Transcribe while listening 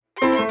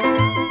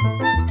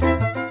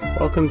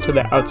Welcome to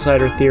the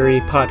Outsider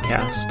Theory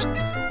podcast,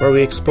 where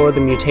we explore the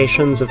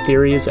mutations of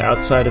theories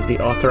outside of the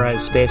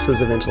authorized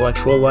spaces of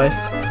intellectual life,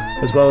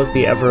 as well as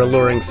the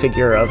ever-alluring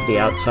figure of the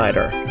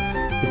outsider.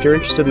 If you're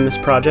interested in this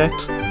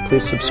project,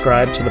 please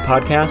subscribe to the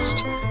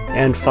podcast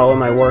and follow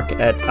my work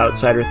at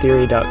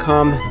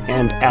outsidertheory.com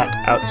and at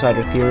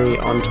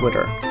outsidertheory on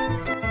Twitter.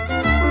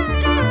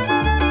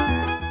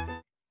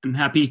 I'm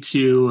happy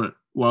to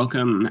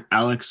welcome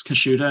Alex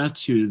Kashuta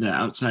to the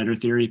Outsider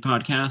Theory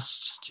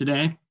podcast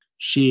today.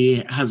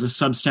 She has a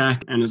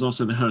Substack and is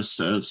also the host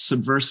of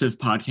Subversive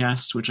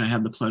Podcast, which I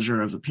had the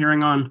pleasure of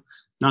appearing on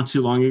not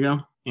too long ago.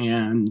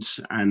 And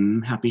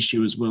I'm happy she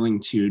was willing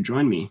to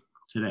join me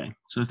today.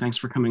 So thanks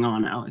for coming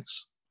on,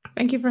 Alex.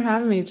 Thank you for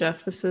having me,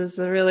 Jeff. This is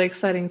really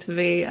exciting to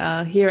be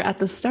here at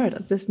the start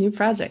of this new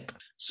project.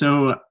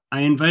 So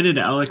I invited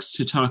Alex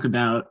to talk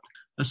about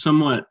a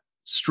somewhat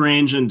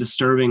strange and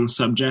disturbing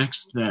subject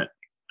that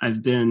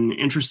I've been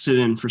interested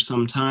in for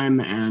some time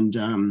and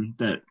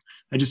that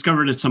I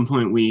discovered at some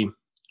point we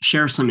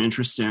share some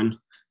interest in,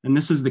 and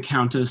this is the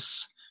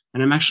Countess.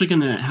 And I'm actually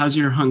going to, how's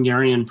your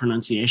Hungarian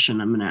pronunciation?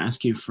 I'm going to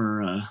ask you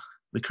for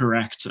the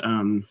correct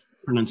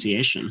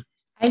pronunciation.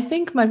 I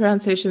think my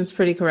pronunciation is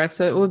pretty correct.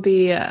 So it would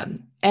be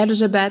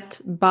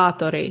Erzsébet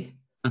Báthory.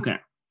 Okay,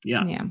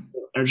 yeah.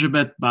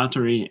 Erzsébet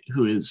Báthory,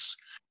 who is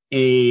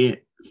a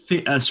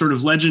sort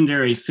of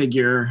legendary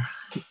figure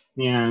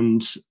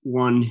and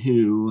one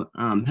who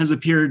has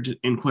appeared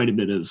in quite a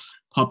bit of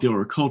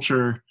popular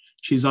culture.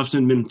 She's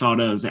often been thought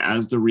of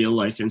as the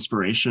real-life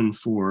inspiration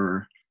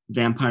for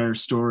vampire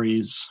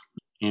stories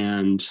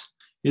and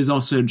is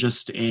also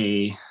just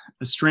a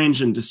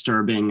strange and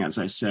disturbing, as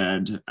I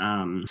said,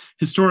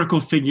 historical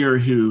figure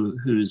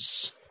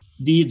whose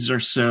deeds are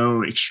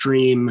so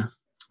extreme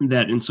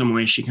that in some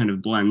way she kind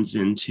of blends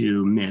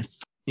into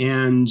myth.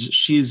 And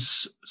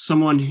she's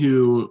someone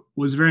who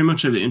was very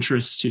much of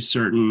interest to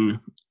certain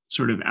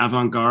sort of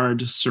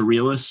avant-garde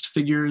surrealist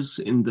figures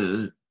in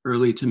the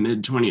early to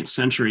mid 20th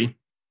century.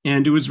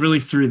 And it was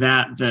really through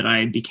that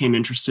I became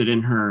interested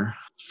in her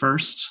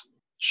first.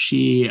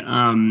 She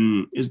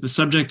is the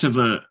subject of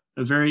a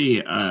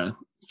very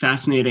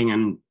fascinating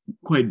and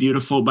quite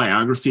beautiful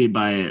biography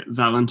by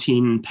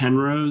Valentine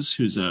Penrose,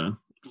 who's a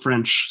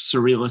French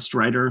surrealist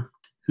writer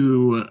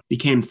who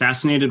became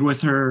fascinated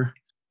with her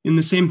in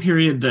the same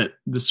period that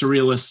the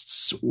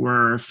surrealists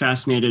were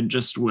fascinated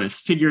just with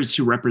figures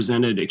who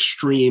represented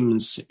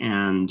extremes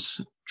and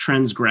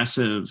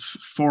transgressive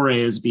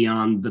forays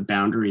beyond the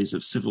boundaries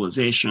of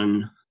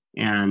civilization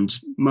and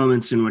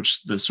moments in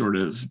which the sort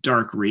of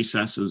dark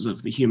recesses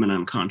of the human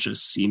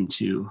unconscious seem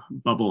to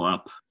bubble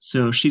up.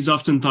 So she's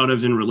often thought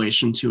of in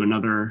relation to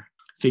another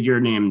figure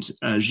named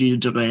Gilles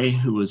de Rais,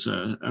 who was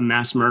a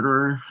mass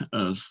murderer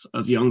of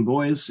young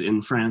boys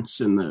in France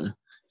in the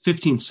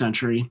 15th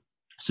century.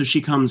 So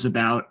she comes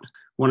about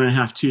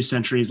 1.5-2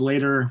 centuries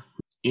later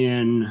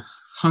in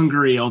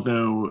Hungary,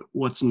 although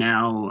what's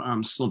now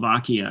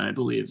Slovakia, I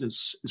believe,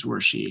 is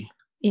where she...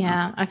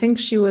 Yeah, I think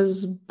she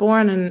was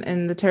born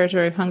in the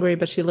territory of Hungary,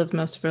 but she lived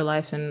most of her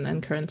life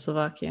in current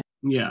Slovakia.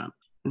 Yeah,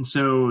 and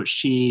so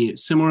she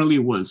similarly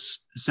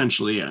was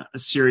essentially a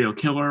serial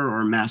killer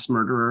or mass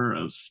murderer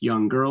of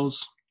young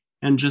girls.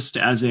 And just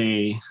as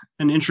an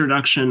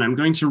introduction, I'm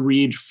going to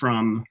read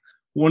from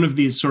one of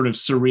these sort of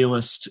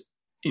surrealist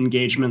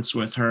engagements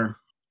with her,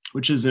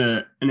 which is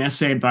an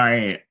essay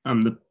by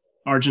the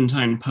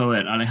Argentine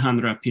poet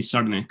Alejandra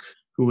Pizarnik,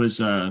 who was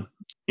an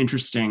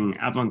interesting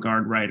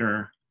avant-garde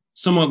writer,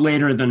 somewhat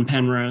later than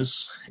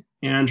Penrose.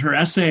 And her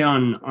essay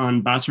on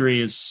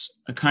Báthory is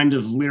a kind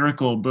of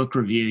lyrical book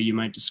review, you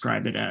might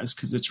describe it as,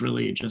 because it's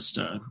really just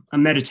a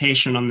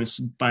meditation on this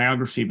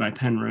biography by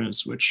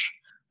Penrose, which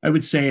I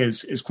would say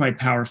is quite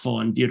powerful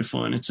and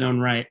beautiful in its own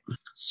right.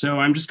 So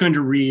I'm just going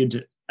to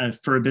read,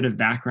 for a bit of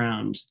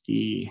background,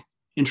 the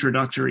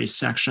introductory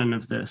section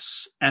of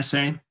this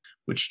essay,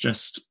 which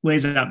just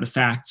lays out the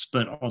facts,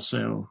 but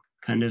also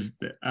kind of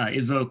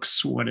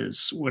evokes what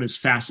is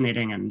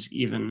fascinating and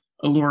even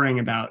alluring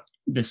about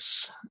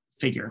this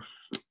figure.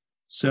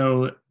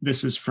 So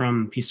this is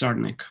from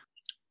Pizarnik.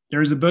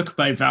 There is a book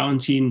by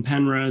Valentine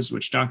Penrose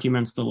which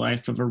documents the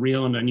life of a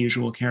real and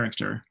unusual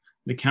character,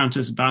 the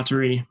Countess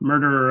Báthory,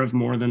 murderer of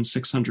more than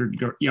 600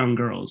 young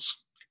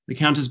girls. The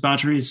Countess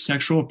Báthory's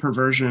sexual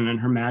perversion and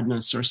her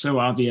madness are so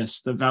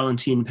obvious that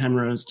Valentine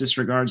Penrose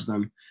disregards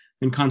them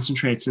and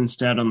concentrates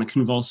instead on the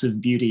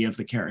convulsive beauty of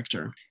the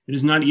character. It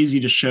is not easy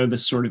to show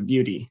this sort of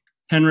beauty.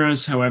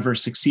 Penrose, however,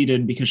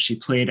 succeeded because she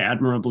played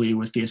admirably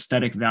with the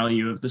aesthetic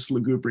value of this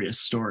lugubrious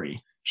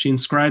story. She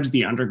inscribes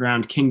the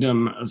underground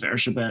kingdom of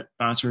Erzsébet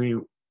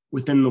Báthory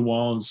within the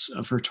walls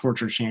of her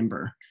torture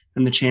chamber,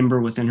 and the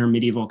chamber within her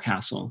medieval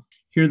castle.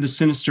 Here the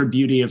sinister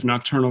beauty of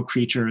nocturnal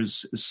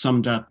creatures is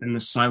summed up in the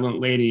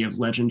silent lady of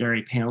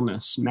legendary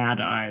paleness,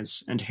 mad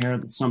eyes, and hair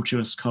the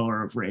sumptuous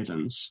color of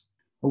ravens.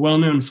 A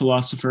well-known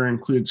philosopher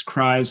includes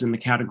cries in the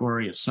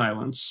category of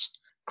silence.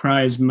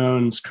 Cries,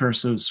 moans,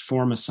 curses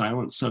form a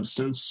silent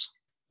substance.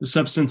 The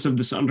substance of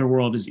this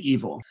underworld is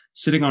evil.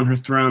 Sitting on her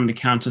throne, the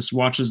Countess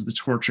watches the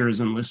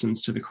tortures and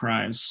listens to the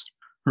cries.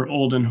 Her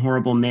old and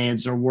horrible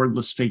maids are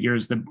wordless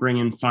figures that bring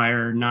in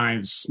fire,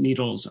 knives,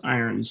 needles,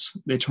 irons.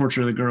 They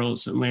torture the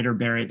girls and later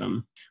bury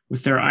them.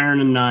 With their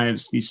iron and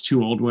knives, these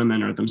two old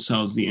women are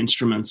themselves the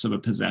instruments of a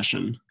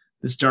possession.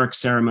 This dark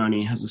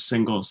ceremony has a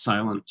single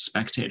silent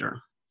spectator.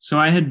 So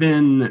I had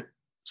been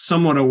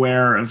somewhat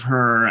aware of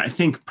her, I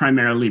think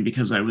primarily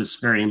because I was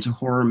very into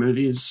horror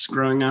movies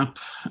growing up,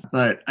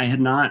 but I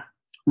had not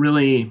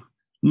really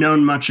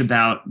known much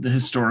about the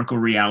historical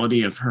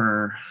reality of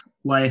her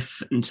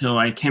life until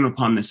I came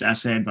upon this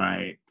essay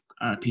by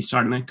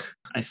Pizarnik.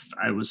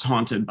 I was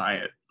haunted by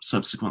it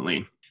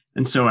subsequently.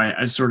 And so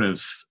I sort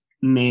of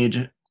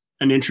made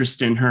an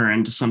interest in her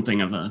into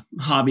something of a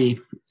hobby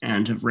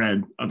and have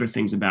read other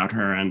things about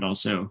her and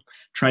also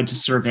tried to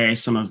survey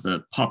some of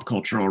the pop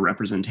cultural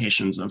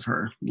representations of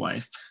her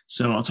life.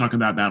 So I'll talk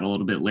about that a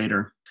little bit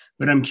later.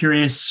 But I'm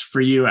curious for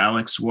you,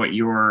 Alex, what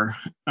your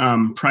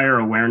prior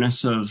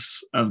awareness of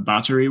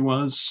Bathory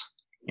was.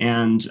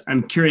 And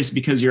I'm curious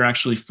because you're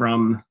actually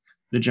from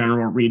the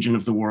general region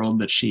of the world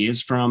that she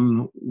is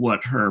from,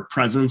 what her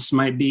presence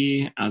might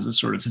be as a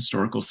sort of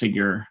historical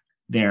figure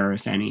there,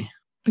 if any.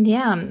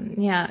 Yeah.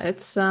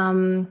 It's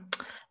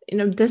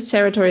this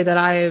territory that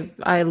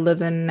I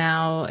live in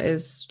now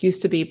is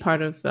used to be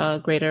part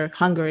of Greater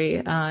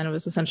Hungary, and it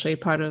was essentially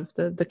part of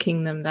the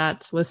kingdom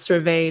that was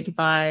surveyed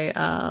by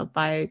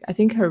I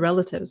think her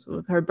relatives.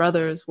 Her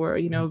brothers were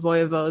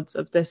voivodes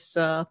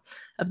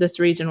of this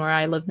region where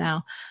I live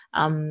now.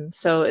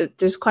 So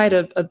there's quite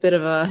a bit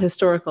of a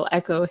historical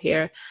echo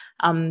here.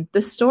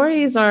 The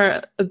stories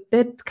are a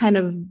bit kind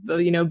of,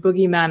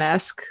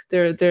 boogeyman-esque.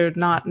 They're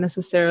not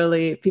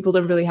necessarily, people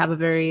don't really have a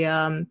very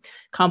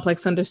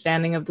complex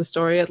understanding of the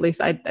story. At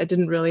least I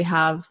didn't really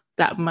have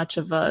that much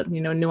of a,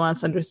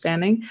 nuanced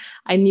understanding.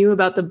 I knew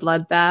about the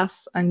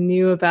bloodbaths. I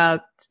knew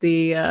about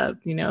the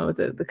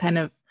kind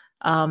of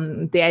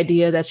the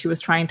idea that she was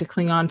trying to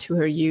cling on to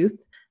her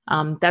youth.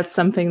 That's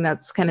something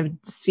that's kind of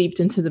seeped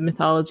into the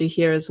mythology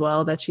here as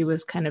well, that she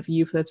was kind of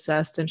youth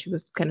obsessed and she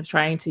was kind of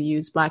trying to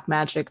use black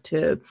magic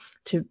to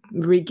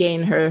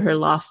regain her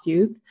lost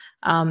youth.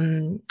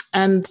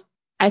 And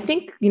I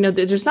think,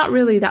 there's not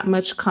really that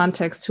much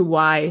context to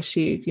why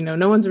she,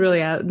 no one's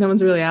really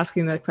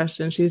asking that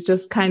question. She's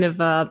just kind of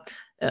a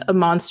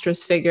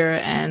monstrous figure,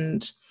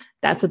 and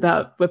that's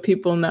about what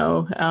people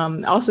know.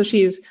 Also,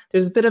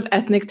 there's a bit of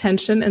ethnic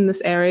tension in this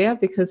area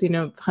because,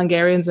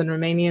 Hungarians and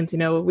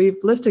Romanians,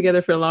 we've lived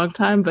together for a long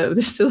time, but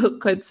they're still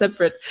quite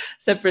separate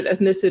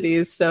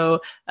ethnicities.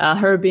 So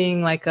her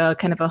being like a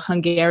kind of a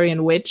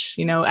Hungarian witch,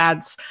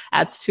 adds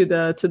to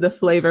the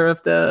flavor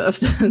of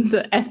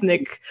the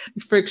ethnic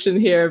friction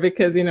here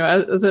because,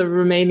 as a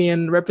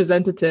Romanian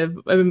representative,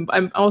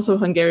 I'm also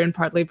Hungarian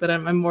partly, but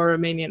I'm more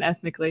Romanian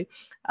ethnically.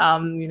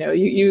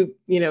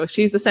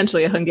 She's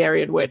essentially a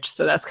Hungarian witch.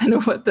 So that's kind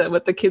of what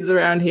the kids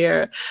around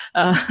here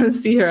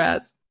see her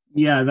as.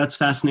 Yeah, that's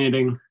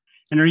fascinating.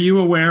 And are you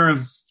aware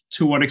of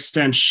to what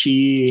extent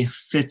she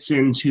fits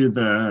into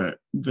the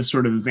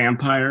sort of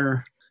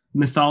vampire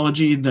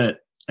mythology that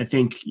I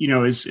think,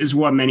 is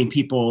what many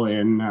people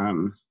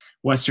in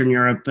Western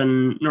Europe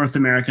and North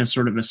America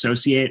sort of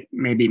associate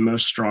maybe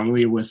most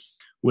strongly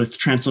with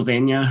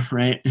Transylvania,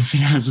 right? If it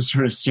has a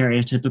sort of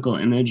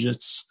stereotypical image,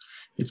 it's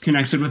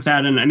connected with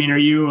that. And I mean, are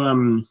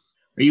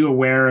you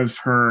aware of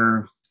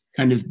her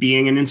kind of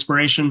being an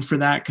inspiration for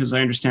that? Because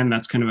I understand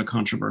that's kind of a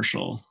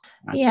controversial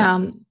aspect.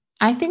 Yeah,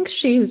 I think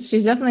she's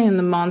definitely in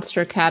the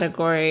monster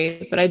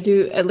category, but I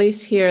do at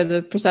least hear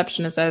the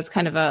perception is that it's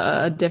kind of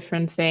a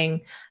different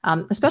thing,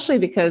 especially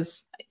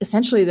because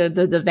essentially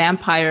the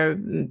vampire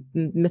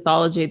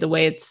mythology, the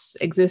way it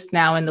exists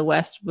now in the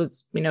West,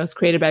 was it's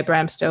created by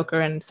Bram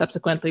Stoker and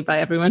subsequently by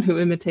everyone who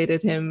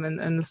imitated him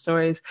and the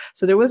stories.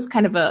 So there was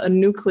kind of a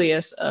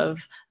nucleus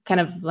of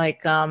kind of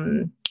like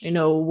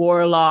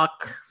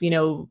warlock,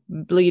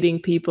 bleeding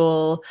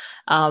people,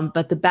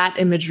 but the bat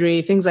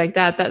imagery, things like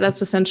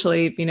that's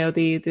essentially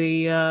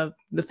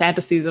the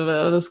fantasies of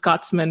a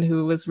Scotsman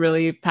who was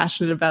really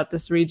passionate about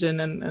this region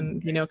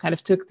and kind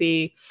of took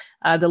the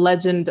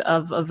legend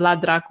of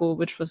Vlad Dracul,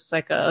 which was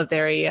like a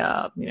very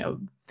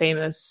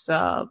famous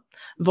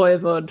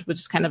voivode, which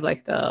is kind of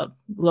like the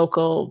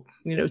local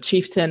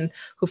chieftain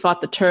who fought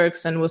the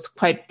Turks and was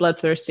quite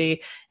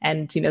bloodthirsty,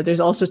 and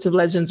there's all sorts of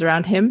legends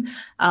around him,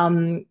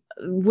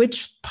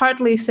 which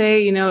partly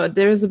say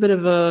there's a bit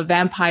of a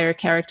vampire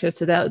character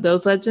to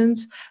those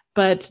legends,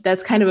 but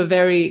that's kind of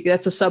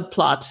that's a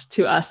subplot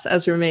to us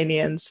as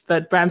Romanians.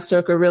 But Bram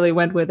Stoker really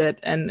went with it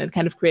and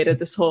kind of created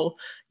this whole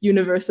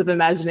universe of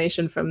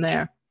imagination from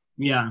there.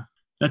 Yeah,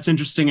 that's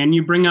interesting. And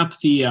you bring up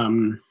the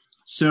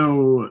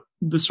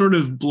sort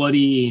of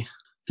bloody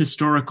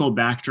historical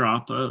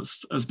backdrop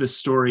of this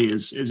story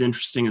is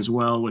interesting as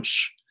well,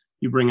 which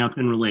you bring up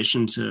in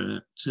relation to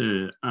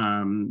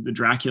the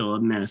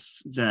Dracula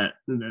myth, that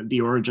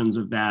the origins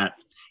of that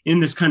in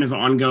this kind of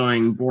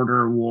ongoing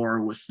border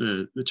war with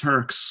the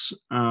Turks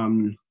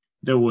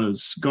that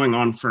was going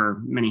on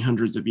for many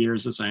hundreds of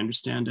years, as I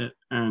understand it.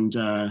 And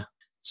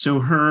so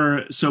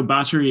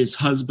Bathory's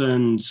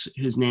husband,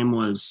 his name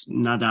was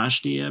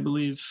Nadashdi, I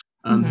believe.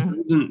 Mm-hmm.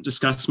 Who isn't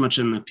discussed much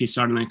in the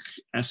Pisarnik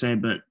essay,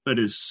 but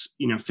is,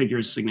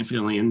 figures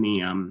significantly in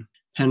the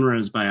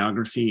Penrose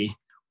biography,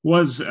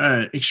 was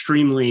an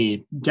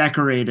extremely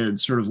decorated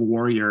sort of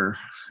warrior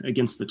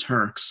against the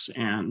Turks,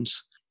 and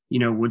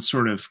would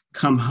sort of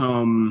come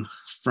home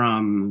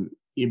from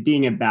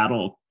being at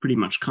battle pretty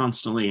much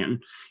constantly,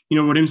 and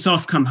would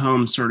himself come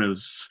home sort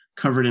of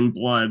covered in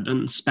blood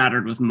and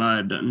spattered with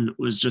mud, and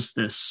was just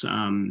this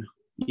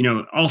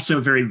also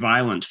very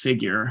violent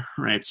figure,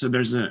 right? So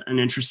there's an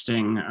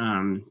interesting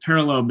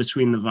parallel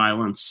between the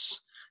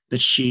violence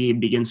that she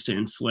begins to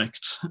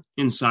inflict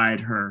inside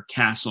her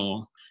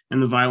castle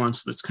and the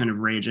violence that's kind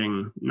of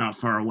raging not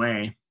far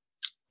away.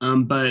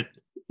 But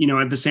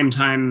at the same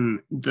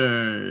time,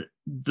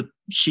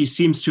 she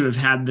seems to have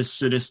had this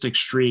sadistic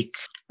streak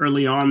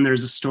early on.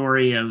 There's a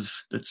story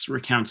that's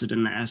recounted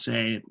in the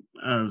essay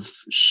of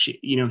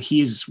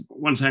he's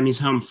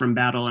home from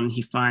battle and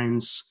he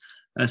finds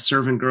a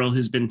servant girl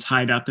who's been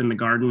tied up in the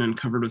garden and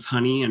covered with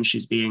honey, and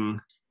she's being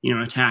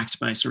attacked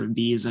by sort of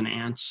bees and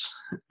ants.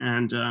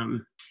 And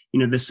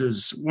this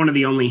is one of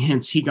the only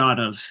hints he got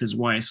of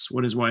what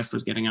his wife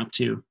was getting up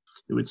to,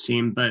 it would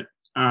seem. But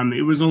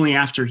it was only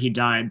after he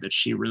died that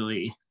she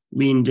really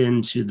leaned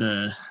into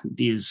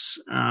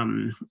these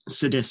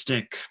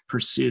sadistic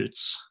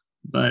pursuits.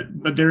 But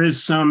there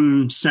is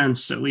some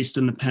sense, at least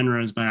in the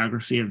Penrose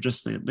biography, of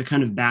just the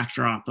kind of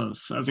backdrop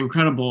of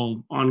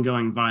incredible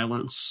ongoing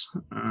violence,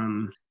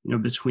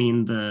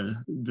 between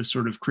the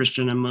sort of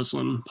Christian and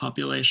Muslim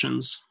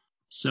populations.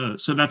 So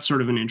that's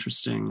sort of an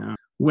interesting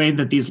way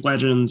that these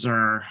legends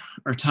are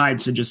tied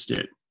to just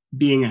it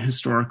being a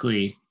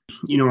historically,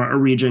 a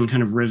region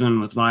kind of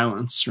riven with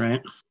violence,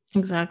 right?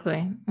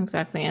 Exactly.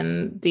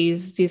 And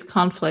these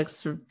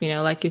conflicts,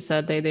 like you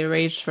said, they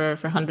raged for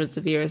hundreds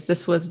of years.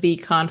 This was the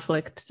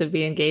conflict to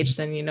be engaged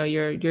in.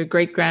 Your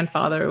great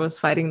grandfather was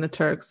fighting the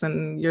Turks,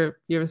 and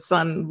your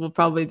son will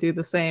probably do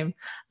the same.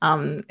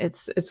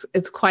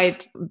 It's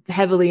quite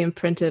heavily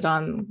imprinted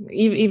on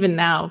even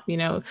now.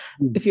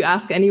 If you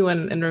ask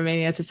anyone in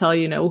Romania to tell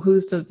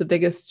who's the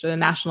biggest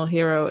national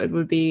hero, it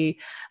would be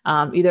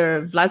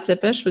either Vlad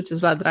Tepes, which is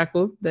Vlad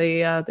Dracu,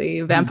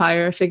 the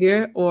vampire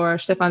figure, or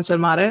Ștefan cel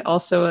Mare,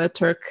 also a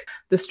Turk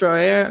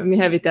destroyer,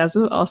 Mihai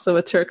Viteazu, also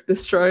a Turk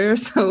destroyer.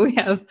 So we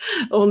have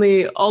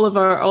all of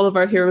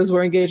our heroes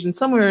were engaged in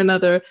some way or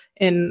another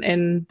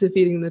in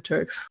defeating the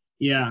Turks.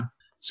 Yeah.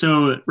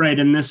 So right,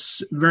 and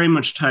this very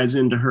much ties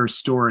into her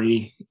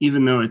story,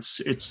 even though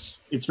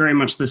it's very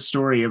much the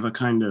story of a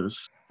kind of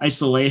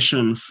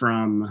isolation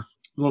from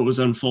what was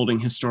unfolding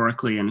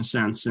historically, in a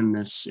sense, in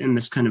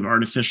this kind of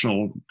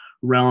artificial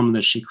realm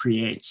that she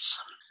creates.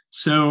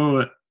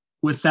 So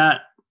with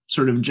that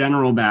sort of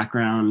general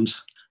background,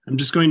 I'm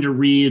just going to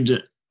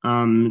read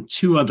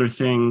two other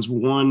things.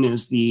 One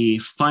is the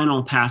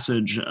final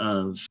passage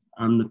of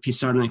the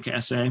Pisarnik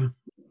essay,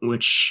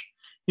 which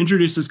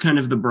introduces kind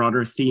of the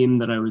broader theme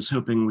that I was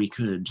hoping we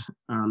could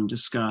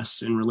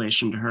discuss in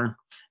relation to her.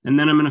 And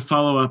then I'm going to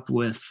follow up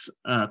with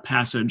a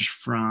passage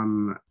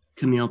from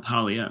Camille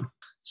Paglia.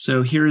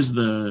 So here's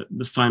the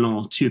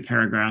final two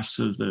paragraphs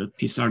of the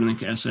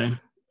Pisarnik essay.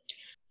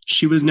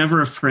 She was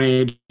never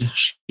afraid,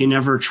 she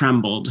never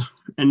trembled,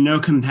 and no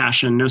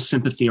compassion, no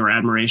sympathy or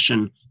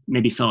admiration may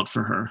be felt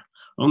for her,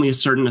 only a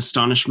certain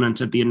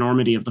astonishment at the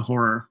enormity of the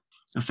horror,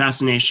 a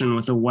fascination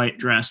with a white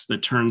dress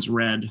that turns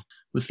red,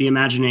 with the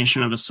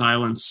imagination of a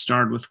silence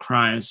starred with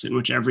cries in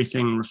which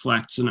everything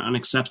reflects an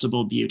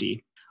unacceptable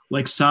beauty.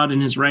 Like Sade in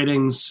his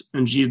writings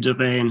and Gilles de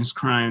Rais in his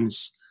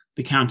crimes,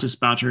 the Countess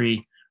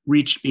Bathory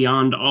reached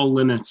beyond all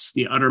limits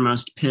the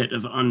uttermost pit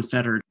of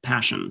unfettered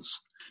passions.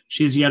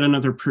 She is yet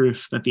another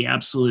proof that the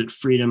absolute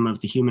freedom of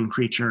the human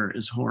creature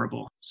is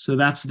horrible. So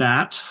that's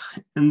that.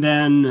 And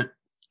then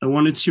I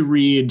wanted to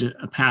read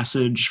a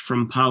passage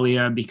from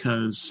Paglia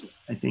because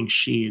I think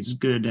she is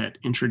good at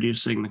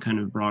introducing the kind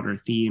of broader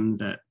theme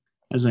that,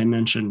 as I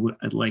mentioned,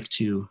 I'd like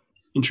to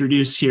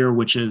introduce here,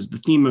 which is the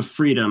theme of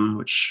freedom,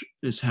 which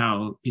is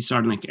how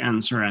Pisarnik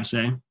ends her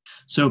essay.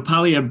 So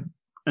Paglia,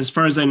 as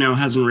far as I know,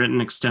 hasn't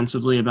written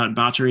extensively about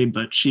Bathory,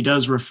 but she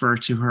does refer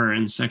to her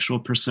in Sexual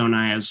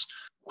Personae as,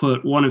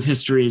 quote, one of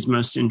history's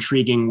most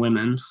intriguing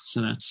women.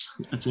 So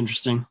that's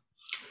interesting.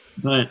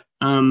 But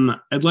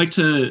I'd like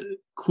to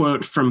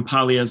quote from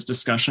Paglia's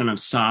discussion of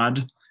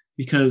Sade,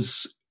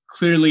 because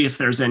clearly if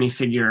there's any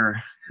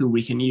figure who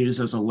we can use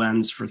as a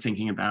lens for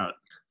thinking about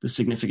the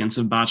significance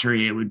of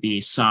Bathory, it would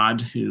be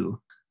Sade, who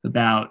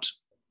about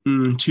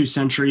 2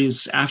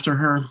 centuries after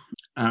her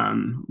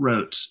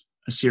wrote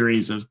a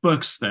series of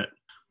books that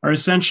are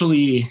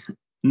essentially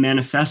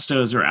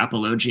manifestos or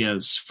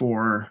apologias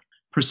for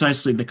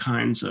precisely the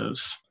kinds of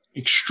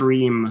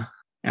extreme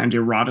and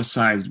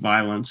eroticized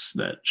violence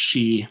that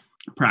she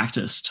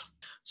practiced.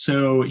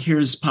 So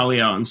here's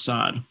Paglia on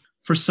Sade.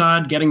 For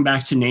Sade, getting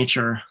back to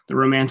nature, the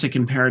romantic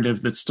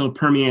imperative that still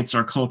permeates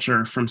our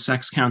culture from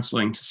sex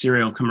counseling to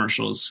cereal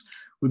commercials,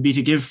 would be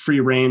to give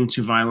free rein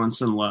to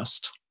violence and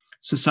lust.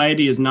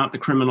 Society is not the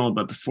criminal,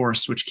 but the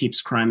force which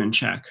keeps crime in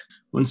check.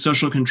 When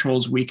social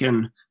controls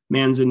weaken,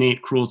 man's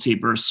innate cruelty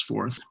bursts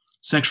forth.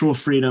 Sexual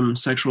freedom,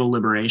 sexual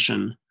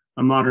liberation,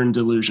 a modern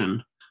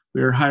delusion.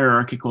 We are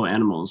hierarchical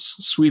animals.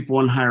 Sweep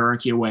one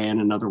hierarchy away and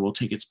another will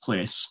take its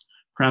place,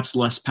 perhaps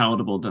less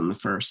palatable than the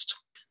first.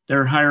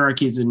 There are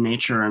hierarchies in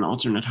nature and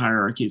alternate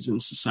hierarchies in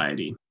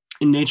society.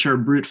 In nature,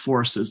 brute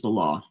force is the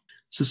law.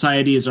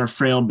 Society is our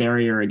frail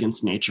barrier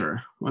against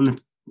nature. When the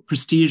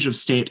prestige of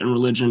state and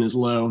religion is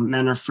low,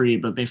 men are free,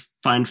 but they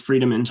find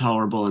freedom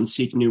intolerable and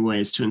seek new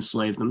ways to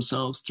enslave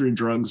themselves through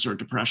drugs or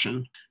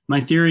depression. My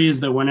theory is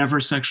that whenever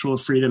sexual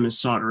freedom is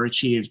sought or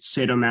achieved,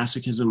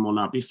 sadomasochism will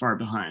not be far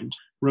behind.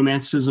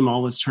 Romanticism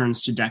always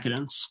turns to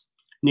decadence.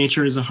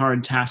 Nature is a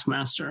hard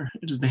taskmaster.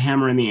 It is the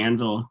hammer and the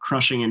anvil,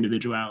 crushing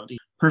individuality.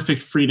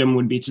 Perfect freedom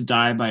would be to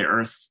die by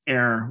earth,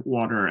 air,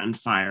 water, and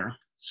fire.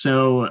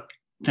 So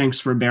thanks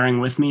for bearing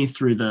with me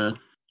through the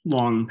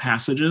long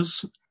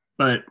passages,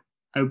 but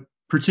I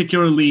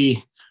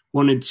particularly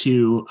wanted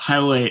to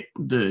highlight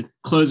the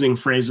closing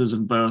phrases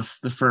of both.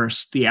 The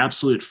first, the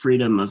absolute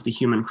freedom of the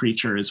human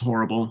creature is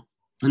horrible.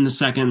 And the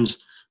second,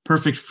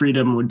 perfect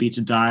freedom would be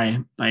to die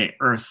by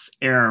earth,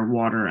 air,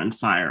 water, and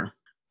fire,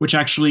 which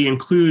actually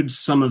includes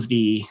some of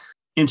the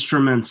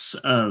instruments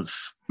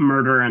of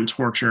murder and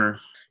torture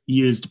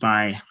used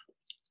by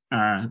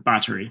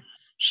Bathory.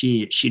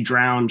 She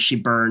drowned, she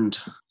burned,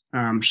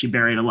 she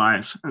buried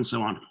alive, and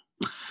so on.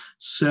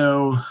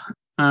 So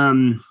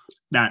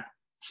that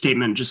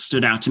statement just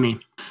stood out to me.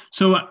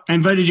 So I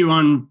invited you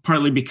on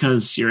partly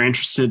because you're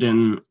interested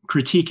in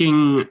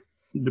critiquing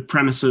the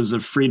premises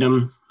of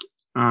freedom,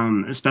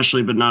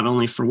 especially but not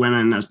only for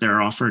women as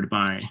they're offered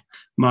by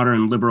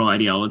modern liberal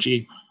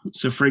ideology.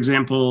 So for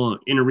example,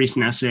 in a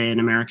recent essay in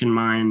American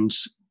Mind,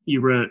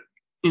 you wrote,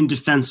 in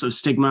defense of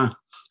stigma,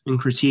 and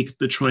critiqued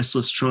the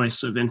choiceless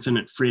choice of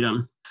infinite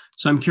freedom.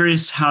 So I'm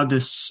curious how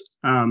this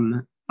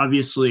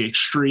obviously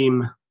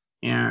extreme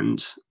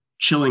and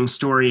chilling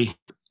story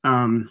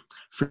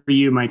for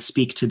you might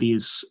speak to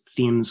these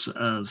themes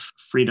of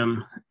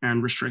freedom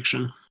and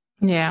restriction.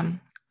 Yeah,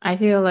 I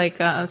feel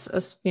like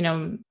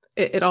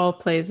it all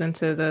plays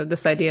into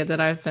this idea that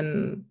I've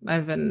been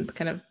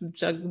kind of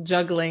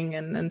juggling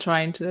and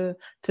trying to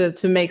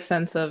make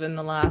sense of in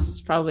the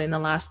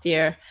last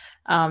year.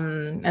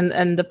 And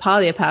the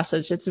Palia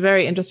passage, it's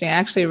very interesting. I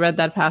actually read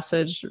that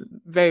passage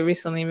very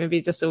recently,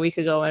 maybe just a week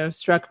ago, and it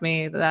struck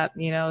me that,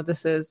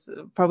 this is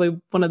probably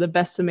one of the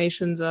best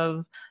summations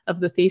of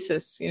the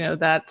thesis,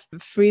 that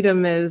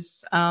freedom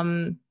is,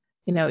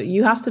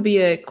 you have to be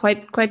a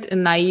quite a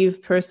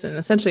naive person,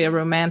 essentially a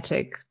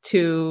romantic,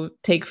 to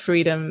take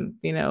freedom,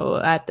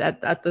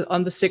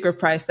 on the sticker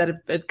price that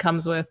it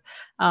comes with.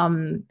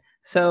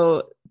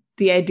 So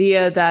the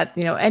idea that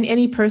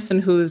any person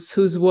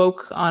who's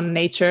woke on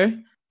nature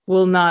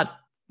will not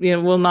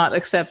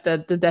accept the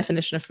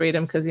definition of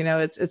freedom, because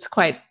it's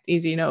quite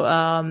easy.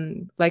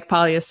 Like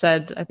Palia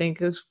said, I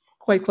think it was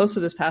quite close to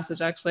this passage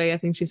actually. I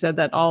think she said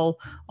that all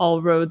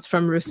roads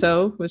from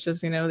Rousseau, which is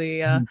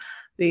the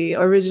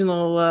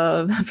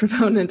original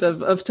proponent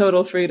of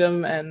total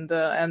freedom and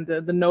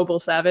the noble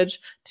savage,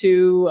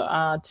 to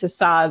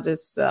Sade,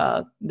 is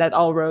that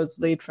all roads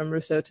lead from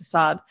Rousseau to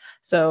Sade.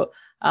 So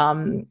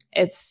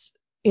it's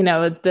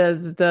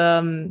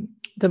the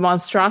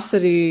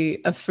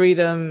monstrosity of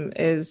freedom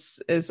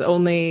is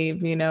only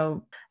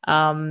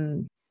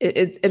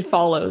it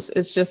follows.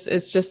 It's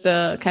just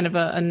a kind of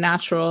a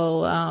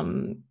natural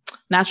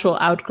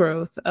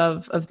outgrowth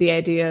of the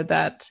idea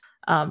that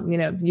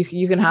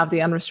you can have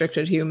the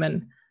unrestricted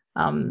human.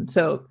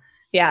 So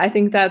yeah, I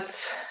think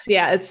there's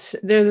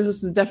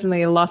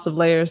definitely lots of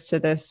layers to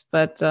this,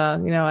 but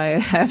I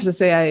have to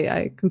say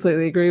I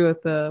completely agree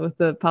with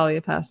the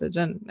Palia passage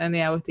and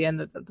with the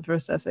end of the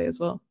first essay as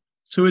well.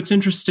 So it's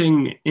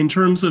interesting in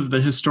terms of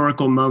the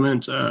historical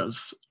moment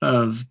of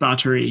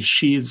Bathory.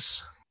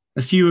 She's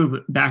a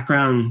few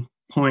background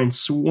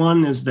points.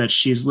 One is that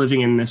she's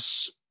living in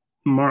this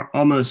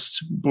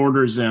almost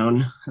border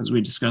zone, as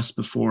we discussed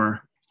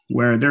before,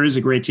 where there is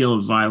a great deal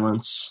of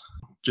violence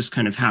just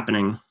kind of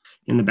happening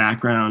in the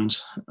background.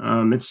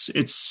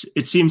 It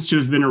seems to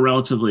have been a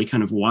relatively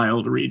kind of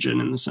wild region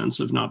in the sense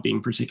of not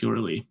being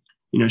particularly,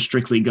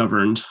 strictly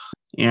governed.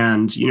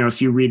 And, if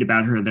you read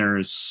about her,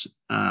 there's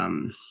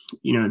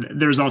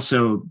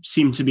also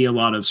seemed to be a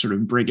lot of sort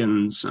of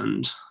brigands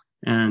and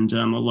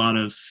a lot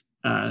of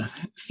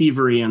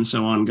thievery and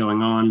so on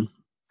going on.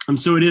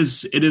 So it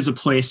is a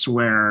place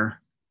where,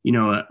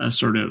 a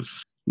sort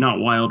of not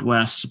Wild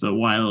West, but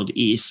Wild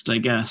East, I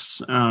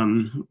guess,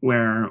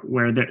 where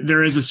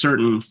there is a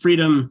certain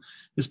freedom,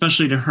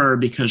 especially to her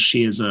because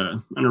she is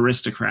an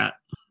aristocrat,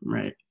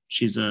 right?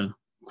 She's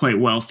quite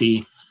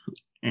wealthy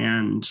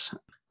and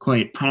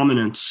quite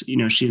prominent.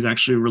 She's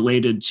actually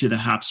related to the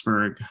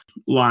Habsburg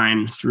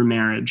line through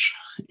marriage,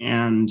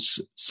 and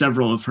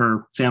several of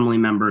her family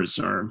members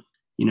are,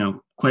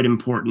 quite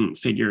important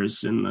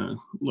figures in the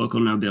local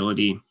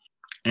nobility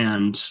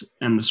and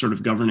the sort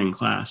of governing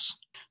class.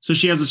 So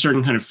she has a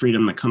certain kind of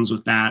freedom that comes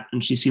with that,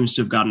 and she seems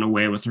to have gotten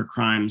away with her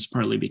crimes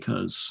partly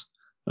because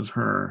of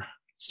her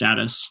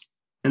status.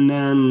 And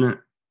then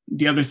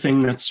the other thing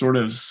that's sort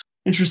of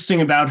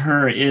interesting about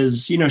her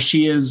is,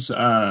 she is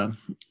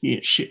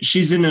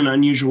she's in an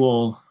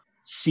unusual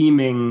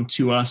seeming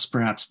to us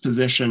perhaps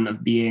position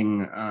of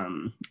being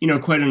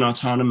quite an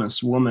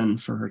autonomous woman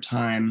for her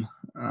time.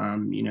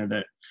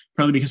 That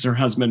probably because her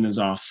husband is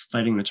off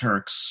fighting the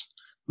Turks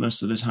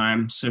most of the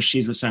time, so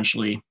she's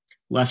essentially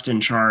left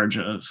in charge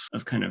of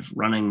kind of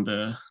running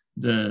the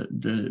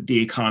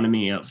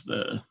economy of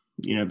the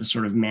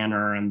sort of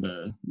manor and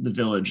the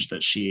village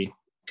that she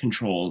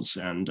controls.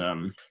 And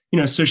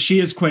so she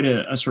is quite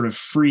a sort of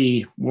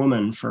free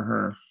woman for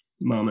her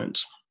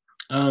moment.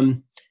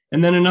 And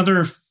then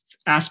another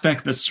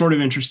aspect that's sort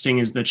of interesting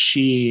is that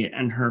she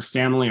and her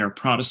family are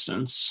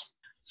Protestants,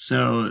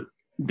 so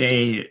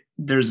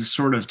there's a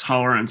sort of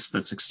tolerance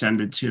that's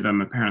extended to them,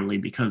 apparently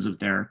because of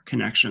their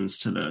connections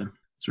to the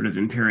sort of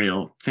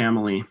imperial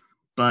family.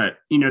 But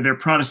they're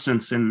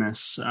Protestants in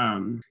this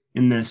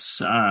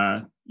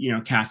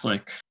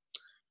Catholic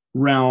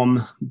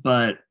realm,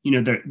 but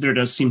there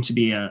does seem to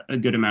be a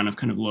good amount of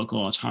kind of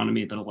local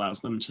autonomy that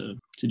allows them to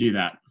do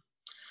that.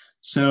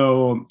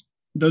 So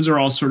those are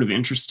all sort of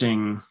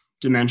interesting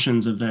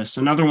dimensions of this.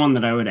 Another one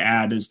that I would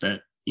add is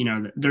that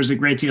there's a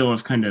great deal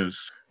of kind of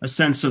a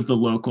sense of the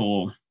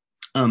local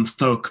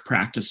folk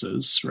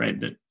practices, right?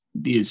 That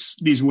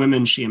these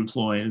women she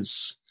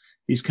employs,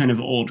 these kind of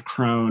old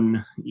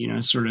crone,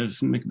 sort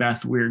of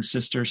Macbeth weird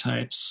sister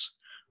types,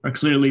 are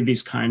clearly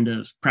these kind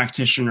of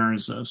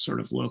practitioners of sort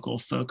of local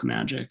folk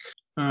magic.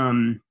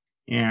 And,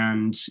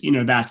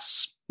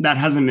 that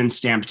hasn't been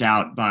stamped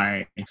out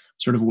by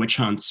sort of witch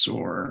hunts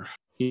or,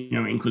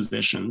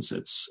 inquisitions.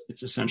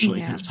 It's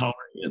essentially kind of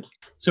tolerated.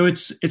 So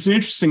it's an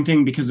interesting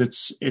thing because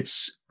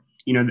it's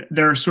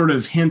there are sort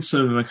of hints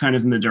of a kind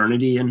of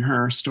modernity in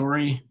her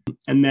story,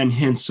 and then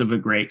hints of a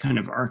great kind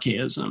of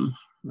archaism,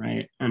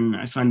 right? And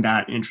I find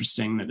that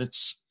interesting that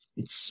it's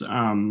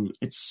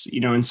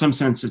in some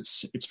sense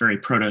it's very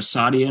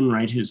Proto-Sadian,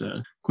 right, who's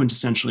a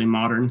quintessentially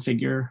modern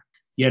figure,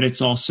 yet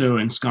it's also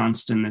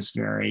ensconced in this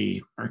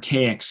very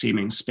archaic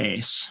seeming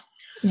space.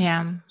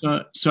 Yeah.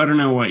 So I don't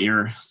know what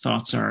your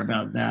thoughts are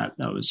about that.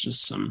 That was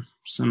just some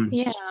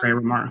great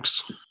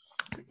remarks.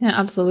 Yeah,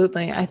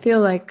 absolutely. I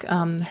feel like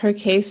her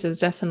case is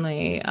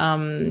definitely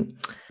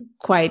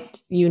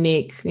quite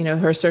unique,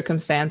 her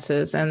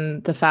circumstances,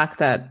 and the fact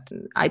that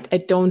I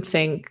don't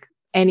think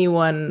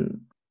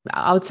anyone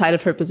outside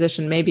of her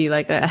position, maybe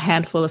like a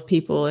handful of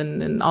people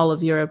in all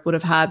of Europe, would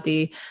have had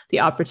the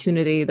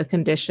opportunity, the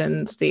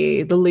conditions,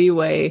 the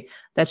leeway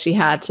that she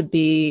had to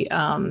be,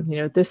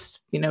 this,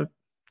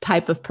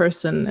 type of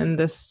person in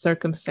this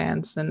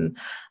circumstance. And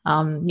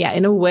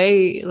in a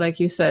way, like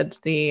you said,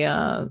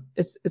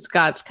 it's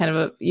got kind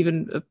of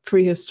even a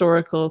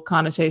prehistorical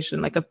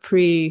connotation, like a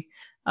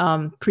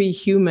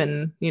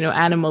pre-human,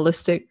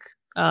 animalistic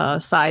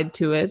side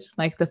to it,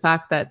 like the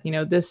fact that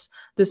this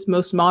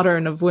most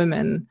modern of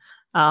women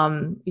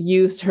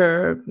used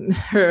her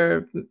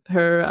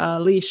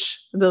leash,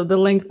 the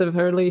length of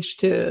her leash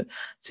to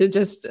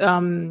just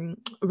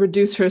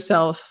reduce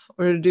herself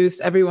or reduce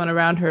everyone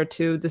around her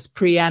to this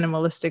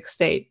pre-animalistic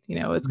state.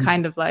 It's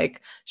kind of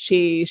like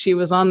she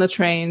was on the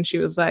train, she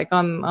was like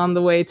on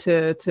the way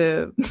to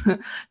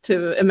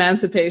to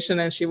emancipation,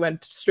 and she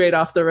went straight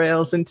off the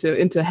rails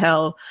into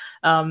hell.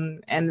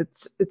 And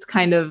it's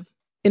kind of,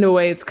 in a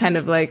way, it's kind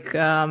of like,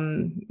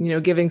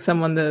 giving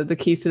someone the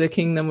keys to the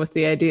kingdom with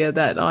the idea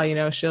that,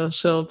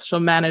 she'll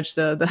manage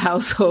the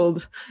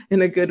household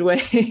in a good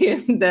way.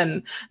 and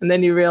then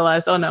you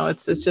realize, oh no,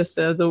 it's just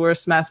the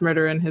worst mass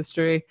murder in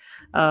history.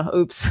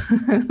 Oops.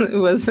 It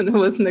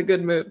wasn't a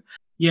good move.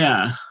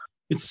 Yeah.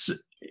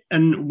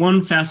 And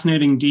one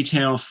fascinating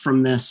detail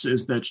from this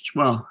is that,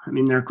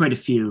 there are quite a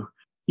few,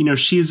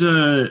 she's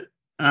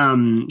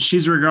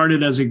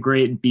regarded as a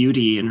great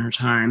beauty in her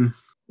time.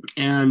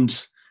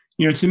 And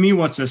to me,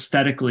 what's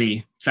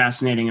aesthetically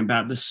fascinating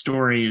about this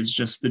story is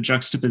just the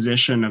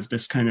juxtaposition of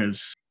this kind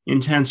of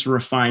intense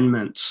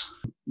refinement,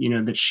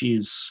 that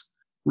she's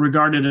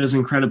regarded as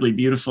incredibly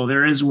beautiful.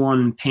 There is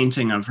one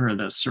painting of her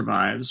that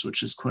survives,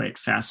 which is quite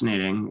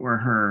fascinating, where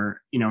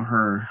her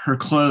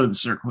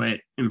clothes are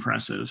quite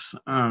impressive.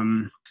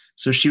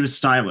 So she was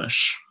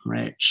stylish,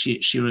 right?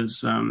 She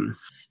was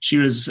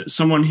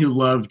someone who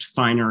loved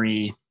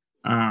finery,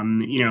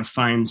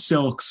 fine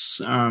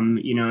silks,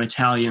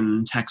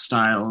 Italian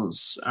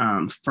textiles,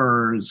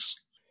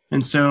 furs.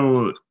 And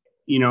so,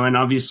 and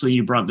obviously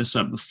you brought this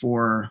up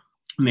before,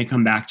 I may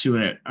come back to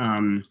it.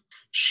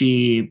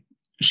 She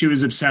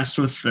was obsessed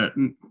with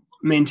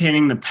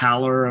maintaining the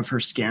pallor of her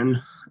skin,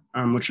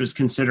 which was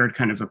considered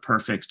kind of a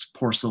perfect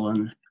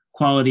porcelain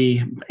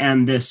quality.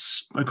 And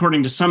this,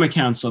 according to some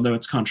accounts, although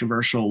it's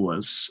controversial,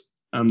 was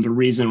the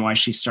reason why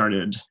she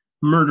started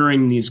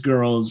murdering these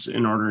girls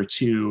in order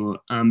to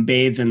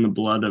bathe in the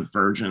blood of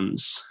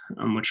virgins,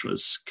 which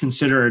was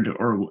considered,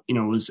 or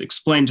was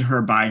explained to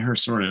her by her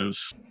sort of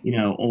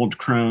old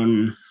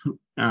crone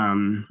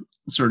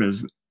sort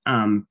of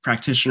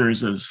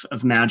practitioners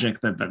of magic,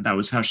 that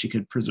was how she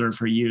could preserve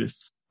her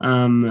youth.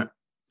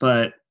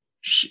 But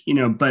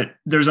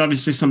there's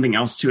obviously something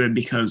else to it,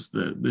 because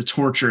the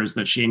tortures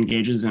that she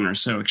engages in are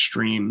so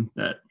extreme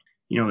that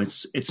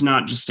it's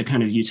not just a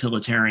kind of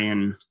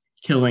utilitarian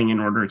killing in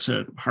order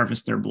to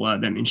harvest their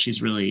blood. I mean,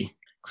 she's really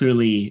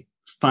clearly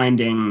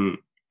finding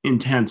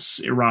intense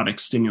erotic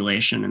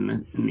stimulation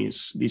in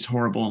these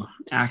horrible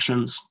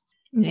actions.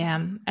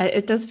 Yeah,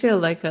 it does feel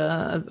like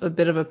a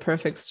bit of a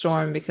perfect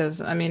storm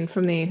because, I mean,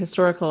 from the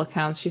historical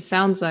accounts, she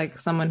sounds like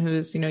someone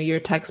who's, your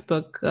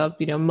textbook,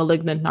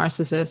 malignant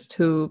narcissist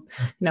who,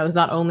 is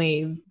not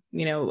only,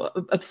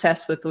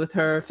 obsessed with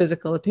her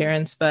physical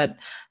appearance, but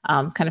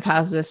kind of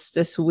has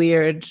this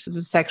weird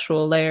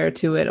sexual layer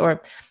to it.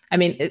 Or, I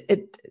mean,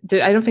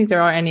 I don't think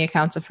there are any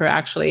accounts of her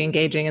actually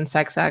engaging in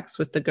sex acts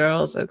with the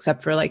girls,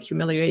 except for like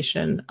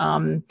humiliation.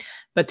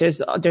 But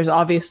there's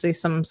obviously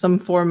some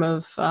form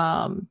of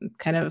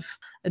kind of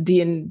a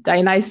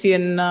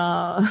Dionysian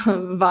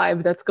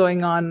vibe that's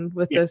going on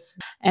with this,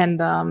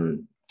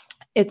 and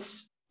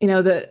it's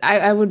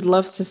I would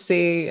love to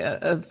see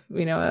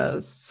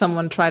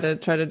someone try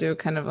to do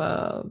kind of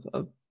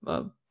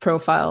a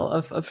profile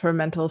of her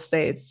mental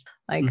states.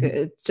 Like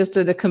it's just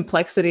the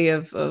complexity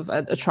of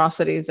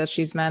atrocities that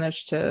she's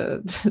managed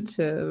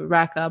to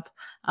rack up,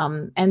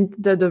 and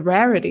the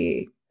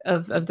rarity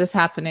of this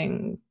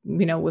happening,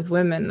 with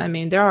women. I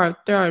mean, there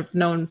are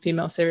known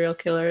female serial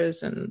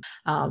killers and,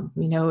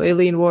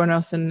 Aileen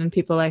Wuornos and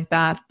people like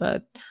that,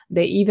 but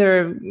they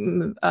either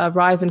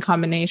rise in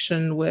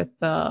combination with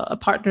a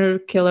partner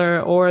killer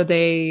or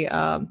they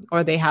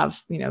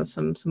have,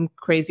 some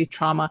crazy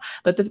trauma.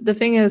 But the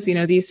thing is,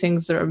 these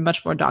things are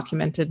much more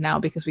documented now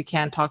because we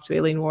can talk to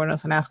Aileen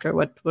Wuornos and ask her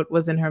what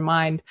was in her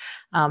mind.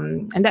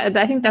 And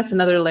I think that's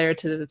another layer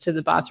to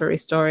the Bathory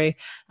story.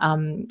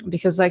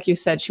 Because like you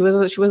said, she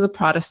was a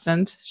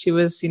Protestant. She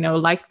was,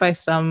 liked by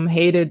some,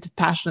 hated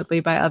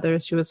passionately by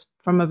others. She was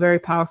from a very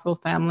powerful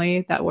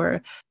family that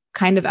were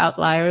kind of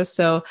outliers.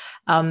 So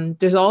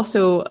there's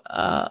also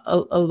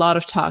a lot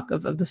of talk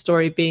of the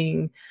story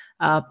being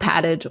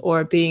padded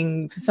or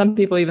being, some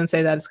people even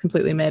say that it's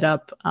completely made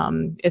up.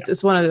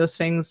 It's one of those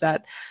things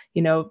that,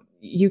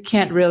 you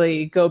can't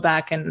really go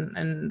back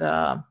and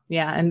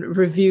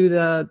review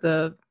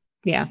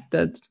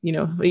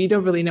you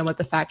don't really know what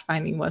the fact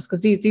finding was,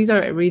 because these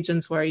are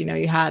regions where,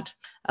 you had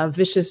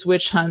vicious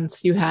witch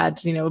hunts, you had,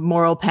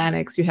 moral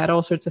panics, you had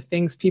all sorts of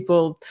things,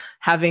 people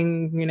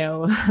having,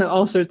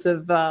 all sorts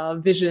of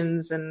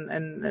visions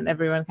and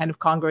everyone kind of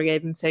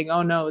congregating and saying,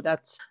 oh no,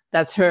 that's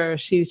her.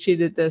 She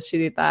did this, she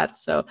did that.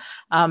 So,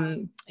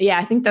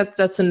 I think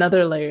that's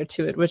another layer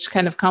to it, which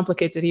kind of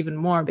complicates it even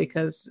more,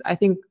 because I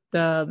think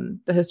the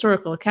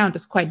historical account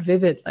is quite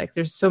vivid. Like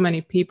there's so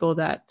many people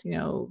that,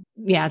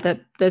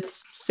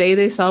 that say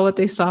they saw what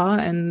they saw,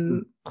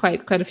 and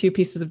quite a few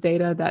pieces of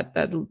data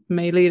that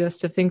may lead us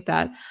to think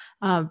that.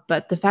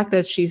 But the fact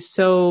that she's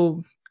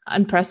so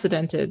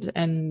unprecedented,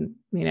 and,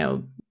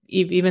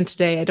 even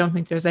today, I don't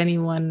think there's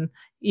anyone,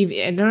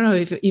 I don't know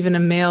if even a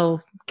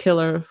male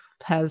killer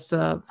has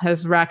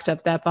racked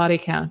up that body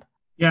count.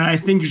 Yeah, I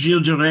think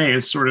Gilles de Rais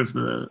is sort of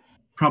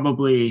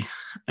probably,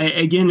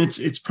 again,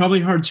 it's probably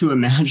hard to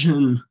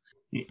imagine,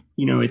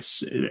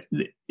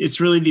 it's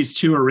really these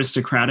two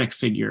aristocratic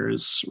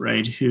figures,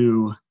 right,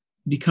 who,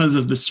 because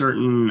of the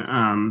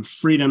certain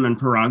freedom and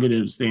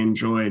prerogatives they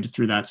enjoyed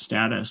through that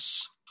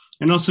status,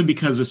 and also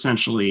because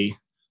essentially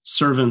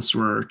servants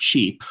were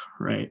cheap,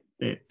 right?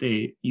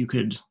 You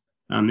could,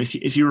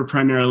 if you were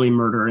primarily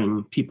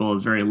murdering people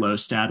of very low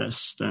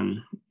status,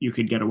 then you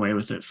could get away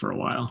with it for a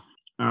while.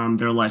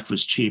 Their life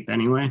was cheap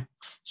anyway.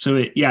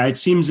 So it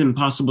seems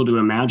impossible to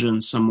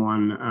imagine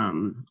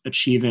someone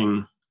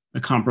achieving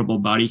a comparable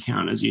body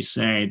count, as you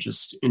say,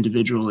 just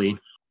individually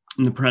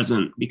in the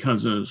present,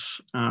 because of,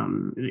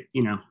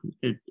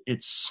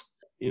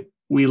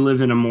 we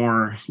live in a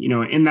more,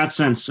 in that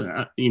sense,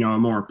 a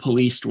more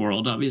policed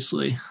world,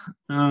 obviously.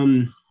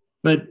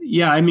 But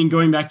yeah, I mean,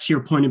 going back to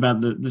your point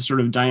about the sort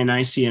of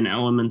Dionysian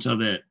element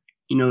of it,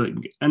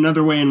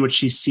 another way in which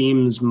she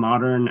seems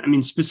modern, I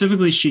mean,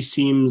 specifically, she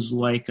seems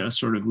like a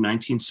sort of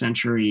 19th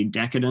century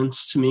decadent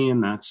to me.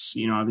 And that's,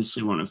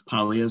 obviously one of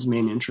Palia's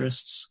main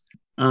interests.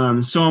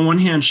 So on one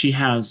hand, she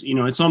has,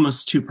 it's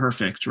almost too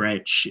perfect,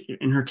 right?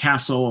 In her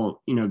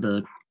castle,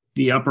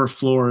 the upper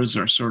floors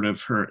are sort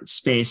of her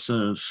space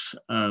of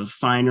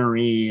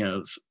finery,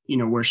 of,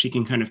 where she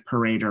can kind of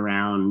parade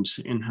around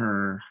in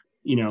her,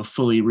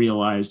 fully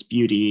realized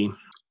beauty.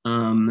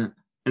 And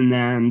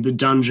then the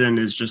dungeon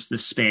is just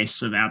this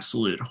space of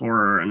absolute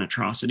horror and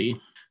atrocity.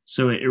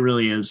 So it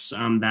really is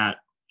that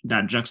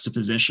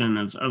juxtaposition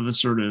of a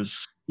sort of,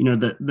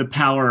 the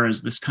power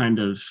as this kind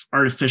of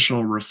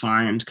artificial,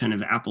 refined kind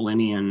of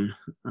Apollinian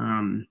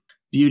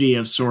beauty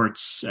of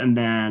sorts, and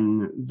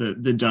then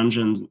the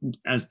dungeon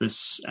as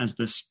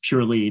this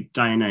purely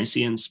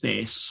Dionysian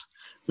space.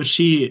 But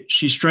she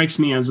strikes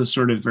me as a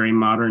sort of very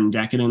modern,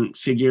 decadent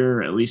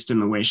figure, at least in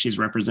the way she's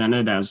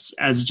represented, as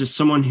just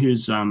someone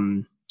who's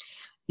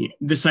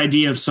this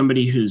idea of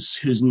somebody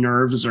whose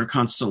nerves are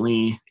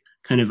constantly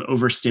kind of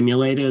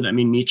overstimulated. I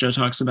mean, Nietzsche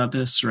talks about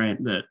this, right?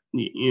 That,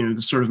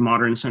 the sort of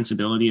modern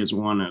sensibility is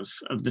one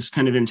of this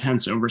kind of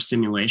intense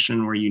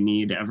overstimulation where you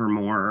need ever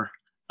more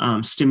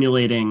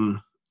stimulating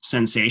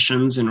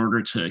sensations in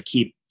order to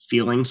keep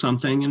feeling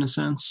something in a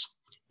sense.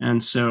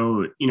 And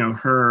so,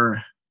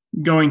 her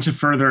going to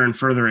further and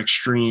further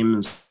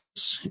extremes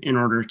in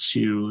order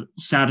to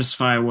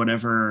satisfy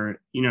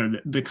whatever,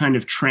 the kind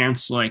of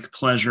trance-like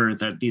pleasure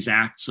that these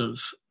acts of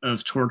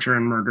torture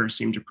and murder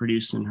seem to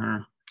produce in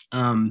her,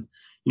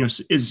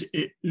 is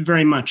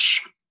very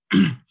much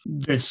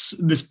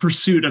this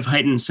pursuit of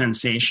heightened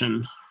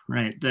sensation,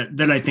 right?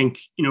 That I think,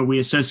 we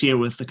associate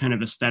with the kind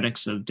of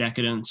aesthetics of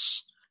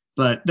decadence,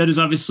 but that is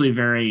obviously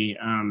very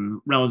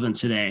relevant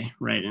today,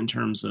 right? In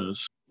terms of,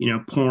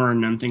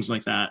 porn and things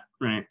like that,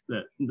 right?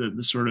 The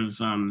sort of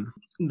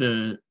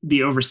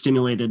the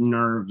overstimulated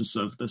nerves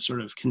of the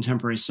sort of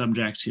contemporary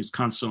subject who's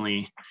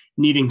constantly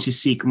needing to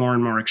seek more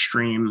and more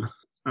extreme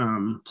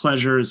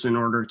pleasures in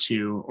order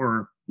to,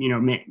 or,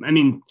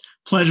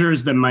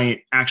 pleasures that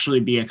might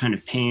actually be a kind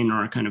of pain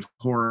or a kind of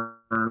horror,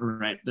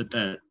 right?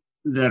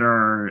 That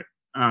are,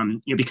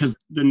 because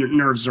the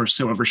nerves are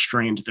so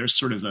overstrained, there's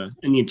sort of a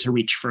need to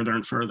reach further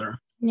and further.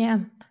 Yeah,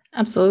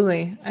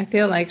 absolutely. I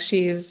feel like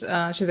she's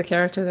a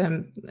character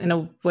that in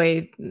a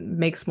way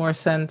makes more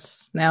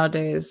sense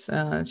nowadays.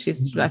 I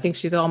think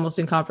she's almost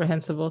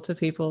incomprehensible to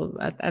people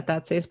at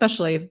that stage,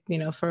 especially,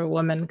 for a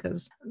woman,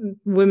 because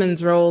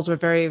women's roles were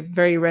very,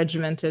 very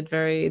regimented,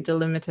 very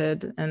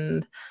delimited.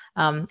 And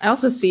I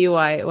also see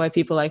why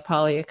people like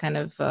Polly kind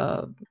of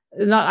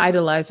not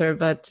idolize her,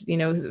 but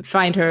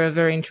find her a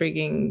very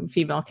intriguing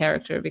female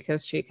character,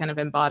 because she kind of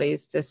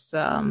embodies this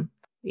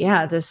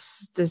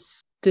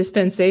this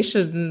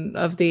dispensation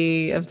of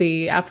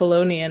the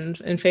Apollonian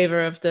in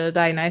favor of the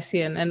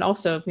Dionysian, and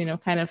also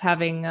kind of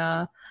having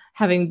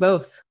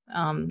both.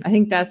 I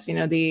think that's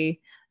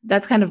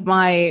that's kind of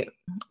my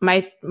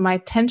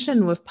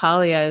tension with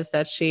Palia, is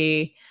that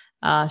she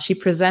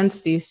presents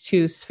these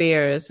two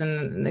spheres in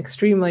an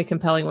extremely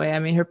compelling way. I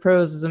mean, her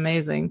prose is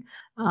amazing.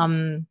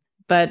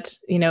 But,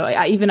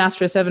 even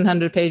after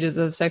 700 pages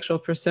of sexual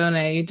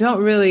personae, you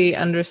don't really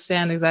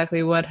understand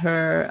exactly what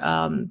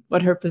her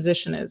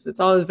position is.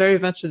 It's all very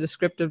much a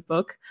descriptive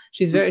book.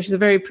 She's a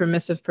very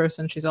permissive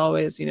person. She's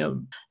always,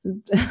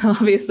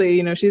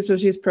 obviously,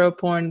 she's pro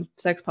porn,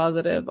 sex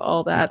positive,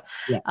 all that.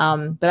 Yeah.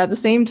 But at the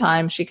same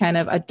time, she kind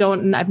of,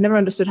 I've never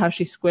understood how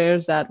she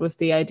squares that with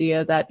the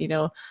idea that,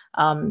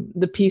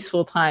 the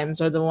peaceful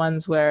times are the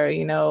ones where,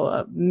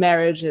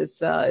 marriage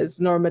is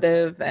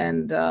normative,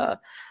 and,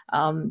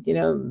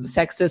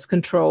 sex is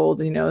controlled,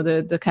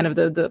 the kind of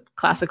the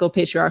classical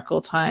patriarchal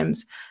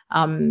times.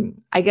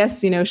 I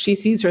guess, she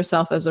sees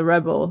herself as a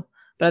rebel,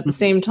 but at the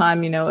same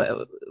time,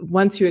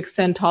 once you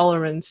extend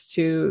tolerance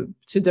to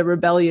the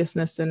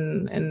rebelliousness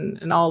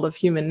in all of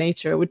human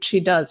nature, which she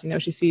does,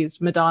 she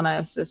sees Madonna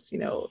as this,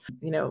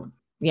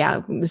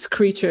 this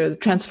creature, the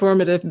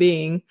transformative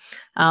being,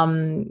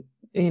 and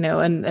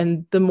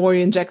the more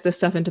you inject this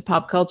stuff into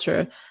pop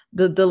culture,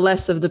 the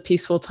less of the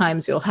peaceful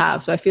times you'll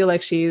have. So I feel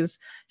like she's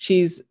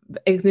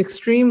an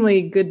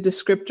extremely good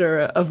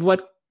descriptor of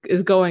what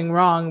is going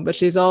wrong, but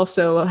she's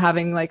also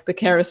having like the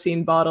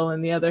kerosene bottle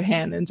in the other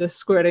hand and just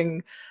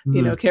squirting,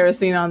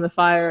 kerosene on the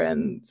fire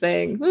and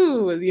saying,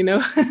 "Ooh,"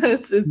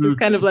 it's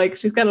kind of like,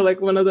 she's kind of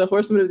like one of the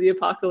horsemen of the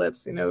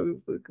apocalypse.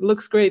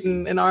 Looks great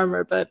in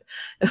armor, but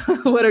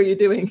what are you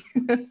doing?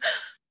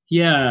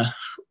 Yeah.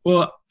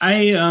 Well,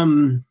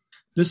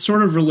 this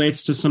sort of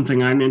relates to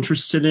something I'm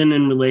interested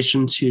in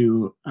relation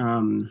to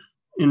Bathory,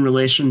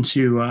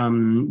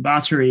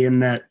 in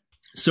that.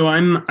 So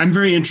I'm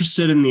very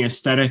interested in the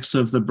aesthetics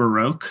of the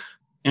Baroque,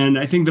 and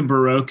I think the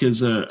Baroque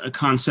is a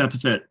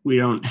concept that we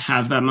don't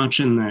have that much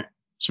in the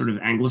sort of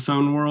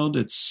Anglophone world.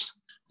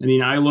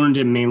 I learned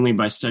it mainly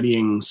by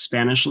studying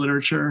Spanish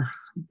literature,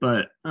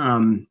 but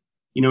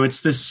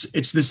it's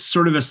this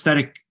sort of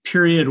aesthetic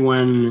period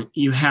when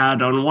you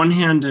had, on one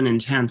hand, an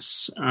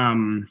intense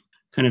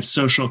kind of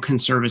social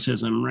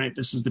conservatism, right?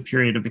 This is the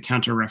period of the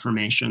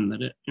Counter-Reformation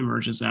that it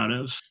emerges out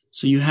of.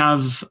 So you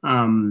have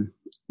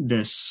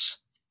this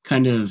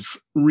kind of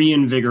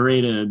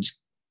reinvigorated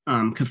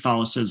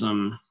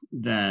Catholicism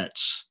that,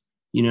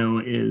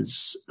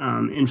 is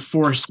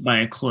enforced by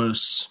a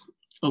close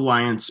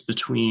alliance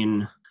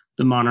between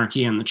the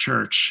monarchy and the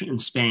church in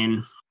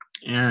Spain.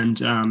 And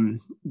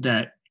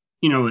that,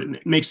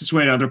 it makes its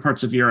way to other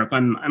parts of Europe.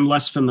 I'm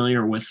less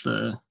familiar with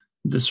the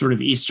sort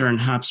of Eastern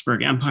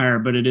Habsburg Empire,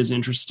 but it is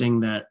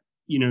interesting that,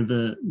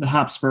 the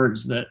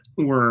Habsburgs that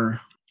were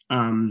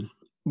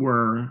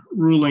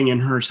ruling in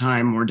her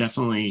time were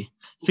definitely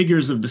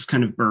figures of this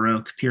kind of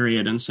Baroque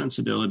period and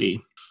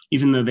sensibility,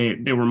 even though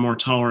they were more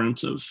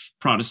tolerant of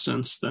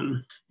Protestants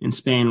than in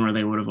Spain, where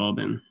they would have all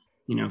been,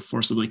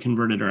 forcibly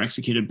converted or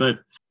executed. But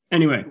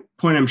anyway,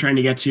 point I'm trying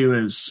to get to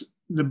is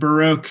the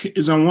Baroque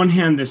is, on one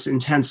hand, this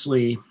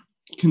intensely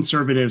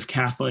conservative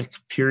Catholic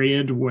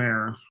period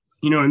where,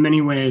 in many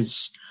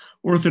ways,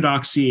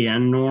 orthodoxy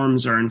and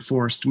norms are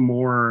enforced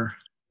more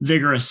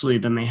vigorously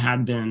than they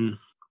had been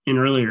in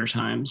earlier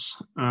times,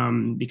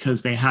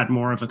 because they had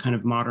more of a kind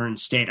of modern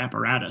state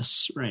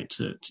apparatus, right,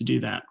 to do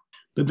that.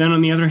 But then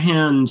on the other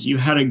hand, you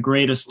had a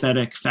great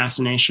aesthetic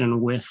fascination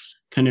with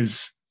kind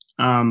of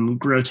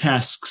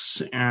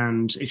grotesques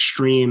and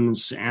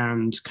extremes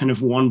and kind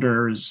of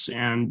wonders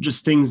and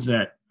just things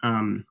that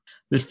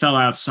that fell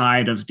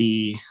outside of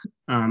the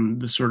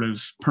sort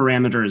of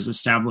parameters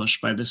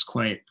established by this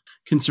quite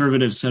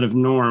conservative set of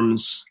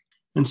norms.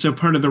 And so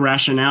part of the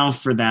rationale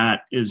for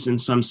that is in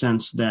some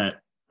sense that,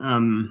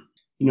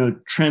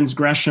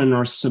 transgression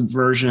or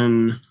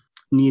subversion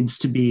needs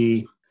to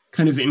be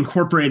kind of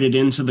incorporated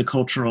into the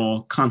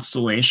cultural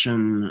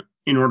constellation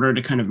in order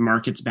to kind of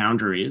mark its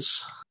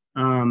boundaries.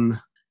 And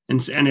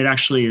it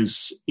actually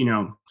is,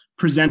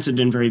 presented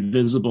in very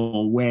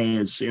visible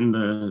ways in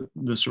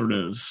the sort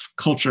of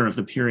culture of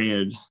the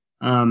period.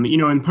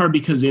 In part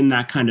because in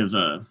that kind of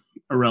a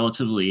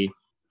relatively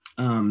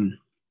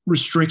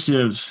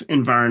restrictive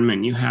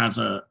environment, you have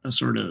a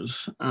sort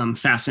of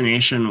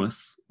fascination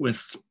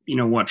with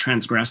what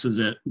transgresses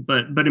it,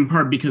 but in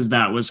part because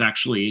that was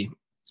actually,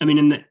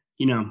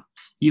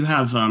 you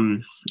have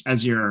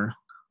as your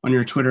on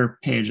your Twitter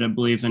page, I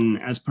believe,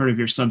 and as part of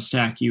your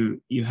Substack,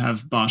 you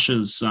have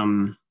Bosch's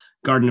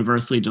Garden of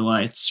Earthly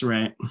Delights,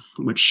 right?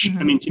 Which,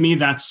 Mm-hmm. To me,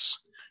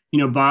 that's,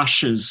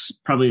 Bosch is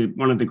probably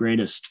one of the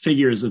greatest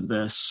figures of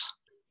this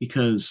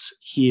because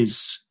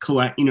he's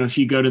if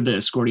you go to the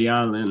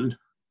Escorial in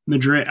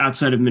Madrid,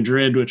 outside of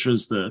Madrid, which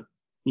was the,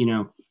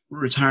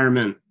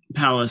 retirement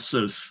palace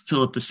of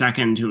Philip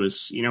II, who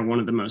was, one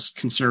of the most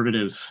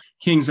conservative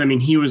kings.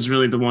 He was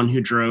really the one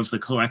who drove the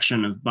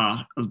collection of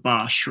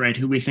Bosch, right?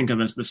 Who we think of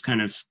as this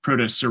kind of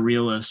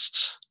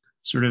proto-surrealist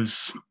sort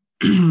of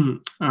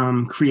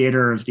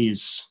creator of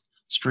these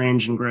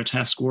strange and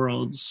grotesque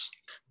worlds.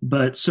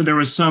 But so there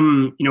was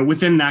some,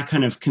 within that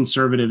kind of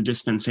conservative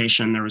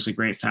dispensation, there was a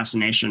great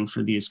fascination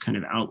for these kind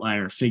of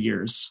outlier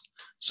figures.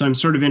 So I'm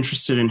sort of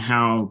interested in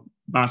how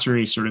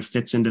Bathory sort of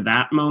fits into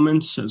that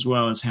moment, as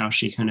well as how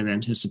she kind of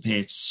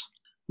anticipates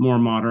more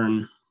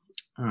modern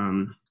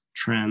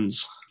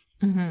trends.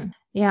 Mm-hmm.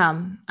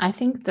 Yeah, I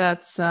think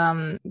that's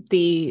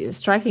the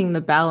striking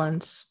the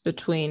balance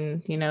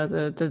between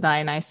the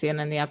Dionysian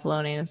and the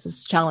Apollonian is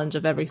this challenge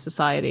of every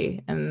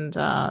society, and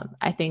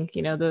I think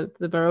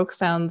the Baroque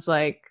sounds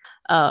like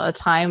a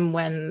time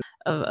when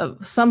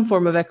some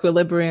form of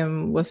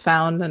equilibrium was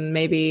found, and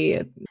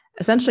maybe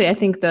essentially I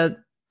think that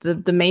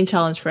the main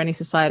challenge for any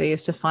society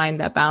is to find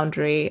that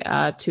boundary,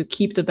 to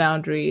keep the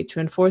boundary,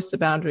 to enforce the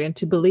boundary, and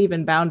to believe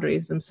in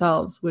boundaries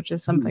themselves, which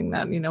is something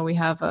that we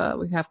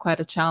have quite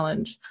a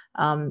challenge.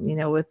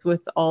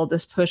 With all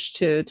this push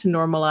to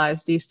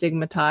normalize,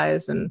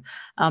 destigmatize, and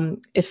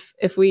if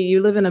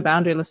you live in a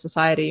boundaryless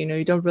society,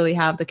 you don't really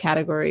have the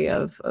category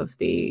of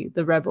the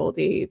rebel,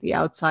 the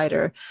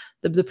outsider,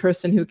 the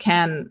person who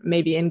can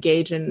maybe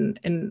engage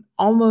in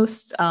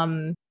almost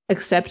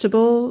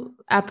acceptable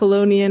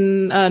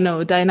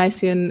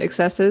Dionysian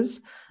excesses.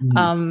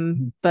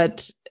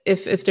 But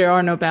if there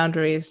are no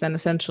boundaries, then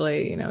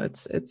essentially,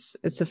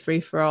 it's a free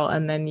for all,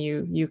 and then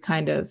you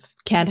kind of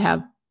can't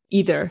have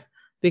either.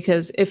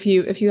 Because if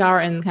you are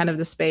in kind of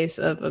the space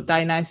of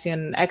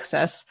Dionysian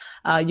excess,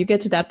 you get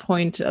to that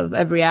point of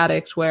every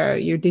addict where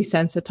you're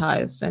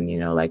desensitized, and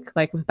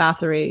like with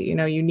Bathory,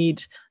 you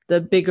need the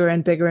bigger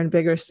and bigger and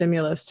bigger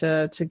stimulus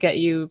to get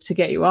you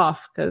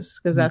off, because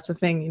that's the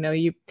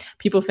thing.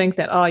 People think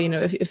that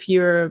if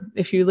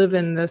you live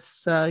in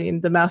this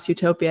in the mouse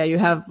utopia, you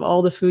have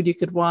all the food you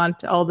could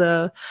want, all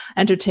the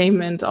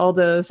entertainment, all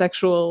the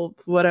sexual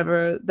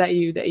whatever that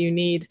you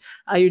need,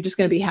 you're just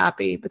going to be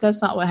happy. But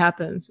that's not what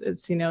happens.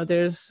 It's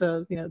there's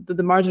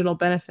the marginal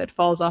benefit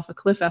falls off a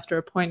cliff after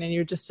a point, and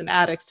you're just an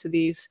addict to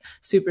these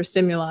super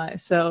stimuli.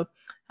 So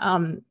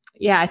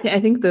I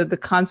think the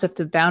concept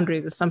of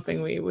boundaries is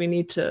something we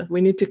need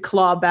to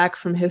claw back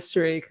from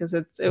history, because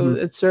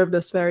it served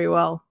us very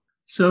well.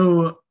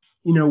 So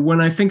when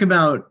I think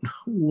about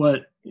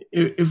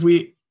if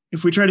we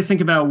try to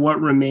think about what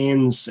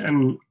remains,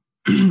 and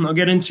I'll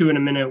get into in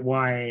a minute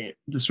why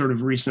the sort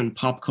of recent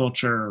pop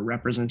culture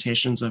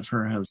representations of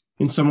her have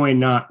in some way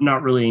not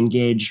really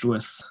engaged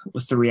with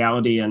the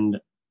reality and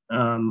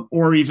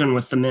or even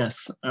with the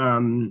myth,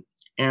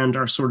 and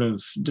are sort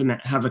of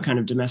have a kind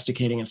of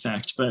domesticating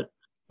effect. But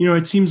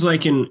it seems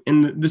like in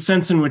the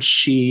sense in which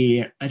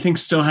she, I think,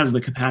 still has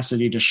the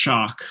capacity to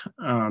shock.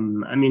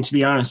 To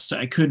be honest,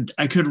 I could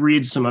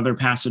read some other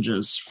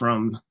passages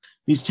from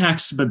these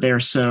texts, but they're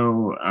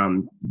so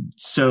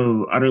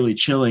utterly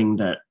chilling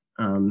that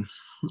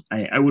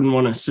I wouldn't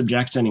want to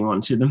subject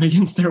anyone to them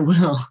against their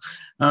will,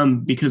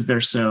 because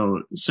they're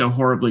so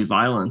horribly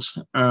violent.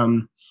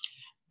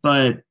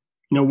 But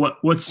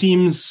what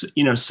seems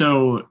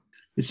so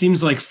it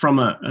seems like from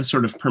a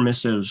sort of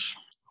permissive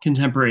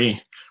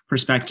contemporary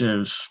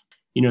perspective,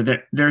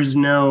 that there's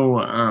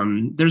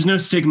no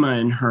stigma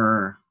in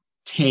her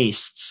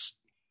tastes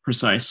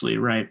precisely,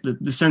 right?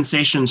 The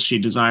sensations she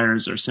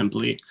desires are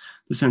simply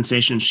the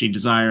sensations she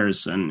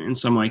desires, and in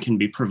some way can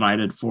be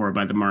provided for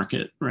by the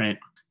market, right?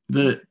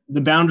 The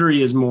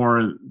boundary is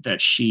more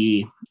that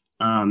she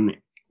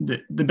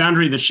the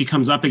boundary that she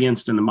comes up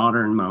against in the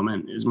modern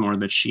moment is more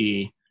that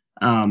she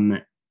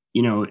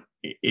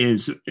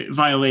is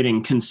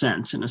violating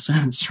consent in a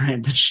sense,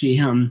 right? That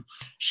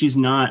she's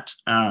not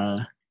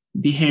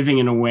behaving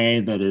in a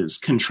way that is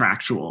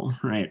contractual,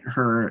 right?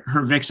 Her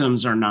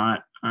victims are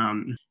not,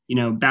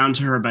 bound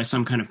to her by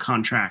some kind of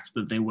contract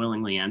that they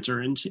willingly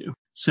enter into.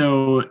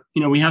 So,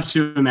 we have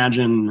to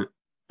imagine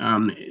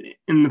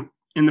in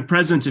the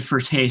present, if her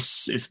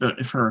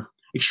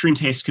extreme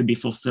tastes could be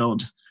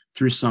fulfilled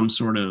through some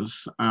sort of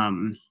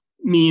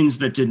means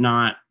that did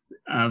not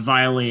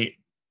violate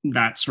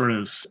that sort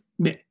of,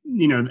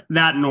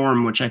 that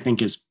norm, which I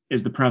think is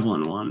the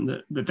prevalent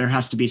one, that there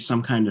has to be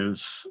some kind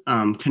of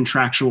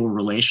contractual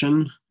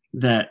relation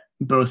that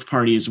both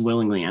parties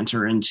willingly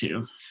enter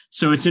into.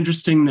 So it's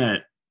interesting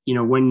that,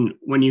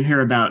 when you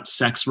hear about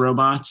sex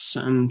robots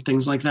and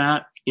things like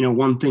that,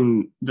 one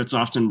thing that's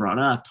often brought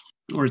up,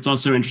 or it's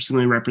also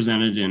interestingly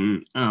represented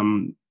in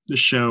the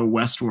show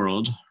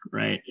Westworld,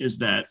 right, is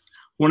that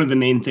one of the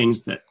main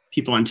things that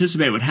people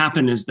anticipate would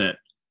happen is that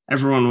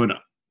everyone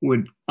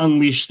would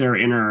unleash their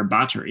inner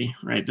battery,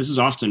 right? This is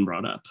often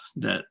brought up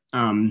that,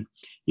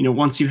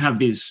 once you have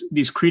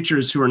these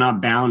creatures who are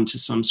not bound to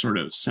some sort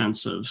of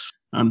sense of,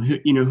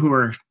 who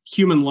are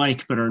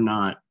human-like but are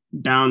not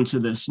bound to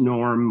this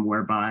norm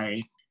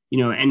whereby,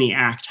 any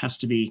act has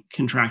to be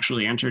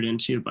contractually entered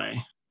into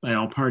by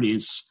all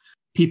parties,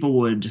 people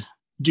would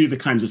do the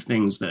kinds of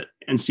things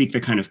and seek the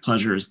kind of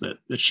pleasures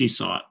that she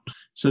sought.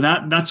 So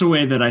that's a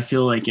way that I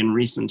feel like in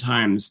recent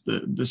times,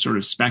 the sort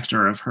of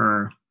specter of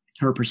her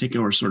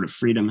particular sort of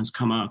freedom has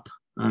come up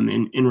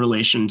in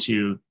relation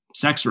to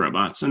sex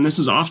robots. And this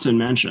is often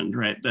mentioned,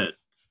 right? That,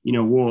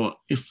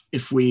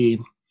 if we,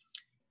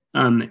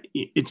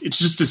 it's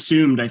just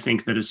assumed, I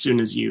think, that as soon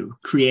as you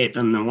create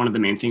them, then one of the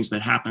main things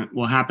that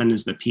will happen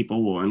is that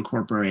people will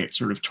incorporate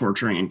sort of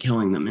torturing and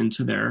killing them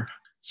into their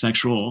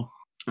sexual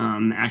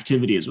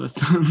activities with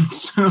them.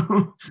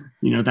 So,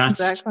 that's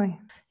exactly.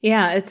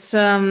 Yeah, it's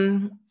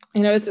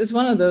it's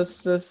one of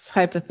those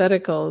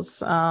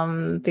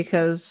hypotheticals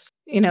because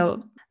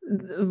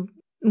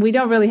we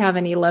don't really have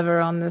any lever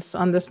on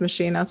this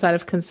machine outside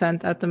of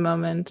consent at the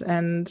moment,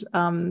 and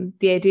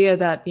the idea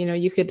that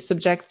you could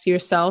subject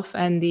yourself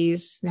and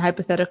these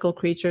hypothetical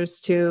creatures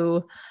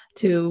to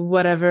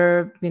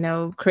whatever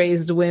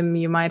crazed whim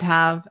you might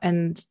have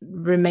and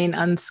remain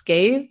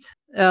unscathed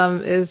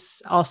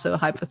is also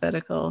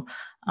hypothetical.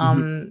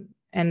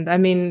 And I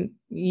mean,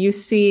 you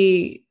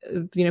see,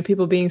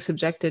 people being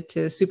subjected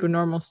to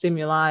supernormal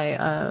stimuli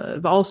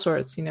of all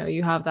sorts.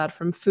 You have that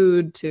from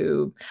food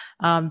to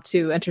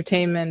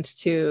entertainment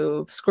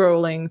to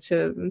scrolling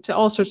to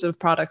all sorts of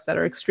products that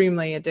are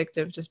extremely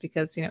addictive, just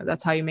because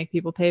that's how you make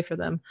people pay for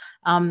them.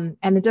 And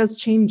it does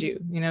change you.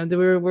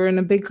 We're in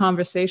a big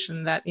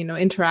conversation that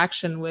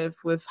interaction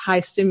with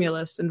high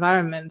stimulus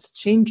environments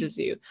changes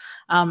you.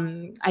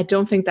 I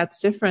don't think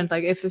that's different.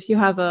 Like if you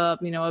have a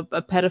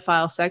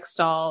pedophile sex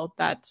doll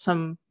that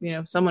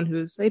someone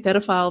who's a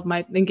pedophile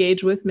might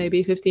engage with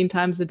maybe 15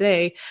 times a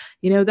day,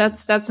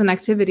 that's an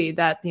activity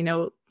that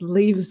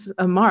leaves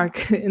a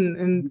mark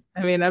in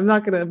I mean, I'm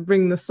not going to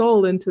bring the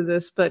soul into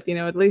this, but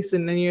at least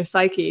in your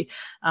psyche,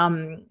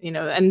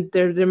 and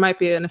there might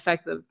be an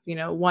effect of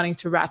wanting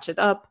to ratchet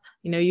up.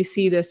 You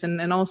see this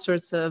in all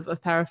sorts of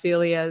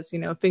paraphilia as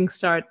things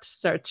start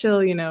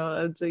chill.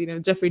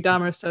 Jeffrey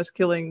Dahmer starts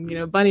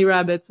killing bunny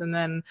rabbits, and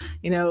then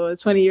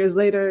 20 years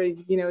later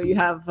you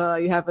have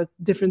a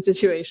different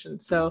situation.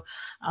 So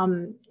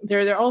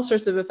there are all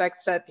sorts of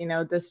effects that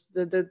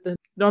the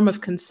norm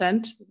of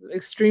consent,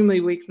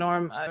 extremely weak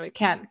norm, it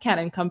can't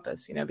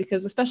encompass,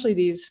 because especially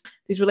these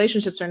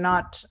relationships are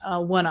not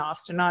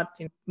one-offs. They're not,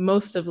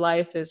 most of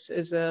life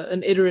is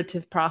an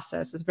iterative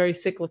process. It's very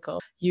cyclical.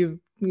 You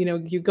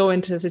go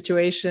into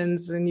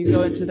situations and you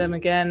go into them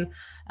again,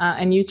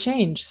 and you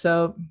change.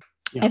 So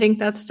yeah. I think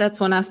that's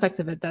one aspect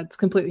of it that's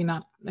completely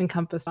not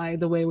encompassed by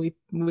the way we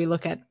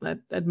look at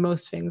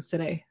most things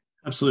today.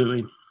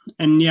 Absolutely.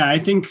 And yeah, I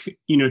think,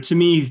 to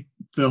me,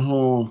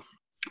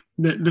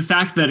 the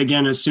fact that,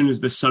 again, as soon as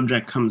this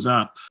subject comes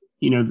up,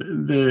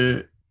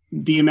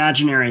 the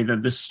imaginary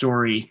that this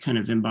story kind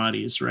of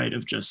embodies, right,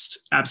 of just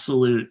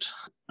absolute,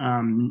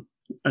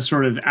 a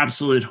sort of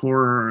absolute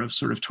horror of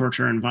sort of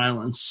torture and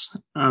violence,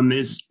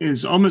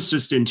 is almost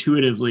just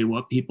intuitively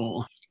what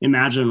people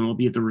imagine will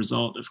be the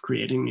result of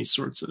creating these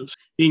sorts of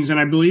things. And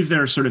I believe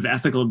there are sort of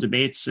ethical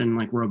debates in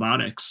like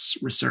robotics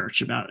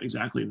research about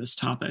exactly this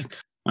topic.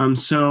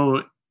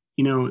 So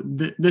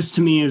this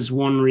to me is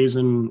one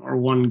reason, or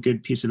one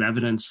good piece of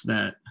evidence,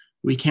 that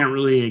we can't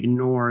really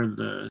ignore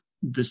the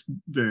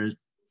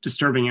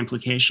disturbing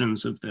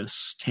implications of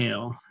this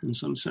tale in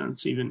some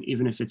sense, even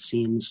if it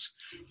seems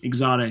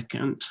exotic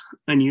and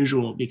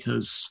unusual,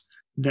 because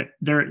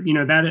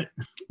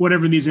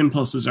whatever these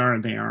impulses are,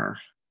 they are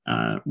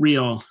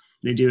real.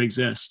 They do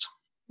exist.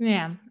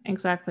 Yeah,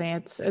 exactly.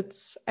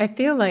 It's I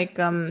feel like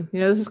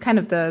this is kind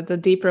of the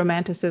deep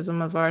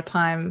romanticism of our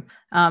time,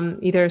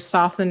 either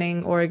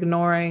softening or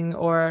ignoring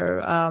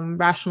or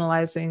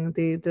rationalizing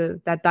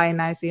that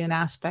Dionysian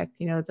aspect,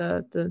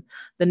 the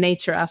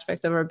nature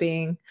aspect of our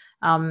being.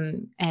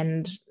 And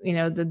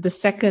the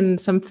second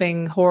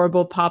something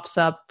horrible pops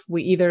up,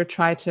 we either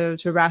try to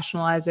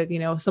rationalize it.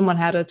 Someone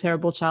had a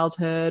terrible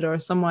childhood, or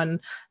someone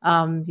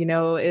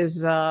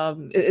is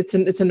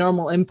it's a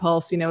normal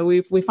impulse.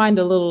 We find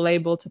a little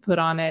label to put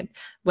on it,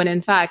 when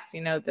in fact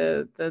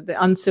the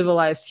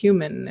uncivilized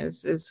human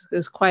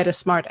is quite a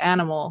smart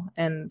animal,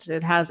 and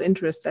it has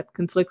interests that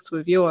conflicts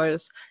with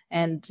yours.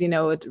 And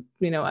the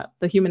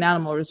human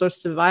animal resorts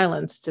to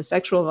violence, to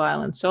sexual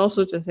violence, to all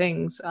sorts of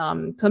things,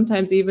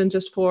 sometimes even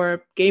just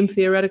for game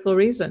theoretical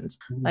reasons.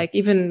 Like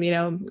even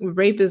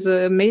rape is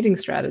a mating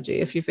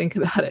strategy, if you think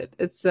about it.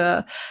 It's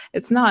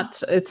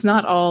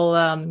not all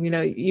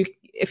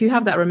if you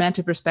have that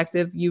romantic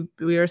perspective,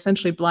 you're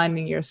essentially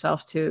blinding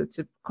yourself to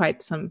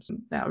quite some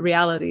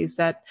realities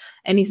that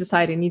any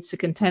society needs to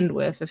contend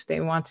with if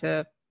they want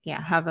to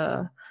have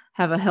a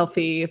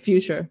healthy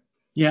future.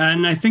 Yeah,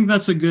 and I think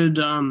that's a good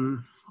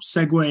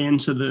segue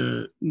into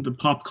the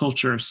pop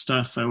culture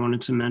stuff I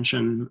wanted to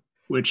mention,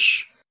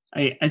 which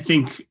I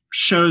think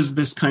shows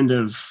this kind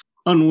of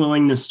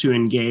unwillingness to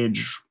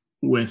engage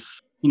with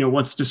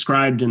what's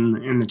described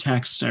in the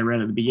text I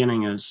read at the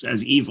beginning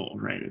as evil,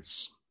 right?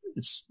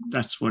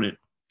 That's what it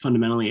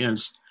fundamentally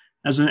is.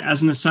 As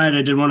an aside,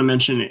 I did want to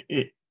mention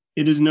it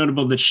is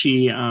notable that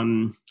she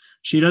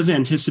does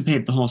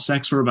anticipate the whole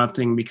sex robot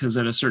thing, because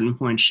at a certain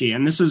point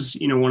and this is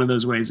one of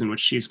those ways in which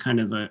she's kind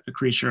of a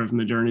creature of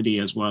modernity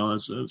as well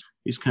as of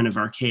these kind of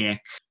archaic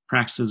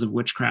practices of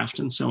witchcraft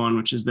and so on,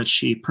 which is that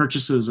she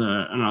purchases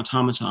an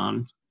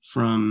automaton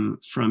from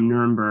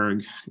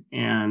Nuremberg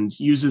and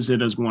uses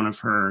it as one of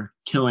her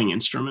killing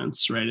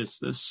instruments, right?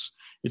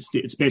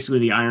 It's basically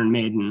the Iron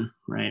Maiden,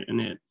 right?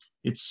 And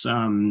it's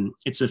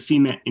a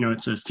female,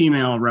 it's a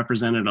female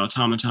represented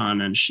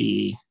automaton, and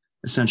she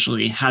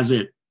essentially has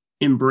it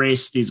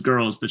embrace these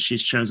girls that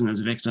she's chosen as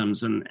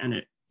victims, and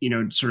it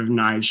sort of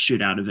knives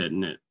shoot out of it,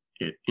 and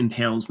it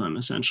impales them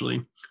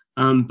essentially.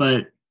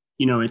 But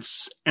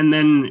it's, and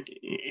then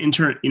in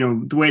turn,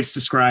 the way it's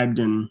described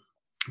in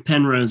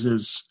Penrose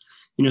is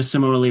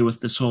similarly with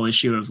this whole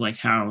issue of like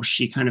how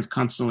she kind of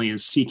constantly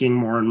is seeking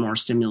more and more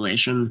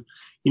stimulation.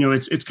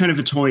 It's kind of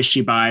a toy she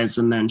buys,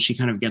 and then she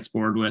kind of gets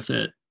bored with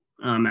it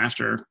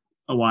after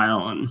a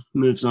while and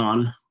moves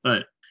on.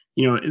 But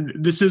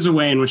this is a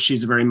way in which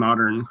she's a very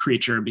modern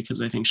creature,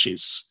 because I think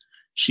she's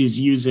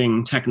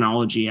using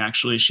technology.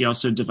 Actually, she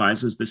also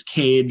devises this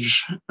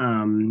cage.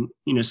 So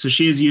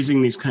she is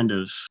using these kind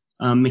of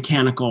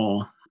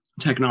mechanical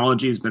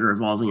technologies that are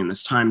evolving in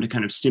this time to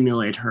kind of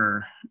stimulate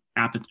her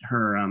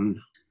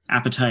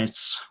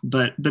appetites.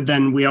 But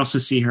then we also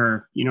see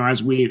her,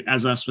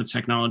 as us with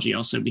technology,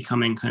 also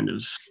becoming kind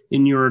of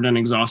inured and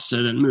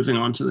exhausted and moving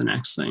on to the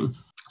next thing.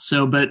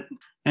 So, but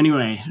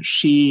anyway,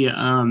 she's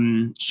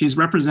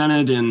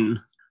represented in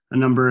a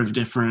number of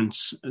different.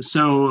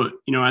 So,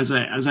 as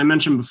I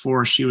mentioned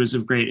before, she was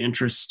of great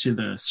interest to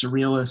the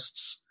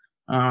surrealists.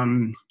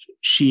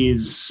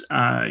 She's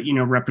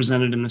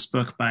represented in this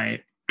book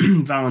by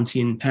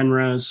Valentine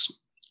Penrose.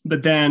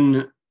 But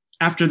then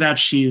after that,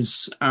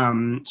 she's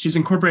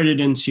incorporated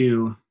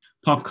into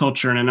pop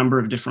culture in a number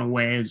of different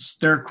ways.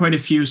 There are quite a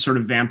few sort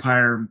of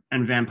vampire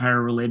and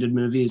vampire-related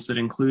movies that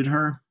include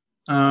her.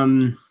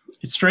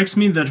 It strikes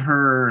me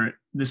that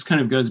this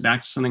kind of goes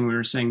back to something we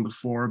were saying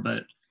before,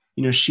 but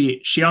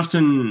she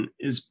often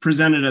is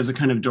presented as a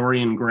kind of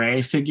Dorian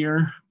Gray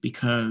figure,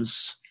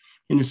 because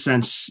in a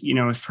sense,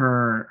 if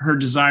her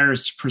desire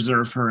is to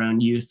preserve her own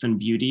youth and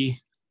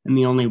beauty, and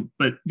the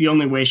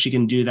only way she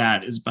can do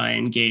that is by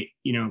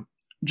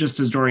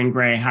just as Dorian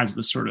Gray has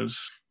this sort of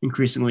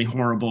increasingly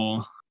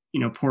horrible,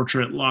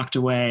 portrait locked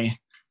away,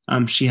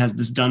 she has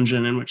this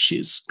dungeon in which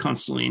she's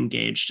constantly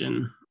engaged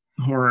in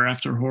horror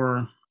after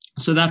horror.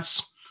 So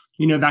that's,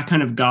 that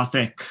kind of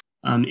gothic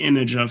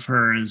image of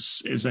her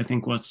is I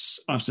think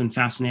what's often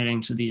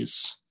fascinating to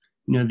these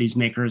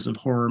makers of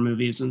horror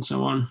movies and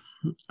so on,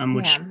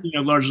 which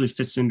largely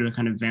fits into a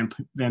kind of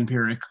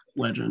vampiric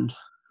legend.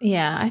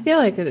 Yeah, I feel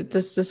like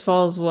this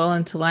falls well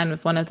into line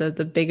with one of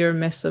the bigger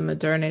myths of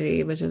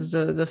modernity, which is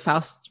the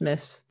Faust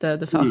myth, the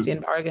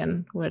Faustian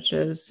bargain, which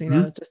is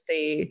just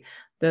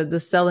the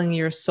selling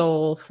your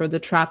soul for the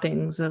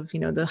trappings of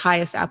the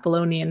highest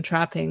Apollonian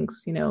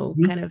trappings,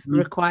 kind of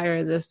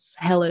require this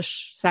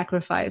hellish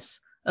sacrifice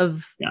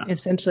of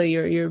essentially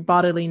your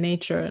bodily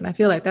nature. And I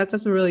feel like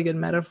that's a really good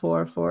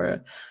metaphor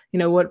for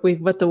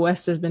what the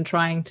West has been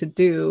trying to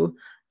do.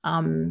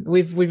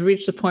 We've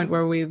reached a point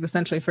where we've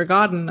essentially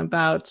forgotten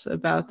about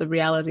the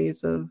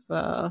realities of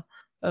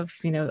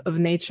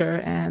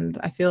nature, and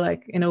I feel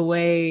like in a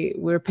way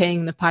we're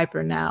paying the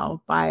piper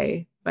now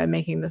by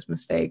making this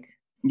mistake.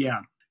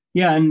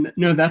 Yeah, and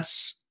no,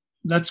 that's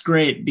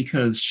great,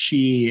 because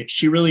she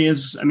really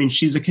is. I mean,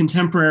 she's a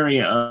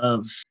contemporary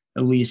of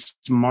at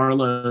least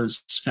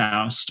Marlowe's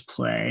Faust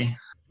play,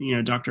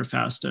 Dr.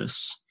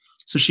 Faustus.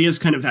 So she is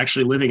kind of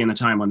actually living in the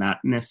time when that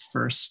myth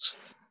first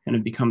kind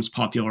of becomes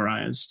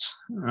popularized.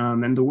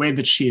 And the way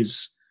that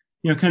she's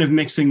kind of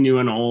mixing new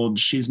and old.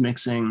 She's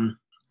mixing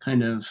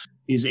kind of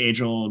these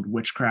age-old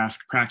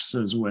witchcraft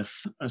practices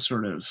with a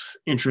sort of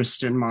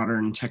interest in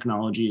modern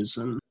technologies,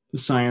 and the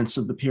science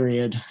of the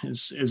period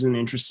is an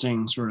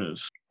interesting sort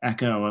of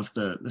echo of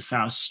the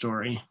Faust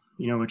story,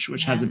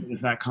 which has a bit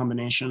of that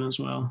combination as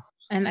well.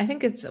 And I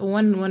think it's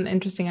one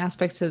interesting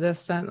aspect to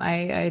this that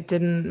I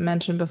didn't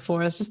mention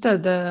before is just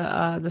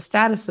the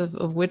status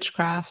of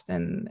witchcraft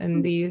and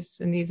in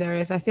these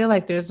areas. I feel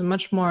like there's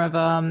much more of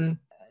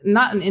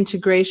not an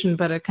integration,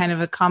 but a kind of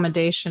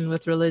accommodation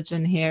with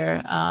religion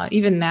here.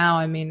 Even now,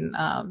 I mean,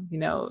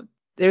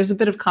 there's a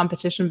bit of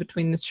competition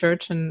between the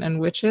church and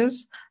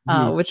witches,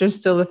 which is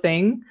still a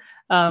thing.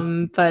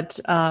 But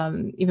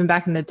even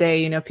back in the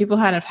day, people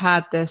kind of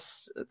had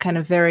this kind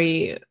of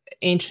very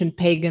ancient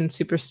pagan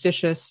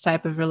superstitious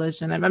type of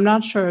religion. I'm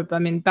not sure, but I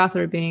mean,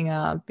 Bathory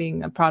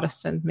being a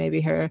Protestant,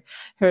 maybe her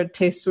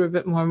tastes were a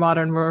bit more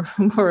modern, more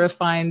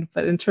refined.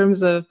 But in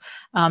terms of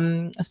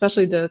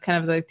especially the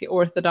kind of like the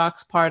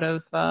Orthodox part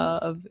of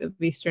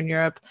Eastern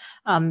Europe,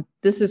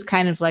 this is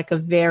kind of like a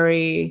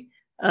very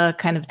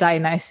kind of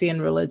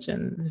Dionysian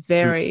religion. It's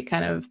very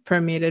kind of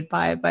permeated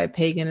by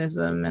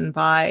paganism and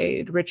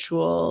by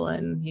ritual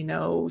and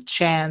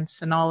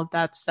chants and all of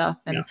that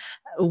stuff. And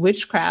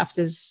witchcraft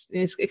is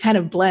it kind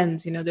of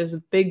blends. There's a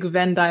big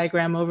Venn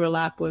diagram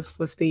overlap with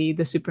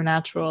the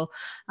supernatural.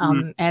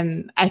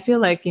 And I feel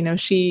like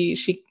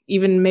she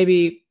even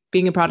maybe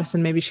being a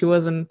Protestant, maybe she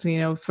wasn't,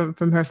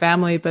 from her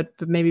family, but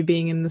maybe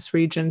being in this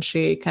region,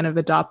 she kind of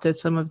adopted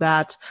some of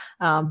that,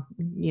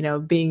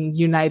 being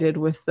united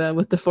with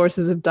the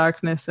forces of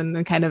darkness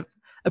and kind of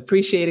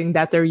appreciating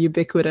that they're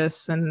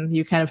ubiquitous and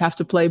you kind of have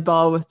to play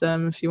ball with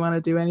them if you want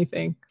to do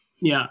anything.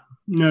 Yeah,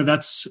 no,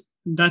 that's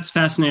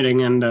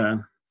fascinating. And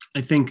I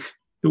think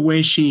the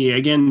way she,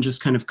 again,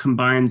 just kind of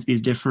combines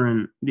these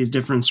different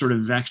sort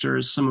of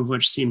vectors, some of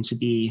which seem to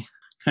be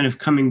kind of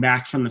coming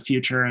back from the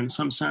future in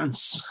some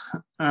sense,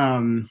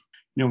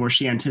 where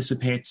she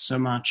anticipates so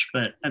much,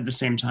 but at the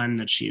same time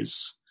that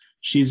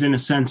she's in a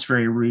sense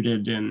very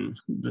rooted in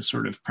the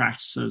sort of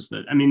practices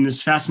that, I mean,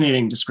 there's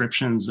fascinating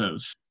descriptions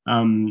of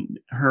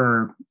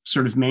her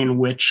sort of main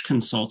witch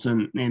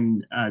consultant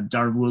named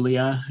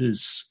Darvulia,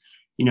 who's,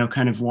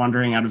 kind of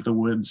wandering out of the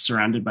woods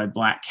surrounded by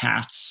black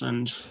cats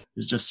and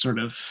is just sort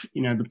of,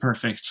 the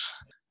perfect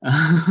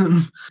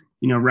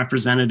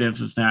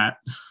representative of that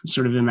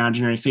sort of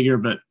imaginary figure,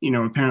 but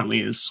apparently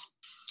is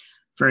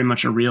very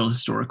much a real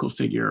historical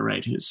figure,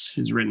 right?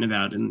 Who's written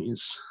about in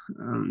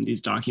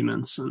these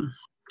documents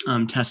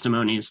and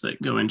testimonies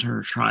that go into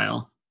her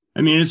trial.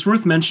 I mean, it's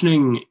worth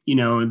mentioning,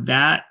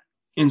 that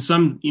in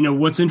some,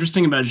 what's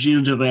interesting about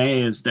Gilles de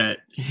Rais is that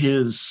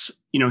his,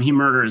 he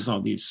murders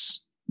all these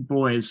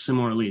boys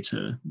similarly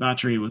to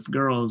Bathory with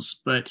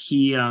girls, but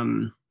he,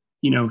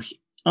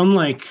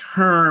 unlike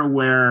her,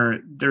 where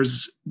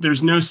there's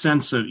no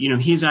sense of,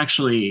 he's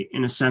actually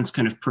in a sense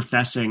kind of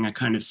professing a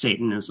kind of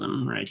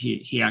Satanism, right?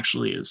 He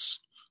actually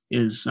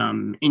is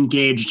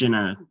engaged in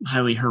a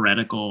highly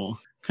heretical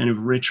kind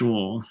of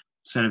ritual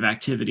set of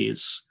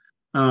activities,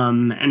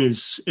 and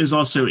is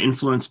also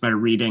influenced by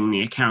reading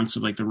the accounts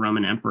of like the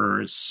Roman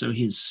emperors. So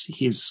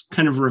he's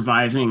kind of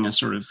reviving a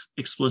sort of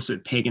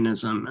explicit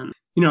paganism, and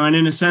and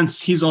in a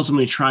sense he's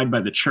ultimately tried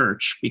by the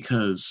church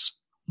because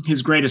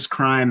his greatest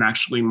crime,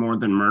 actually more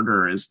than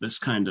murder, is this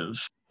kind of,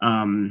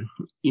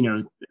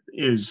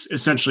 is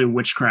essentially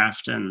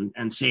witchcraft and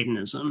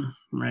Satanism,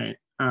 right?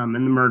 And the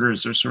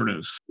murders are sort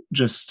of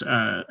just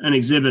an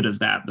exhibit of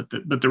that,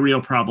 but the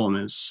real problem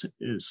is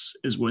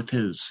with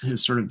his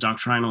sort of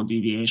doctrinal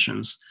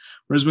deviations.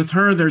 Whereas with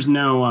her, there's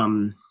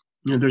no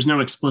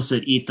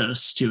explicit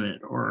ethos to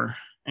it or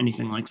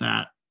anything like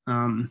that.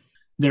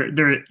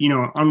 There,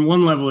 on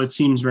one level, it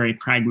seems very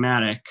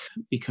pragmatic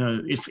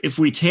because if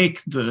we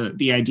take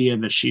the idea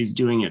that she's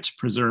doing it to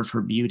preserve her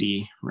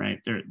beauty,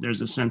 right?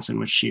 There's a sense in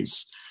which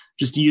she's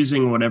just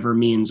using whatever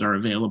means are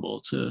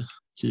available to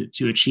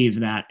achieve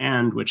that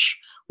end, which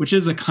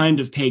is a kind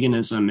of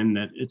paganism in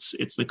that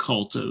it's the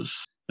cult of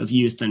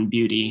youth and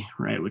beauty,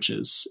 right? Which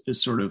is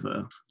sort of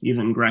a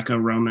even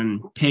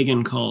Greco-Roman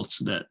pagan cult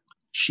that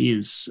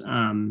she's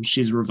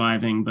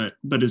reviving,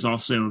 but is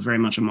also very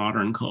much a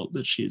modern cult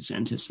that she's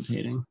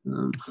anticipating.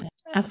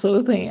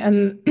 Absolutely,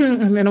 and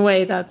in a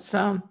way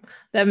that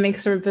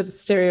makes her a bit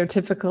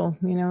stereotypical.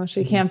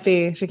 She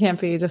can't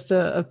be just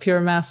a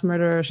pure mass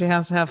murderer. She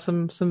has to have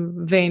some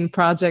vain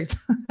project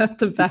at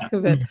the back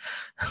of it.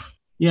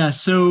 Yeah.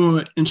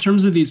 So in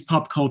terms of these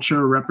pop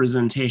culture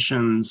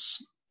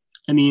representations,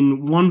 I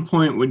mean, one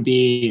point would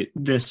be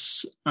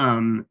this.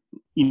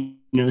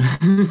 In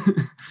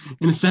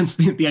a sense,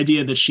 the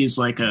idea that she's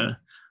like a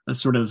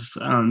sort of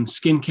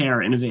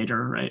skincare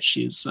innovator, right?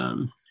 She's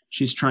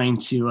trying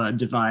to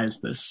devise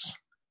this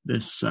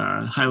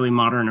highly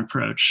modern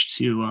approach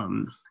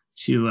to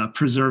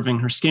preserving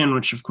her skin,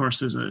 which of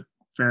course is a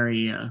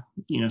very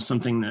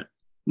something that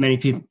many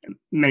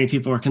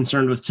people are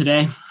concerned with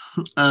today.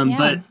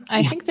 But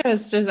I think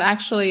there's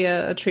actually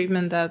a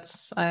treatment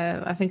that's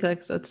I think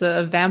like it's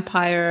a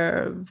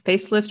vampire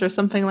facelift or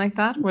something like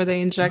that, where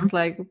they inject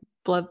like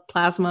blood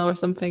plasma or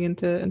something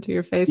into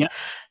your face. Yeah.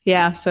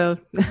 Yeah, so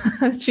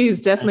she's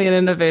definitely an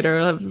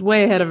innovator,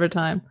 way ahead of her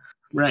time.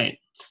 Right.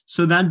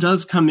 So that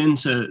does come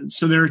into,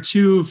 so there are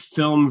two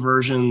film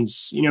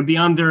versions,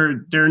 beyond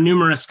there are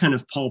numerous kind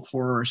of pulp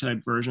horror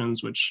type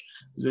versions, which,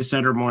 as I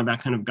said, are more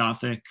that kind of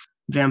gothic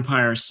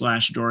vampire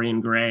 /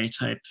 Dorian Gray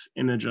type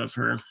image of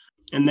her.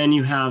 And then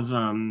you have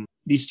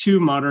these two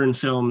modern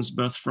films,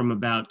 both from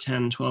about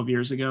 10, 12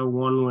 years ago,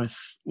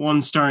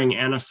 one starring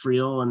Anna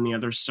Friel and the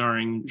other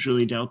starring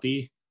Julie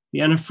Delpy.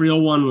 The Anna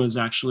Friel one was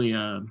actually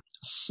a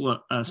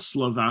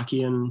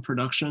Slovakian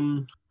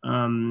production.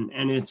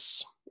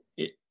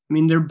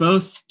 And they're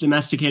both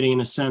domesticating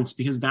in a sense,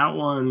 because that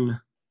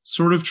one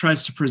sort of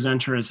tries to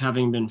present her as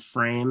having been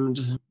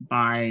framed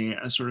by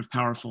a sort of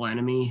powerful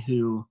enemy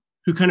who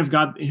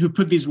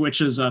put these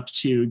witches up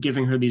to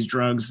giving her these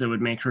drugs that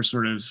would make her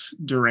sort of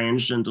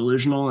deranged and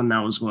delusional. And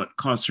that was what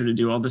caused her to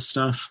do all this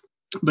stuff.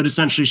 But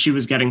essentially she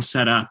was getting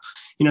set up,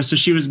 so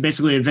she was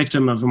basically a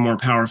victim of a more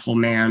powerful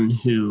man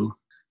who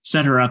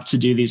set her up to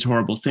do these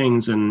horrible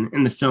things. And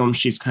in the film,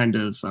 she's kind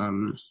of,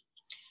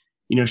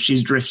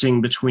 she's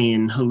drifting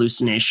between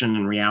hallucination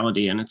and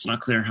reality, and it's not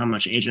clear how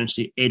much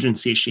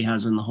agency she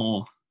has in the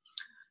whole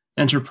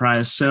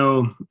enterprise.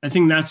 So I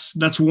think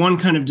that's one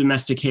kind of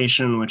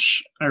domestication,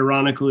 which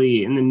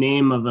ironically, in the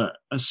name of a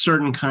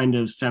certain kind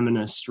of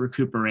feminist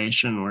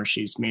recuperation, where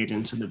she's made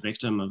into the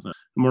victim of a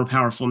more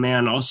powerful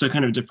man, also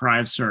kind of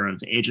deprives her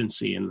of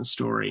agency in the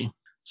story.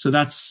 So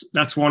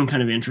that's one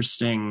kind of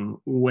interesting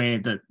way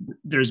that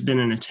there's been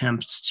an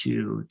attempt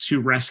to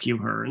rescue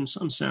her in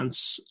some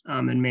sense,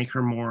 and make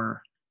her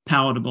more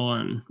palatable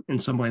and in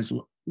some ways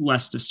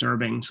less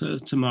disturbing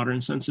to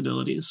modern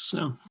sensibilities.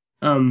 So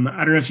I don't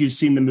know if you've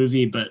seen the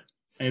movie, but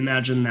I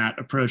imagine that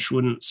approach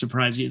wouldn't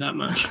surprise you that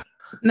much.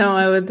 No,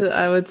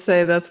 I would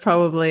say that's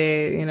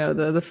probably,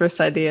 the first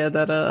idea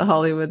that a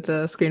Hollywood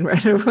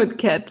screenwriter would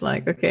get.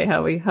 Like, okay,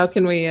 how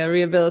can we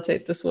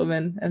rehabilitate this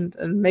woman and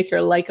make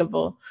her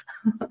likable?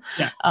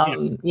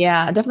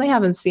 Yeah, I definitely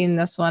haven't seen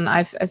this one.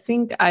 I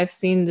think I've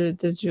seen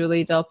the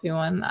Julie Delpy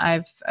one.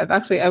 I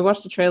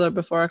watched the trailer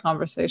before our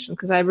conversation,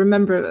 because I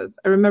remember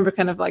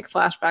kind of like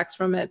flashbacks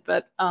from it,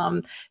 but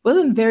it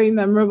wasn't very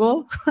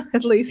memorable.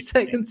 At least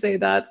I can say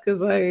that,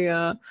 because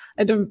I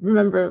don't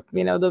remember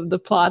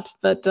the plot,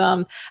 but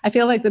I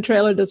feel like the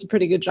trailer does a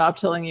pretty good job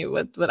telling you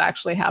what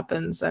actually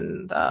happens.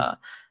 And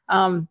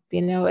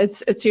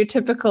it's your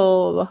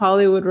typical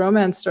Hollywood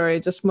romance story,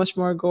 just much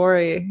more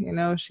gory.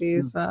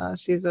 She's a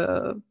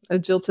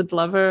jilted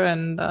lover,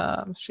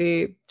 and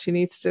she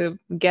needs to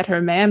get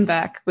her man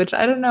back, which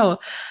I don't know.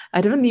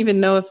 I don't even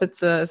know if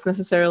it's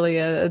necessarily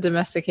a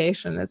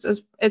domestication.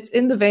 It's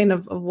in the vein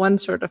of one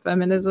sort of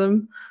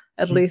feminism,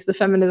 at least the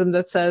feminism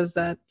that says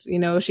that,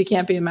 she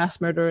can't be a mass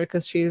murderer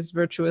because she's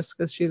virtuous,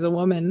 because she's a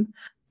woman.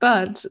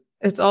 But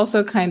it's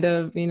also kind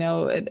of,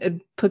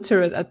 it puts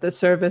her at the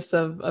service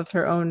of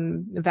her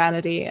own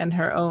vanity and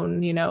her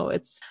own,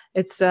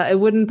 it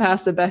wouldn't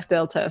pass the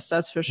Bechdel test,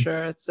 that's for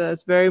sure.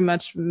 It's very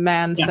much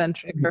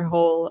man-centric, her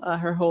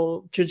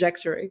whole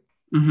trajectory.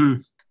 Mm-hmm.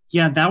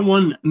 Yeah, that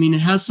one, it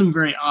has some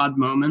very odd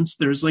moments.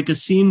 There's like a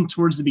scene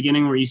towards the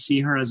beginning where you see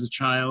her as a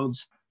child,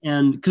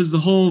 and because the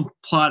whole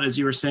plot, as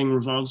you were saying,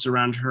 revolves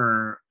around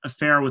her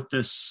affair with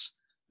this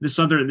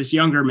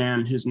younger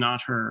man who's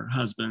not her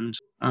husband.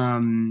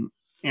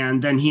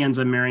 And then he ends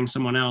up marrying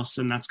someone else,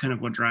 and that's kind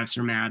of what drives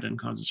her mad and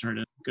causes her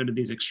to go to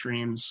these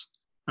extremes.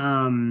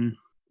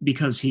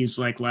 Because he's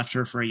like left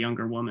her for a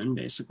younger woman,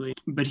 basically.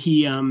 But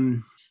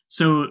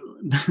so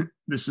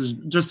this is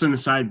just an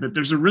aside, but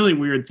there's a really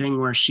weird thing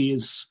where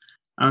she's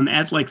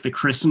at like the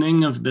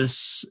christening of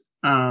this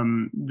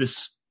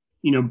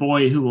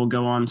boy who will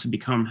go on to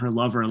become her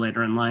lover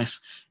later in life.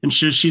 And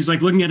she's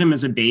like looking at him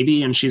as a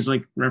baby, and she's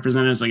like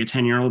represented as like a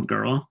 10-year-old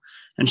girl.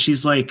 And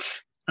she's like,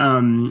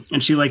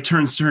 and she like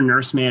turns to her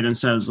nursemaid and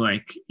says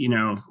like,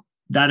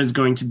 that is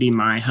going to be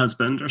my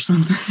husband or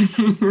something.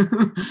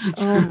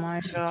 Oh my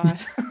God.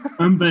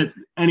 But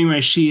anyway,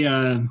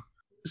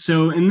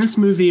 so in this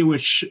movie,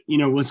 which,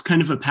 was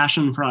kind of a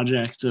passion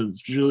project of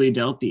Julie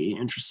Delpy,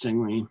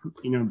 interestingly,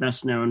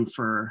 best known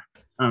for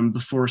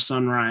Before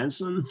Sunrise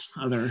and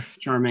other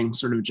charming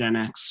sort of Gen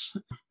X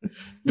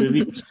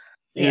movies,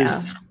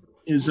 it's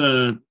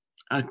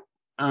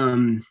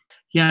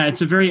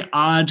a very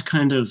odd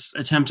kind of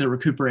attempt at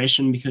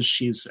recuperation, because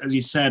she's, as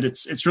you said,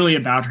 it's really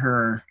about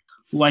her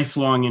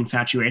lifelong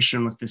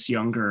infatuation with this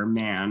younger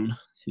man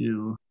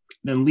who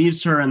then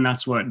leaves her, and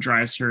that's what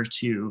drives her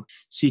to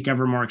seek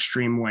ever more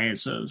extreme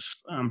ways of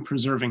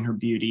preserving her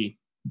beauty.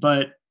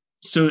 But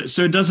so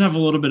it does have a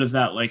little bit of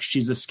that, like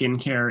she's a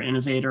skincare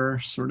innovator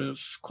sort of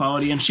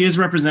quality, and she is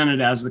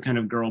represented as the kind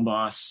of girl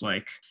boss,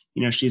 like,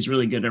 she's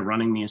really good at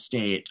running the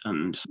estate,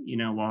 and,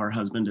 while her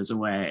husband is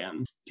away,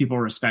 and people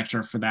respect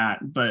her for that.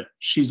 But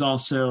she's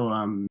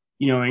also,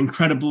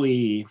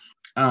 incredibly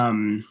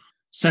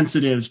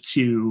sensitive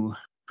to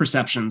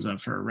perceptions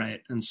of her,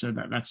 right? And so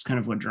that's kind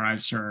of what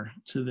drives her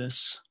to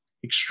this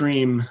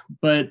extreme.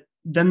 But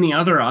then the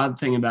other odd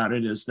thing about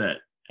it is that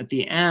at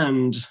the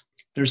end,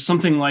 there's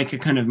something like a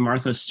kind of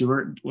Martha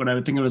Stewart, what I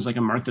would think of as like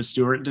a Martha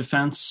Stewart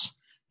defense.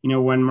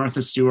 When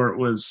Martha Stewart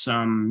was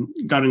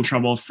got in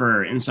trouble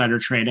for insider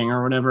trading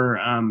or whatever,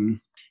 a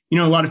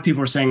lot of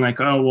people are saying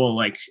like, oh, well,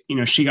 like,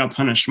 she got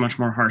punished much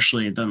more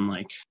harshly than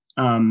like,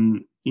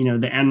 the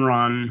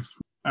Enron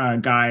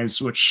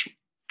guys, which,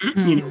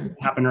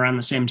 happened around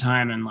the same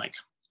time. And like,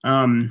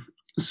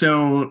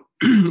 so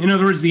in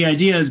other words, the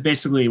idea is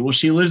basically, well,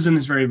 she lives in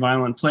this very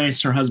violent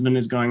place. Her husband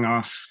is going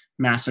off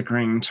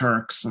massacring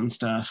Turks and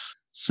stuff.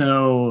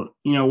 So,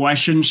 why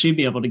shouldn't she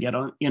be able to get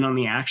in on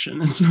the action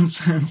in some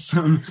sense?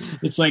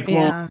 It's like,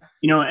 well,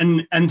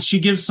 and she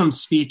gives some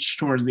speech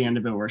towards the end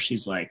of it where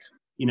she's like,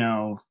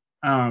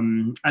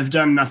 I've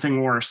done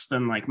nothing worse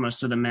than like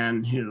most of the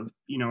men who,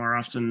 are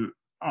often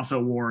off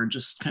at war,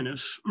 just kind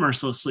of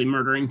mercilessly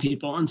murdering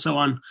people and so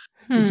on.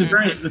 So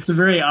it's a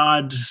very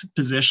odd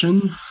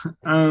position,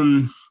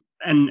 and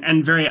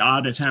very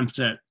odd attempt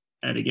at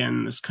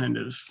again, this kind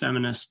of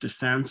feminist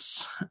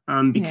defense,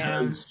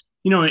 because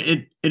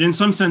it in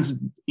some sense,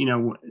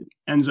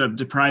 ends up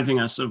depriving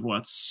us of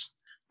what's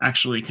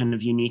actually kind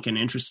of unique and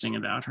interesting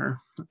about her.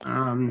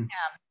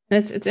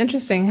 It's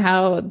interesting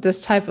how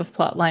this type of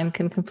plot line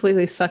can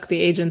completely suck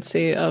the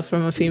agency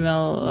from a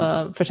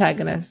female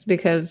protagonist,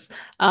 because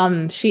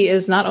she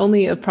is not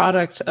only a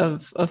product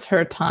of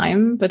her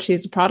time, but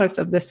she's a product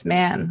of this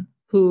man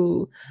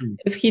who,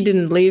 if he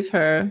didn't leave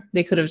her,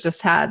 they could have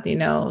just had,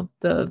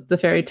 the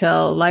fairy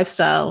tale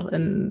lifestyle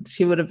and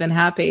she would have been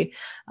happy.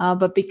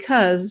 But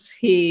because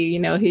he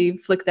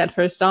flicked that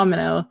first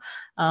domino,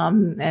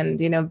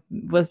 and,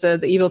 was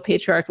the evil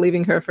patriarch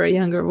leaving her for a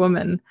younger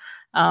woman,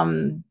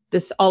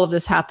 all of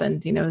this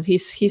happened. He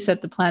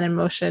set the plan in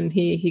motion.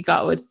 He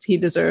got what he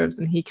deserves,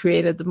 and he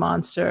created the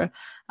monster.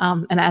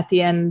 And at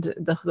the end,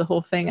 the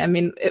whole thing. I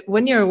mean,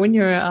 when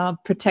you're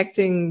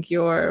protecting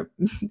your,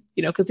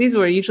 because these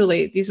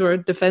were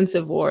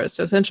defensive wars.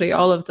 So essentially,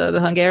 all of the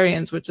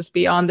Hungarians would just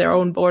be on their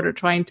own border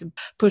trying to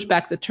push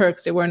back the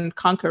Turks. They weren't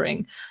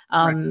conquering.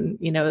 Right.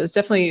 It's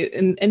definitely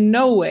in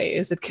no way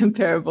is it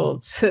comparable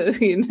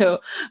to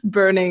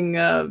burning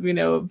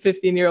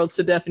 15-year-olds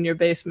to death in your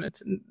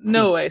basement.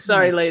 No way.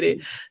 Sorry,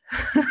 lady.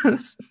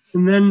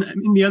 And then,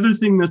 the other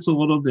thing that's a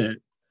little bit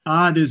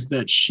odd is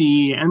that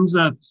she ends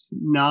up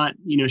not,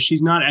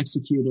 she's not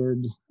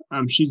executed.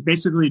 She's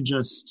basically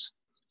just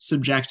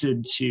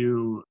subjected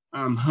to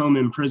home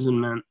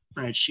imprisonment,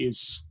 right?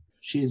 She's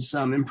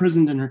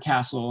imprisoned in her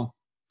castle,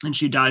 and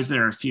she dies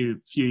there a few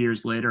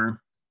years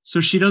later. So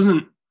she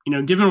doesn't,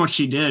 given what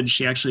she did,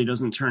 she actually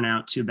doesn't turn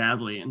out too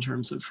badly in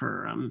terms of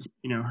her,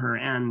 her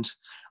end.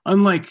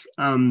 Unlike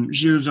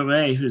Gilles de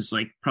Rais, who's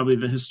like probably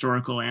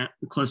the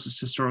closest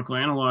historical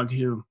analog,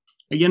 who,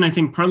 again, I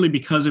think partly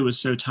because it was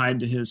so tied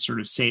to his sort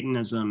of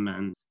Satanism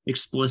and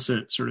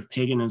explicit sort of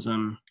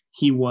paganism,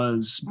 he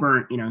was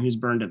burnt, he was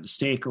burned at the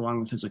stake along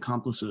with his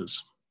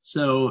accomplices.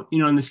 So,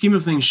 in the scheme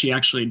of things, she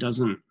actually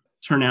doesn't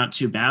turn out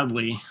too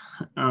badly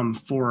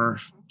for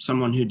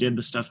someone who did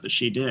the stuff that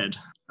she did.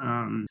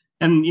 And,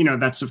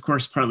 that's, of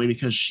course, partly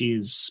because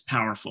she's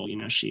powerful.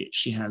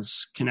 She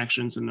has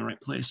connections in the right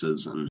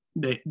places. And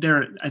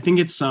I think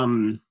it's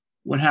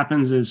what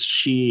happens is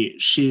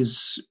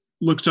she's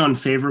looked on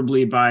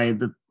favorably by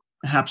the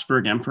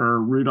Habsburg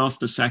Emperor Rudolf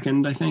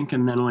II, I think.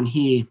 And then when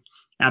he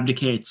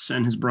abdicates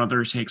and his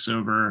brother takes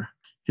over,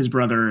 his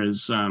brother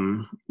is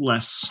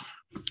less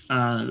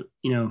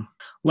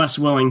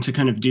willing to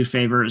kind of do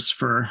favors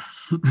for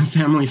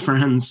family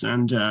friends,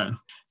 and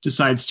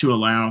decides to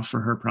allow for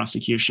her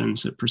prosecution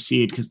to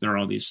proceed because there are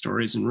all these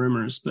stories and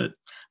rumors. But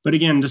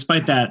again,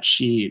 despite that,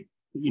 she,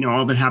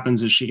 all that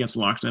happens is she gets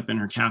locked up in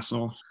her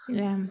castle.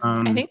 Yeah,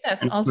 I think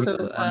that's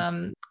also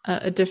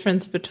a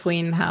difference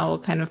between how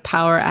kind of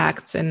power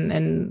acts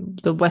in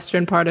the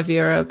western part of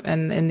Europe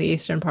and in the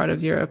eastern part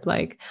of Europe.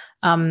 Like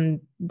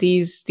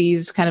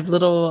these kind of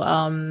little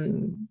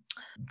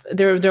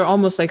they're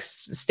almost like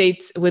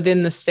states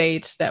within the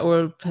state that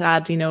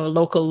had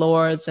local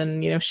lords,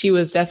 and she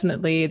was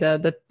definitely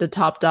the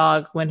top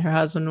dog when her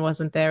husband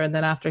wasn't there, and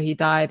then after he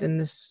died in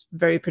this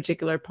very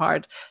particular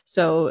part.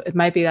 So it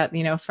might be that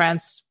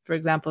France, for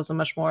example, is a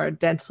much more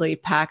densely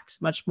packed,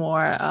 much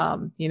more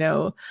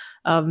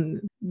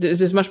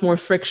there's much more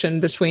friction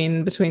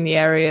between the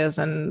areas,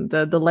 and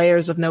the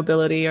layers of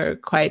nobility are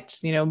quite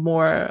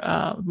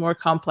more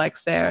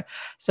complex there.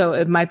 So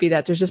it might be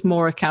that there's just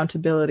more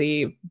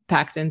accountability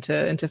packed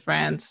into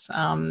France.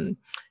 And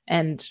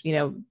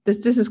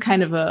this is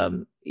kind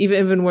of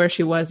even where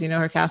she was,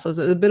 her castle is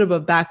a bit of a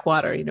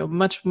backwater.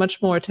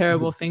 Much more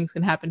terrible things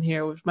can happen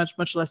here with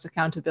much less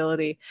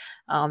accountability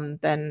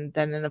than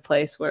in a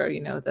place where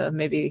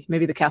maybe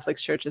the Catholic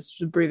Church is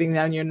breathing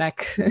down your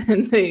neck,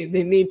 and they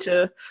need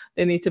to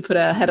put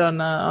a head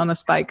on a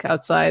spike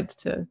outside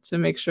to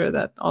make sure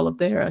that all of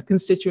their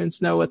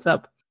constituents know what's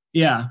up.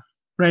 Yeah,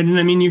 right.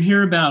 And you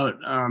hear about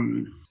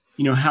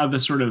how the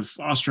sort of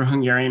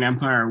Austro-Hungarian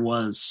Empire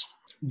was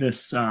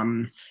this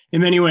in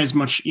many ways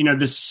much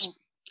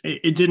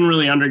it didn't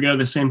really undergo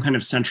the same kind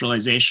of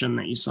centralization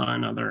that you saw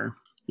in other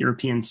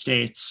European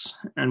states,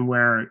 and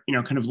where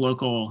kind of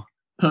local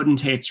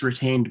potentates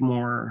retained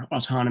more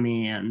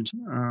autonomy. And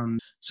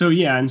so,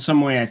 yeah, in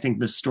some way, I think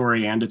this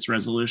story and its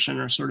resolution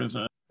are sort of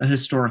a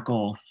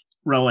historical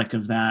relic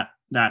of that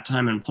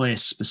time and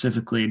place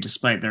specifically,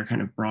 despite their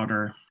kind of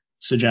broader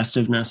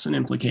suggestiveness and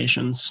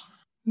implications.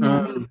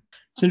 Yeah.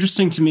 It's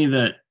interesting to me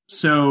that,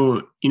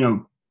 so,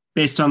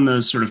 based on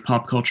those sort of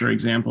pop culture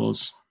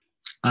examples,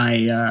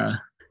 I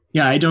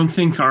don't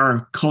think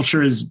our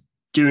culture is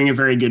doing a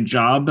very good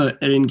job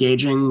at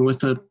engaging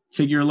with a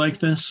figure like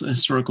this, a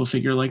historical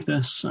figure like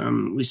this.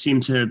 We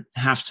seem to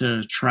have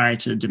to try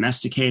to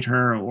domesticate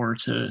her or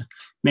to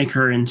make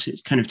her into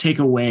kind of take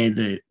away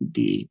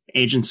the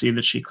agency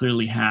that she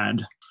clearly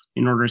had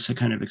in order to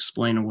kind of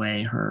explain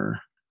away her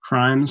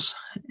crimes.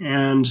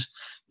 And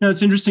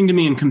it's interesting to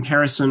me in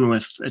comparison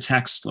with a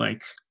text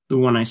like the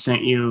one I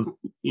sent you,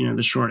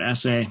 the short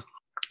essay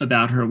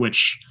about her,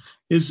 which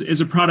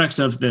is a product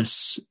of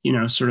this,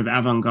 sort of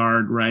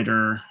avant-garde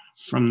writer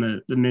from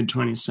the mid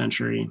 20th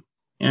century.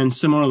 And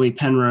similarly,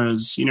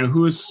 Penrose,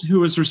 who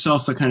was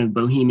herself a kind of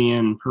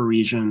bohemian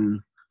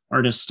Parisian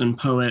artist and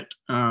poet,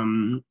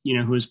 who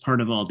was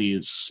part of all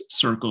these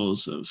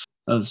circles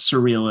of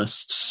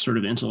surrealist sort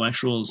of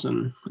intellectuals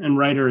and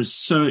writers.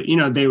 So,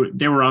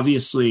 they were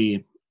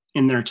obviously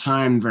in their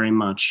time very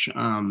much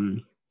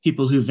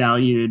people who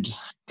valued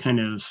kind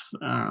of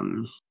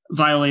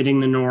violating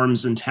the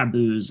norms and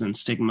taboos and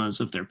stigmas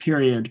of their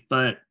period.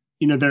 But,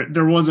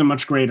 there was a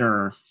much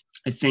greater,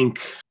 I think,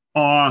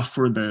 awe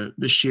for the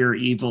sheer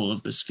evil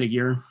of this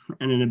figure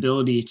and an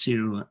ability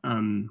to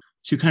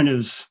kind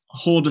of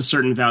hold a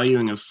certain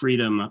valuing of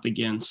freedom up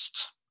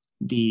against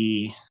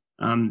the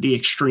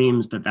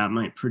extremes that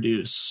might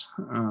produce.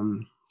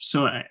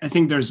 So I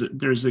think there's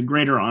a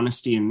greater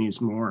honesty in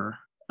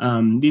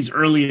these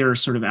earlier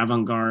sort of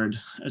avant-garde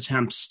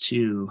attempts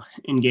to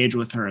engage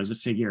with her as a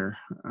figure,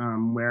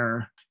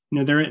 where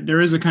there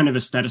is a kind of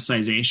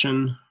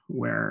aestheticization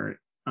where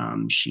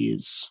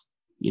she's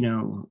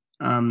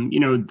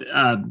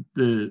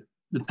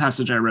the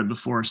passage I read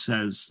before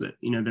says that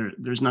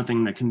there's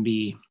nothing that can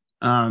be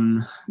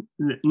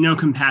no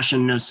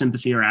compassion, no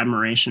sympathy or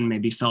admiration may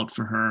be felt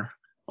for her.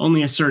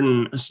 Only a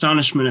certain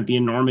astonishment at the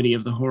enormity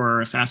of the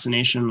horror, a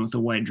fascination with a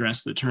white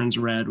dress that turns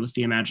red, with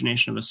the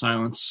imagination of a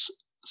silence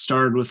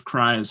starred with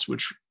cries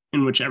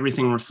in which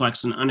everything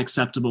reflects an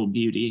unacceptable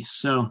beauty.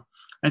 So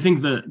I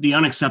think the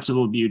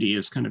unacceptable beauty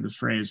is kind of the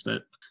phrase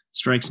that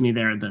strikes me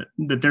there, that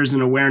there's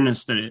an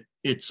awareness that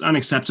it's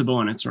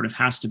unacceptable and it sort of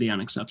has to be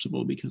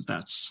unacceptable because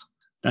that's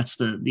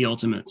the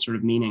ultimate sort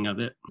of meaning of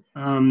it.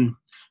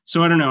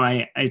 So I don't know.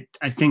 I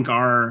think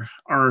our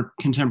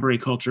contemporary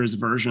culture's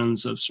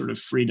versions of sort of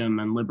freedom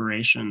and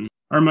liberation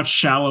are much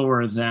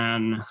shallower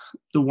than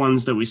the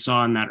ones that we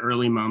saw in that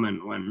early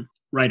moment when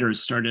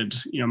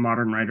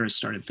modern writers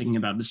started thinking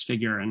about this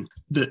figure, and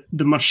the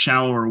much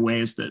shallower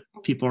ways that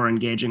people are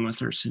engaging with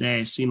her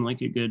today seem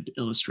like a good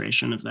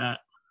illustration of that.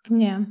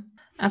 Yeah,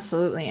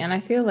 absolutely. And I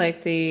feel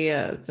like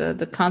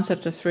the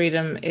concept of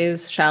freedom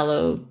is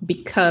shallow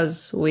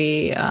because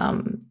we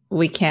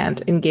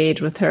can't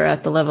engage with her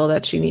at the level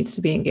that she needs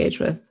to be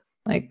engaged with.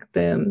 Like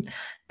the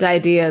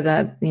idea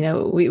that,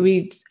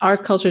 our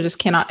culture just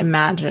cannot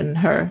imagine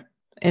her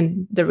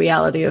in the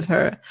reality of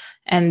her.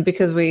 And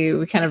because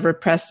we kind of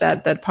repress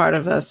that part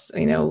of us,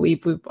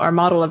 our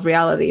model of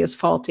reality is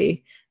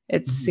faulty.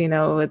 It's,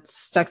 it's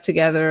stuck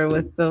together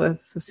with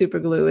super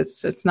glue.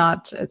 It's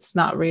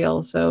not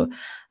real. So,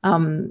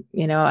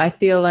 I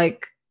feel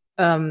like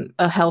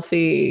a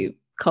healthy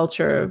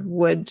culture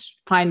would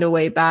find a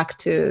way back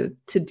to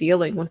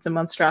dealing with the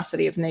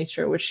monstrosity of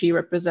nature, which she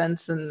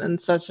represents in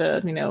such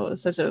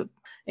a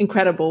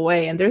incredible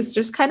way. And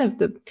there's kind of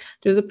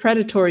there's a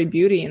predatory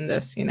beauty in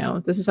this.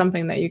 This is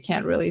something that you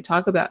can't really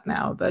talk about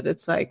now, but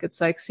it's like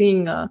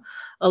seeing a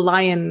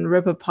lion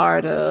rip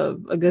apart a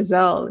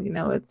gazelle.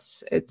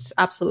 It's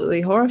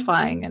absolutely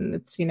horrifying, and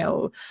it's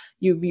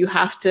you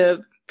have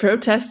to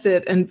protest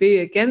it and be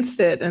against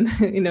it, and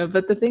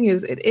but the thing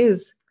is,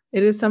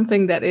 it is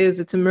something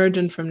it's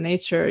emergent from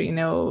nature.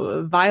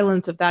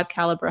 Violence of that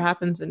caliber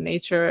happens in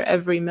nature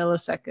every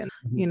millisecond.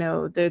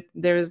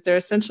 There's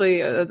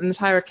essentially an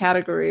entire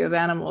category of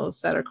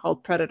animals that are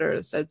called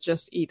predators that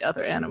just eat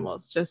other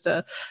animals.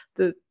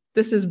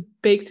 This is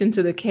baked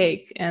into the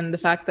cake, and the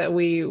fact that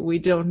we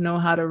don't know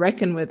how to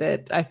reckon with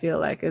it, I feel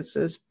like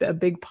is a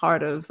big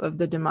part of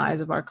the demise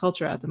of our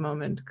culture at the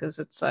moment, because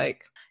it's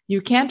like, you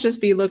can't just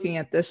be looking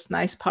at this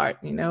nice part,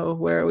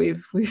 where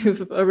we've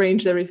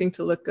arranged everything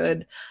to look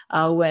good,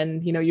 when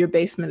your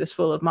basement is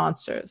full of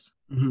monsters.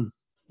 Mm-hmm.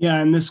 Yeah,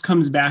 and this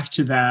comes back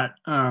to that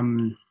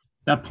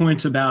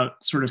point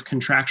about sort of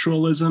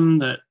contractualism,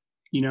 that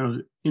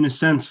in a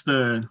sense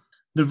the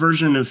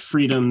version of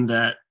freedom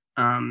that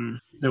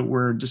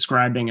we're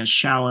describing as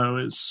shallow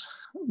is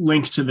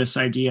linked to this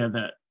idea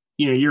that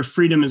your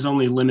freedom is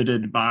only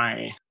limited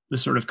by the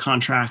sort of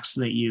contracts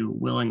that you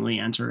willingly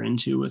enter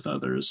into with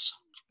others.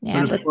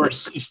 Yeah, but of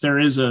course, if there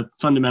is a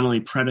fundamentally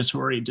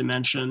predatory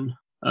dimension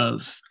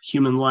of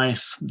human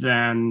life,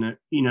 then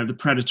the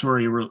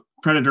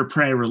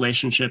predator-prey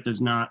relationship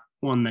is not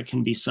one that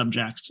can be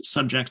subject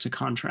to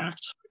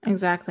contract.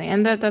 Exactly.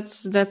 And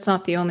that's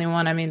not the only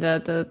one. I mean,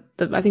 the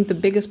I think the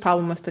biggest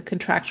problem with the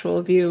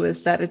contractual view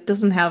is that it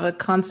doesn't have a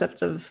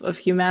concept of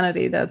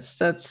humanity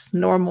that's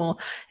normal.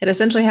 It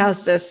essentially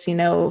has this,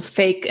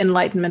 fake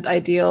enlightenment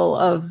ideal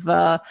of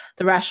the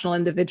rational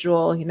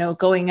individual,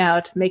 going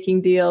out,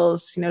 making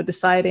deals,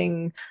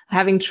 deciding,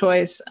 having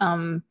choice.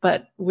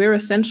 But we're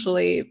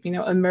essentially,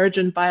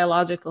 emergent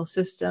biological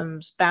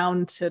systems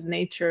bound to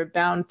nature,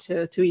 bound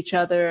to each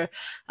other.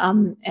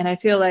 And I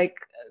feel like,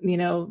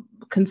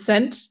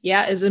 consent,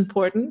 yeah, is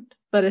important,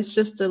 but it's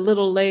just a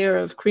little layer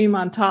of cream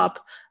on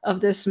top of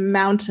this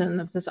mountain,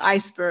 of this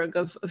iceberg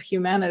of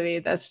humanity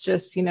that's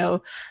just,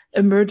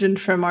 emergent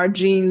from our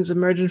genes,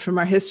 emergent from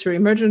our history,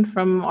 emergent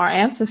from our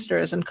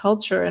ancestors and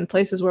culture and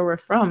places where we're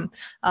from.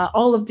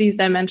 All of these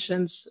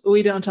dimensions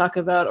we don't talk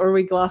about, or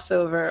we gloss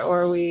over,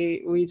 or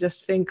we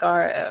just think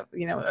are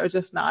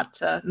just not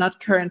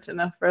current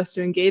enough for us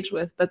to engage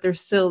with, but they're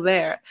still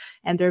there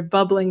and they're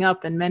bubbling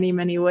up in many,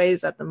 many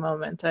ways at the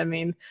moment. I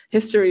mean,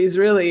 history is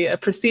really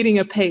proceeding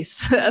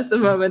apace at the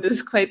moment.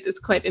 It's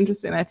quite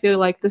interesting. I feel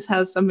like this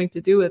has something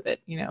to do with it.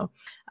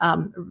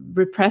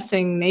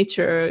 Repressing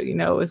nature,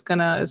 is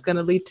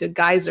gonna lead to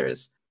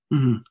geysers.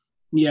 Mm-hmm.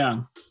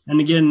 Yeah, and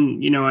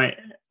again,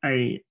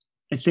 I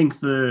think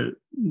the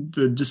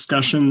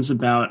discussions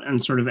about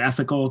and sort of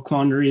ethical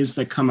quandaries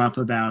that come up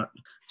about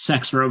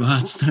sex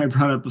robots that I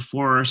brought up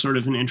before are sort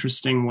of an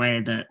interesting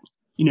way that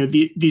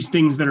these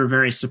things that are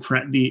very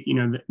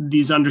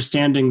these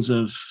understandings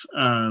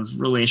of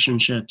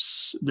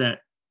relationships that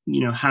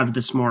have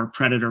this more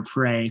predator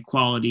prey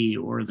quality,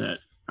 or that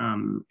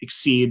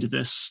exceed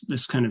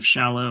this kind of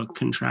shallow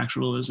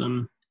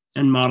contractualism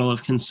and model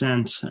of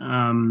consent.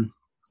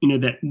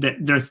 That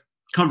they're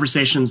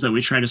conversations that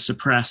we try to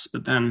suppress,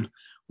 but then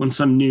when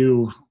some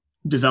new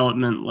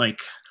development like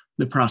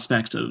the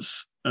prospect of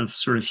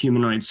sort of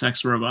humanoid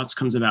sex robots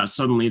comes about,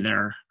 suddenly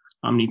they're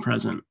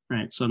omnipresent,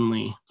 right?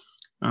 Suddenly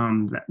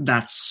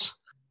that's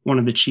one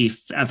of the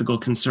chief ethical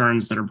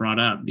concerns that are brought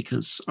up,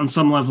 because on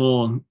some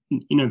level,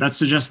 that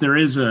suggests there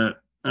is a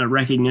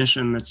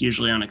recognition that's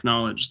usually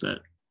unacknowledged that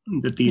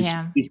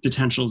these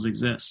potentials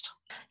exist.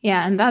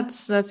 Yeah, and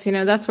that's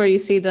where you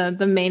see the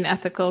main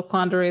ethical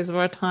quandaries of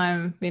our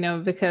time,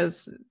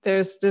 because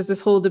there's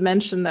this whole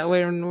dimension that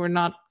we're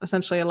not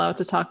essentially allowed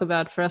to talk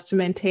about for us to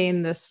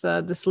maintain this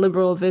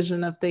liberal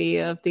vision of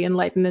the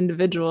enlightened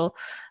individual,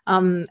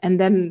 and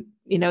then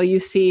you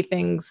see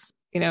things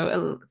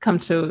come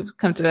to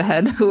a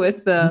head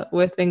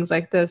with things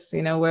like this,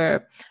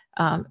 where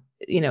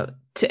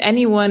to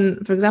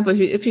anyone, for example,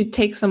 if you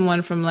take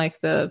someone from like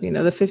the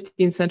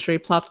 15th century,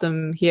 plop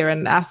them here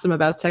and ask them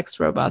about sex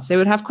robots, they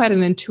would have quite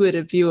an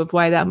intuitive view of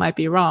why that might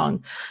be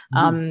wrong.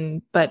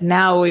 But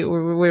now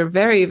we're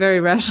very, very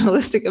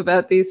rationalistic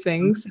about these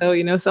things.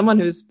 So someone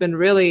who's been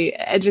really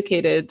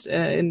educated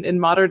in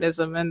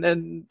modernism and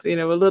then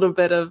a little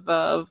bit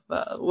of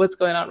what's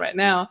going on right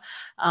now.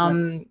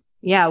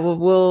 Yeah,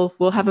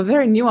 we'll have a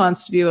very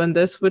nuanced view on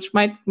this, which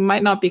might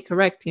not be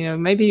correct.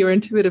 Maybe your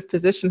intuitive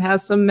position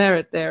has some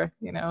merit there.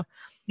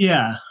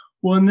 Yeah.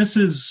 Well, and this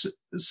is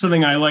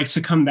something I like to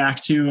come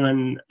back to,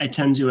 and I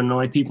tend to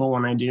annoy people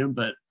when I do.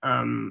 But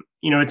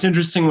it's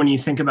interesting when you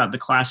think about the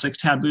classic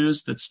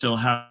taboos that still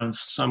have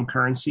some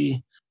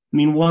currency. I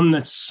mean, one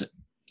that's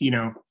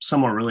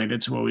somewhat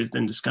related to what we've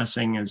been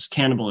discussing is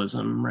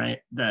cannibalism, right?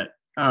 That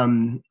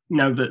the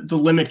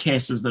limit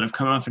cases that have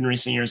come up in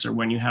recent years are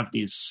when you have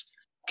these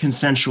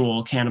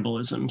consensual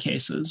cannibalism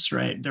cases,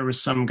 right? There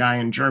was some guy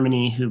in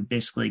Germany who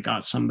basically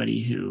got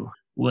somebody who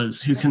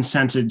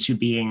consented to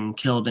being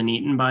killed and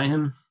eaten by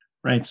him,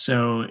 right?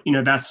 So,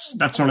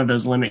 that's one of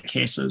those limit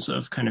cases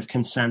of kind of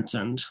consent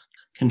and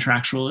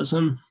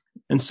contractualism.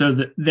 And so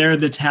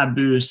the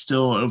taboo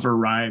still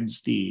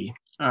overrides the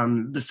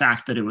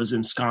fact that it was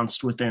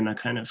ensconced within a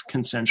kind of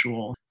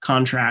consensual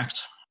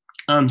contract.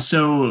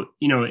 So,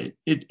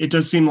 it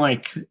does seem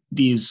like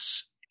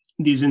these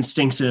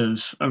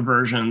instinctive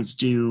aversions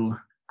do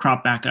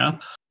crop back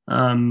up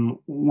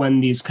when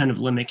these kind of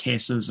limit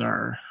cases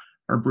are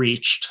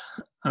breached.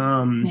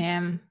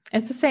 Yeah,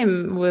 it's the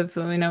same with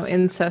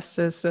incest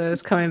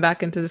is coming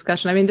back into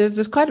discussion. I mean,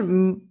 there's quite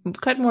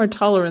more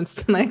tolerance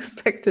than I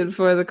expected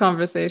for the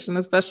conversation,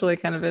 especially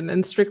kind of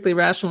in strictly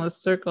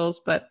rationalist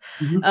circles. But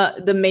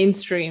the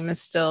mainstream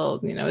is still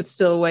it's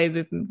still way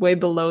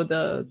below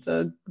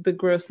the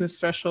grossness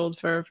threshold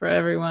for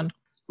everyone.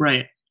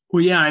 Right.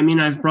 Well, yeah, I mean,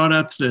 I've brought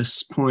up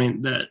this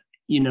point that,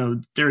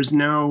 there's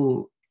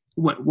no,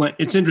 what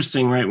it's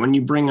interesting, right? When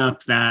you bring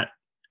up that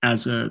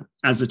as a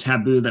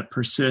taboo that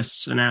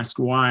persists and ask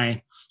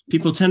why,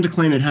 people tend to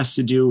claim it has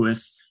to do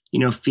with,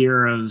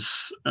 fear of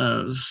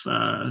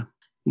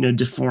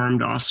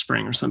deformed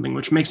offspring or something,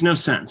 which makes no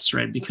sense,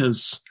 right?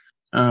 Because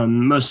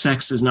most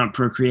sex is not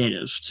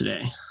procreative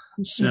today.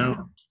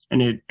 So,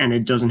 and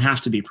it doesn't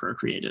have to be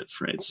procreative,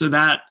 right? So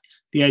that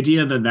the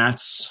idea that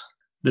that's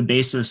the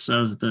basis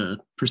of the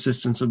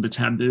persistence of the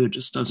taboo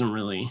just doesn't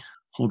really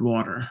hold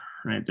water,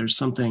 right? There's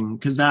something,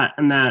 because that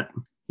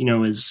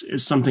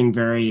is something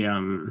very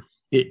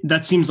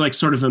that seems like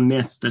sort of a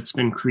myth that's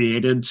been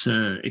created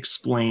to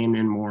explain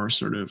in more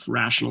sort of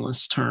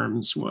rationalist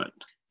terms what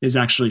is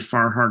actually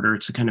far harder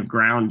to kind of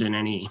ground in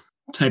any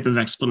type of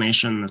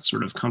explanation that's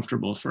sort of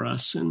comfortable for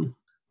us in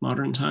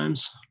modern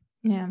times.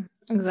 Yeah,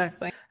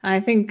 exactly. I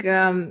think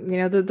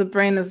the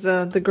brain is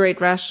the great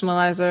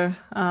rationalizer.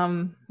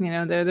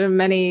 There are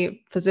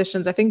many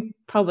positions. I think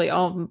probably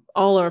all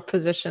our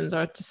positions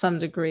are to some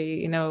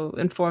degree,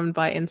 informed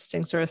by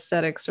instincts or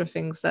aesthetics or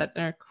things that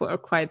are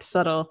quite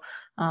subtle.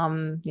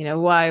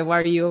 Why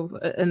are you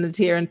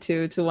adherent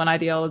to one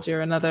ideology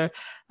or another?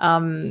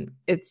 I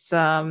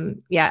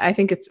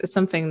think it's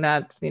something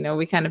that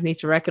we kind of need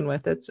to reckon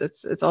with.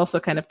 It's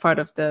also kind of part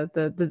of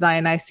the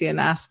Dionysian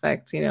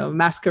aspect,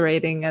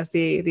 masquerading as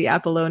the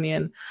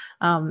Apollonian.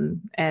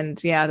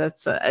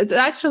 That's it's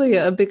actually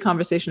a big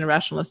conversation in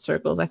rationalist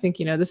circles. I think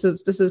this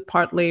is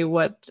partly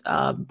what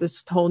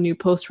this whole new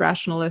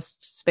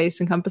post-rationalist space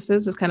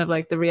encompasses. Is kind of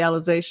like the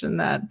realization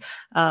that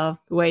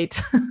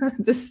wait,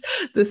 this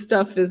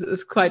stuff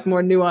is quite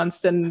more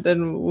nuanced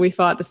than we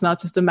thought. It's not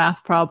just a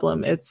math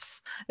problem.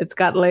 It's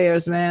got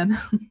layers, man.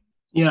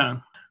 Yeah.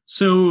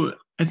 So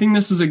I think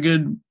this is a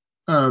good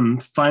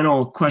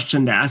final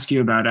question to ask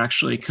you about,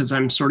 actually, because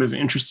I'm sort of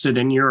interested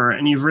in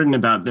and you've written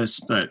about this,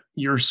 but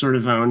your sort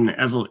of own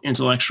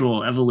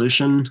intellectual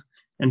evolution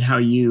and how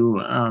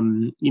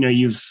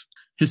you've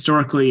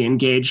historically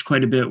engaged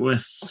quite a bit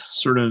with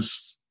sort of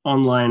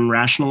online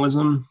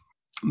rationalism,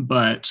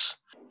 but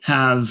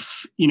have,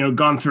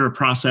 gone through a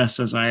process,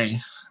 as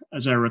I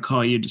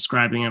recall you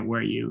describing it,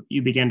 where you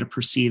began to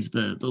perceive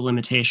the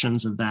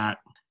limitations of that.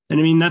 And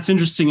I mean, that's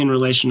interesting in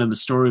relation to the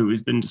story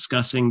we've been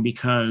discussing,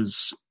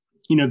 because,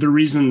 the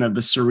reason that the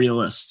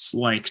surrealists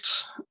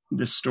liked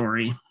this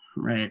story,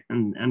 right,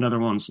 and other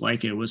ones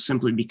like it, was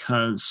simply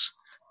because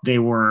they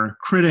were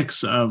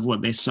critics of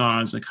what they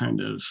saw as a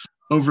kind of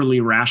overly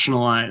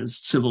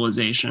rationalized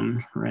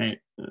civilization, right,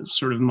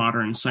 sort of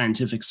modern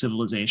scientific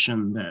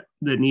civilization that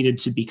needed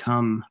to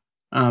become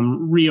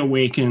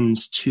reawakened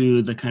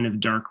to the kind of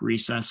dark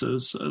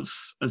recesses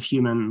of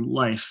human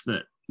life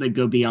that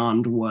go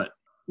beyond what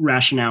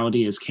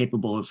rationality is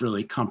capable of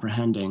really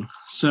comprehending.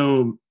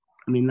 So,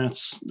 I mean,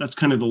 that's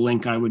kind of the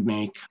link I would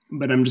make.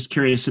 But I'm just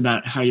curious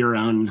about how your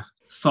own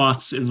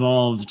thoughts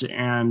evolved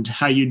and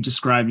how you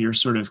describe your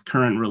sort of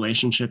current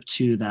relationship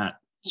to that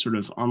sort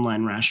of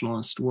online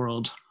rationalist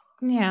world.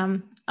 Yeah.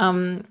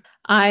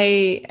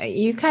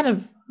 You kind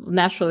of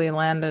naturally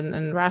land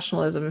in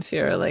rationalism if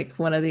you're like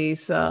one of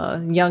these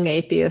young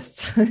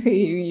atheists.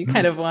 you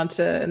kind of want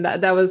to, and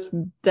that was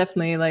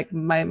definitely like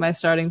my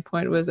starting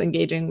point with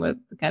engaging with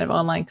kind of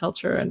online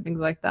culture and things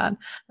like that.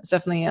 It's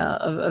definitely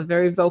a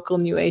very vocal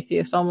new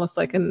atheist, almost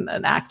like an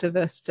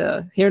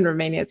activist. Here in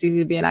Romania, it's easy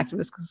to be an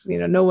activist because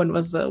no one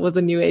was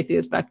a new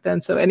atheist back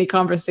then. So any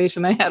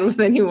conversation I had with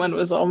anyone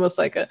was almost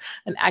like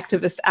an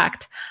activist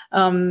act.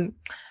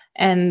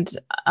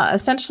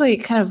 Essentially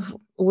kind of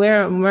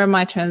where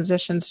my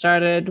transition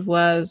started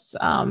was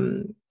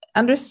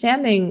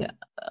understanding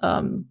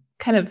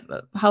kind of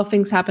how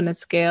things happen at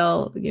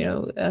scale,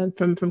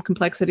 from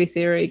complexity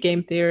theory,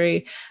 game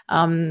theory,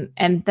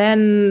 and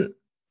then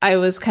I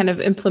was kind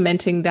of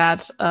implementing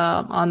that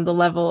on the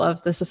level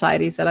of the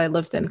societies that I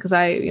lived in, because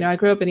I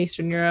grew up in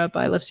Eastern Europe.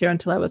 I lived here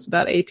until I was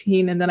about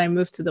 18, and then I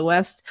moved to the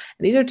West.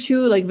 And these are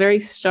two like very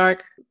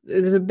stark.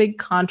 There's a big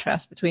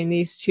contrast between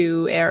these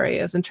two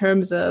areas in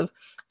terms of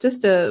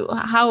just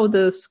how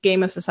this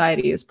game of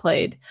society is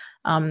played.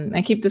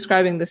 I keep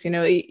describing this.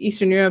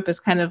 Eastern Europe is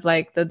kind of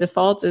like the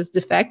default is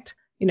defect.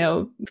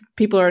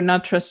 People are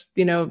not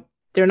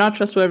they're not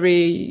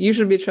trustworthy. You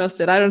should be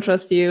trusted. I don't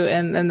trust you,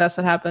 and that's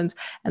what happens.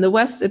 And the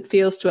West, it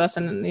feels to us,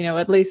 and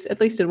at least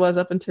it was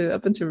up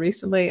until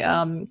recently,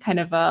 kind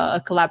of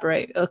a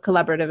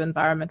collaborative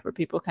environment where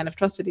people kind of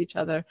trusted each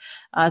other.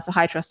 It's a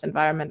high trust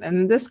environment,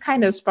 and this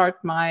kind of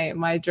sparked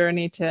my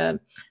journey to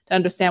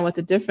understand what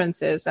the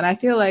difference is. And I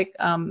feel like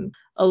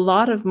a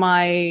lot of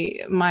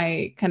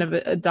my kind of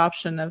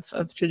adoption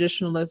of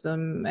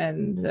traditionalism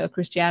and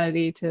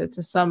Christianity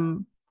to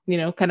some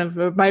kind of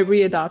my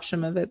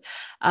readoption of it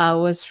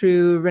was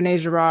through Rene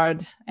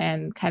Girard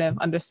and kind of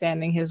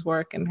understanding his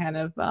work and kind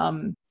of,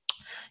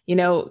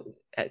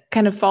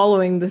 kind of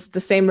following the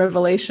same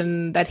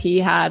revelation that he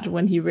had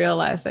when he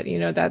realized that,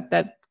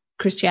 that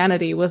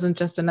Christianity wasn't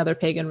just another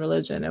pagan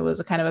religion. It was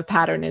a kind of a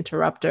pattern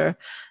interrupter.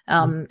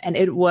 And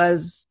it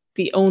was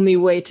the only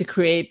way to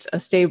create a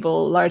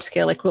stable, large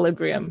scale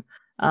equilibrium.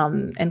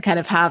 And kind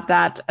of have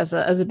that as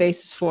a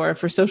basis for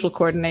social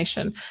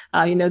coordination.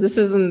 This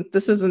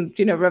isn't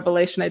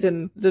revelation. I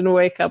didn't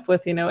wake up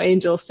with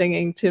angels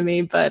singing to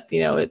me, but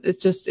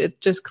it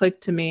just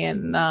clicked to me,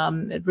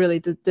 and it really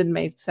did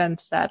make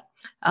sense that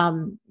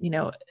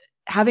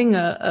having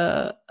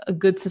a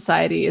good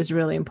society is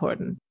really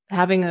important.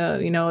 Having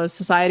a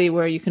society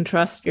where you can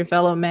trust your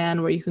fellow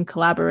man, where you can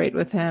collaborate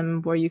with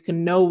him, where you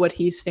can know what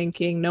he's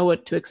thinking, know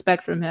what to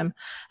expect from him,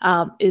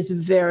 is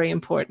very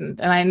important.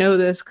 And I know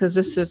this because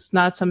this is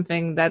not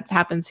something that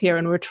happens here,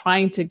 and we're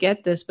trying to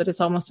get this, but it's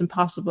almost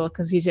impossible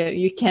because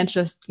you can't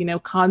just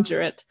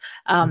conjure it.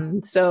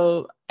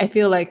 So I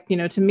feel like,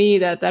 to me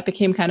that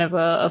became kind of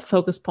a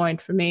focus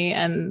point for me.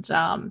 And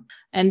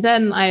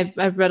then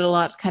I've read a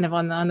lot kind of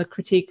on the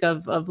critique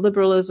of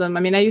liberalism. I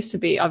mean, I used to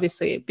be,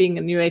 obviously, being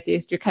a new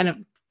atheist, you're kind of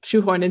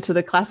shoehorned into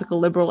the classical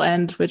liberal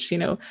end, which,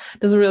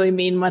 doesn't really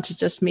mean much. It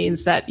just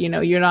means that,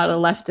 you're not a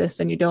leftist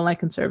and you don't like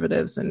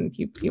conservatives and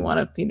you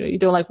want to, you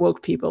don't like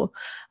woke people.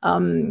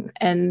 And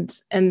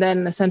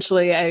then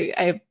essentially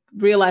I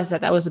realized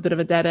that was a bit of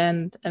a dead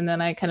end. And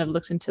then I kind of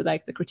looked into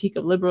like the critique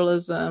of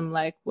liberalism,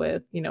 like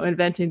with,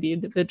 inventing the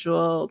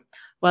individual,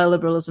 why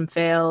liberalism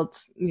failed,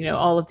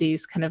 all of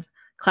these kind of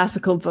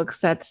classical books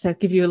that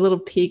give you a little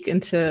peek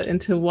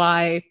into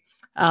why,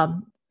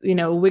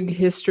 Whig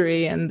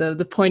history and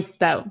the point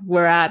that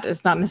we're at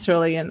is not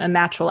necessarily a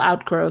natural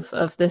outgrowth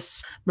of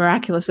this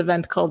miraculous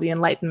event called the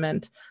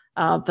Enlightenment.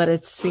 But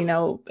it's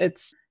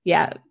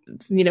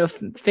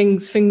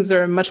things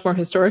are much more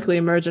historically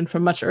emergent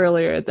from much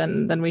earlier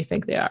than we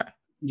think they are.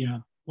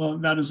 Yeah. Well,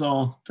 that is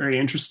all very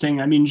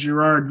interesting. I mean,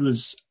 Girard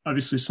was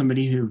obviously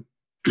somebody who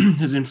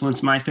has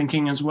influenced my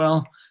thinking as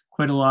well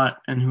quite a lot,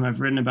 and who I've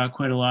written about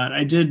quite a lot.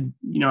 I did,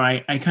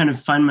 I kind of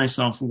find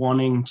myself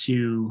wanting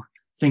to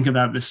think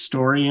about this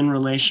story in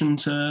relation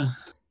to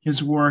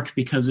his work,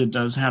 because it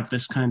does have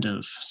this kind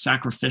of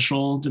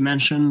sacrificial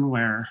dimension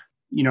where,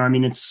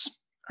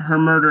 it's her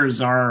murders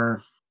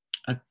are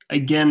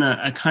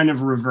a kind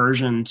of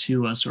reversion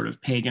to a sort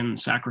of pagan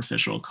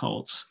sacrificial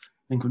cult,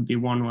 I think would be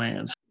one way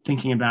of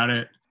thinking about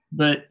it.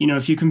 But,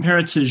 if you compare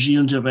it to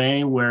Gilles de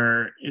Rais,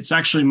 where it's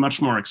actually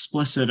much more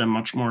explicit and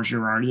much more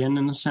Girardian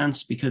in a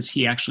sense, because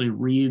he actually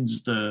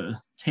reads the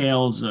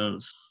tales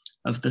of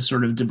the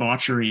sort of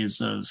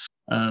debaucheries of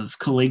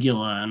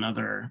Caligula and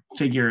other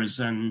figures.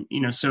 And,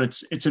 so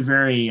it's a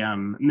very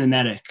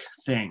mimetic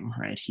thing,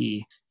 right?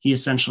 He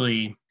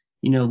essentially,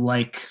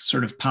 like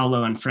sort of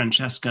Paolo and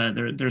Francesca,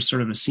 there's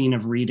sort of a scene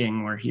of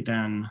reading where he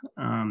then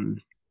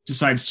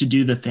decides to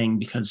do the thing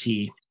because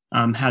he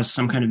has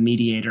some kind of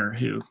mediator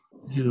who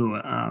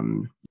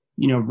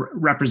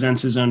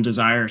represents his own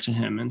desire to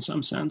him in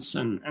some sense,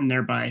 and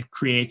thereby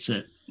creates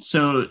it.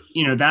 So,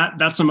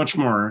 that's a much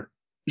more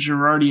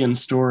Girardian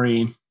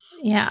story.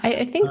 Yeah,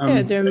 I think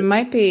there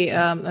might be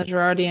a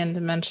Girardian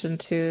dimension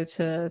to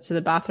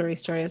the Bathory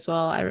story as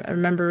well. I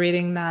remember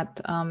reading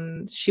that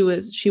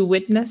she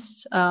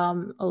witnessed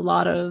a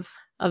lot of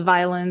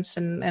violence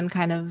and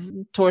kind of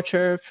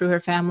torture through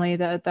her family.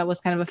 That was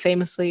kind of a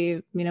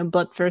famously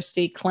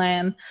bloodthirsty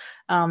clan.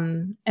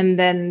 And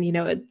then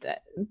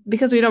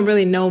because we don't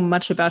really know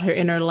much about her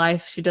inner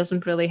life, she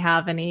doesn't really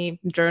have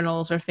any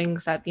journals or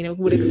things that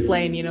would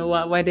explain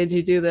why did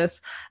you do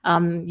this.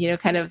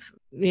 Kind of.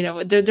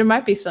 There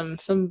might be some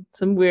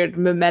weird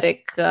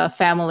mimetic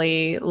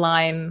family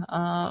line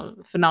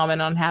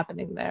phenomenon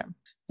happening there.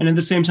 And at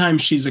the same time,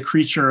 she's a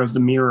creature of the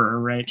mirror,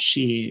 right?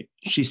 She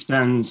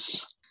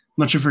spends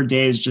much of her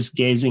days just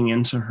gazing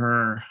into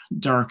her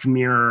dark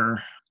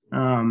mirror,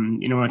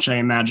 which I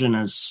imagine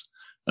is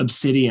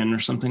obsidian or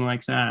something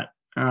like that.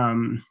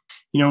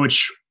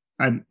 Which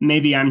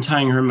maybe I'm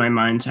tying her in my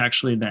mind to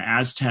actually the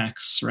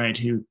Aztecs, right?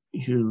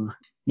 Who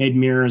made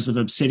mirrors of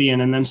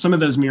obsidian, and then some of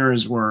those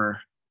mirrors were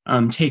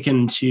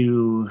taken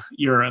to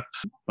Europe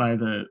by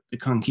the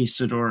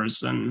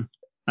conquistadors. And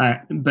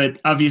but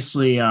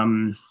obviously,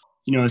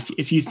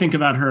 if you think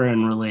about her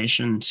in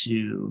relation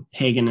to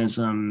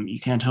paganism, you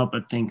can't help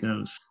but think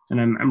of, and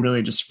I'm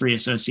really just free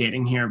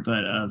associating here,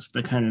 but of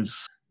the kind of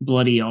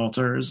bloody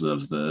altars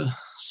of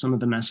some of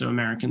the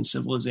Mesoamerican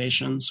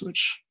civilizations,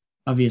 which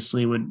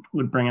obviously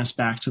would bring us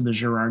back to the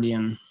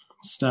Girardian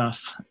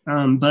stuff.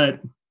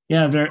 But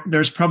yeah,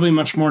 there's probably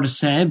much more to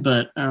say,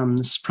 but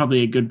this is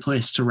probably a good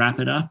place to wrap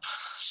it up.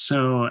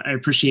 So I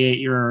appreciate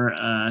your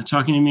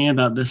talking to me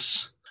about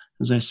this,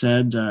 as I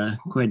said,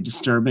 quite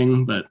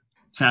disturbing but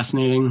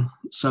fascinating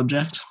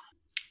subject.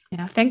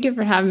 Yeah, thank you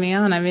for having me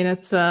on. I mean,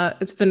 it's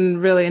been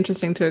really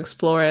interesting to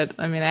explore it.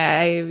 I mean,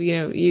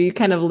 you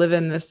kind of live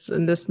in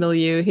this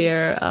milieu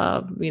here.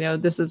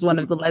 This is one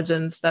of the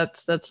legends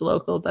that's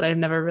local, but I've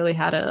never really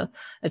had a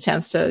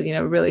chance to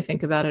really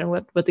think about it and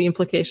what the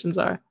implications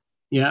are.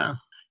 Yeah.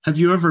 Have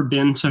you ever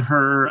been to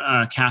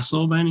her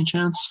castle by any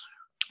chance?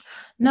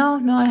 No,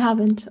 I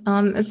haven't.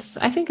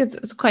 I think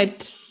it's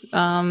quite,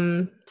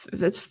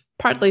 it's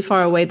partly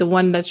far away. The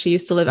one that she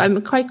used to live,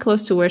 I'm quite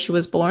close to where she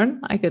was born.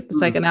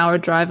 It's like an hour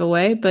drive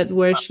away, but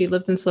where she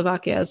lived in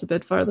Slovakia is a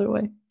bit farther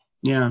away.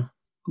 Yeah.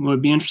 Well,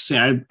 it'd be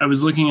interesting. I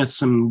was looking at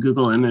some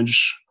Google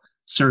image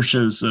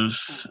searches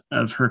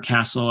of her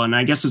castle, and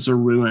I guess it's a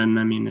ruin.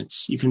 I mean,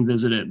 you can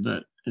visit it,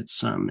 but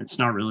it's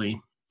not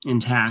really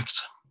intact.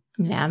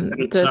 Yeah,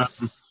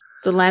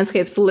 the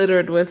landscape's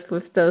littered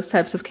with those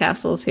types of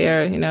castles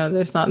here.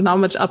 There's not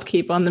much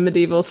upkeep on the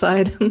medieval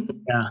side.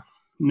 Yeah,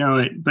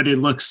 no, but it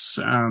looks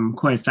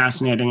quite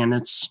fascinating, and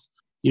it's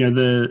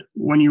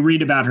when you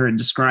read about her, it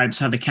describes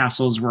how the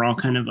castles were all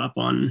kind of up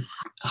on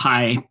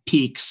high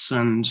peaks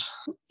and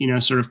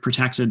sort of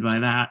protected by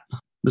that,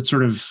 but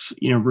sort of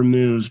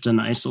removed and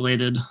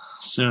isolated.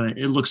 So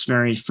it looks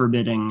very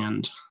forbidding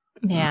and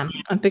Yeah,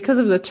 and because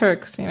of the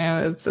Turks,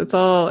 it's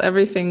all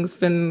everything's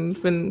been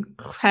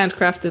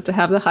handcrafted to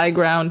have the high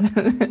ground.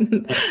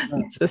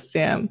 It's just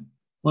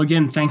Well,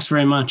 again, thanks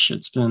very much.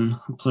 It's been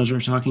a pleasure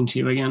talking to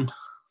you again.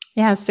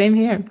 Yeah, same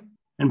here.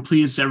 And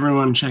please,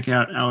 everyone, check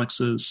out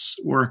Alex's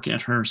work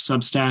at her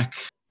Substack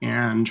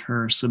and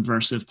her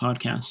Subversive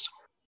podcast.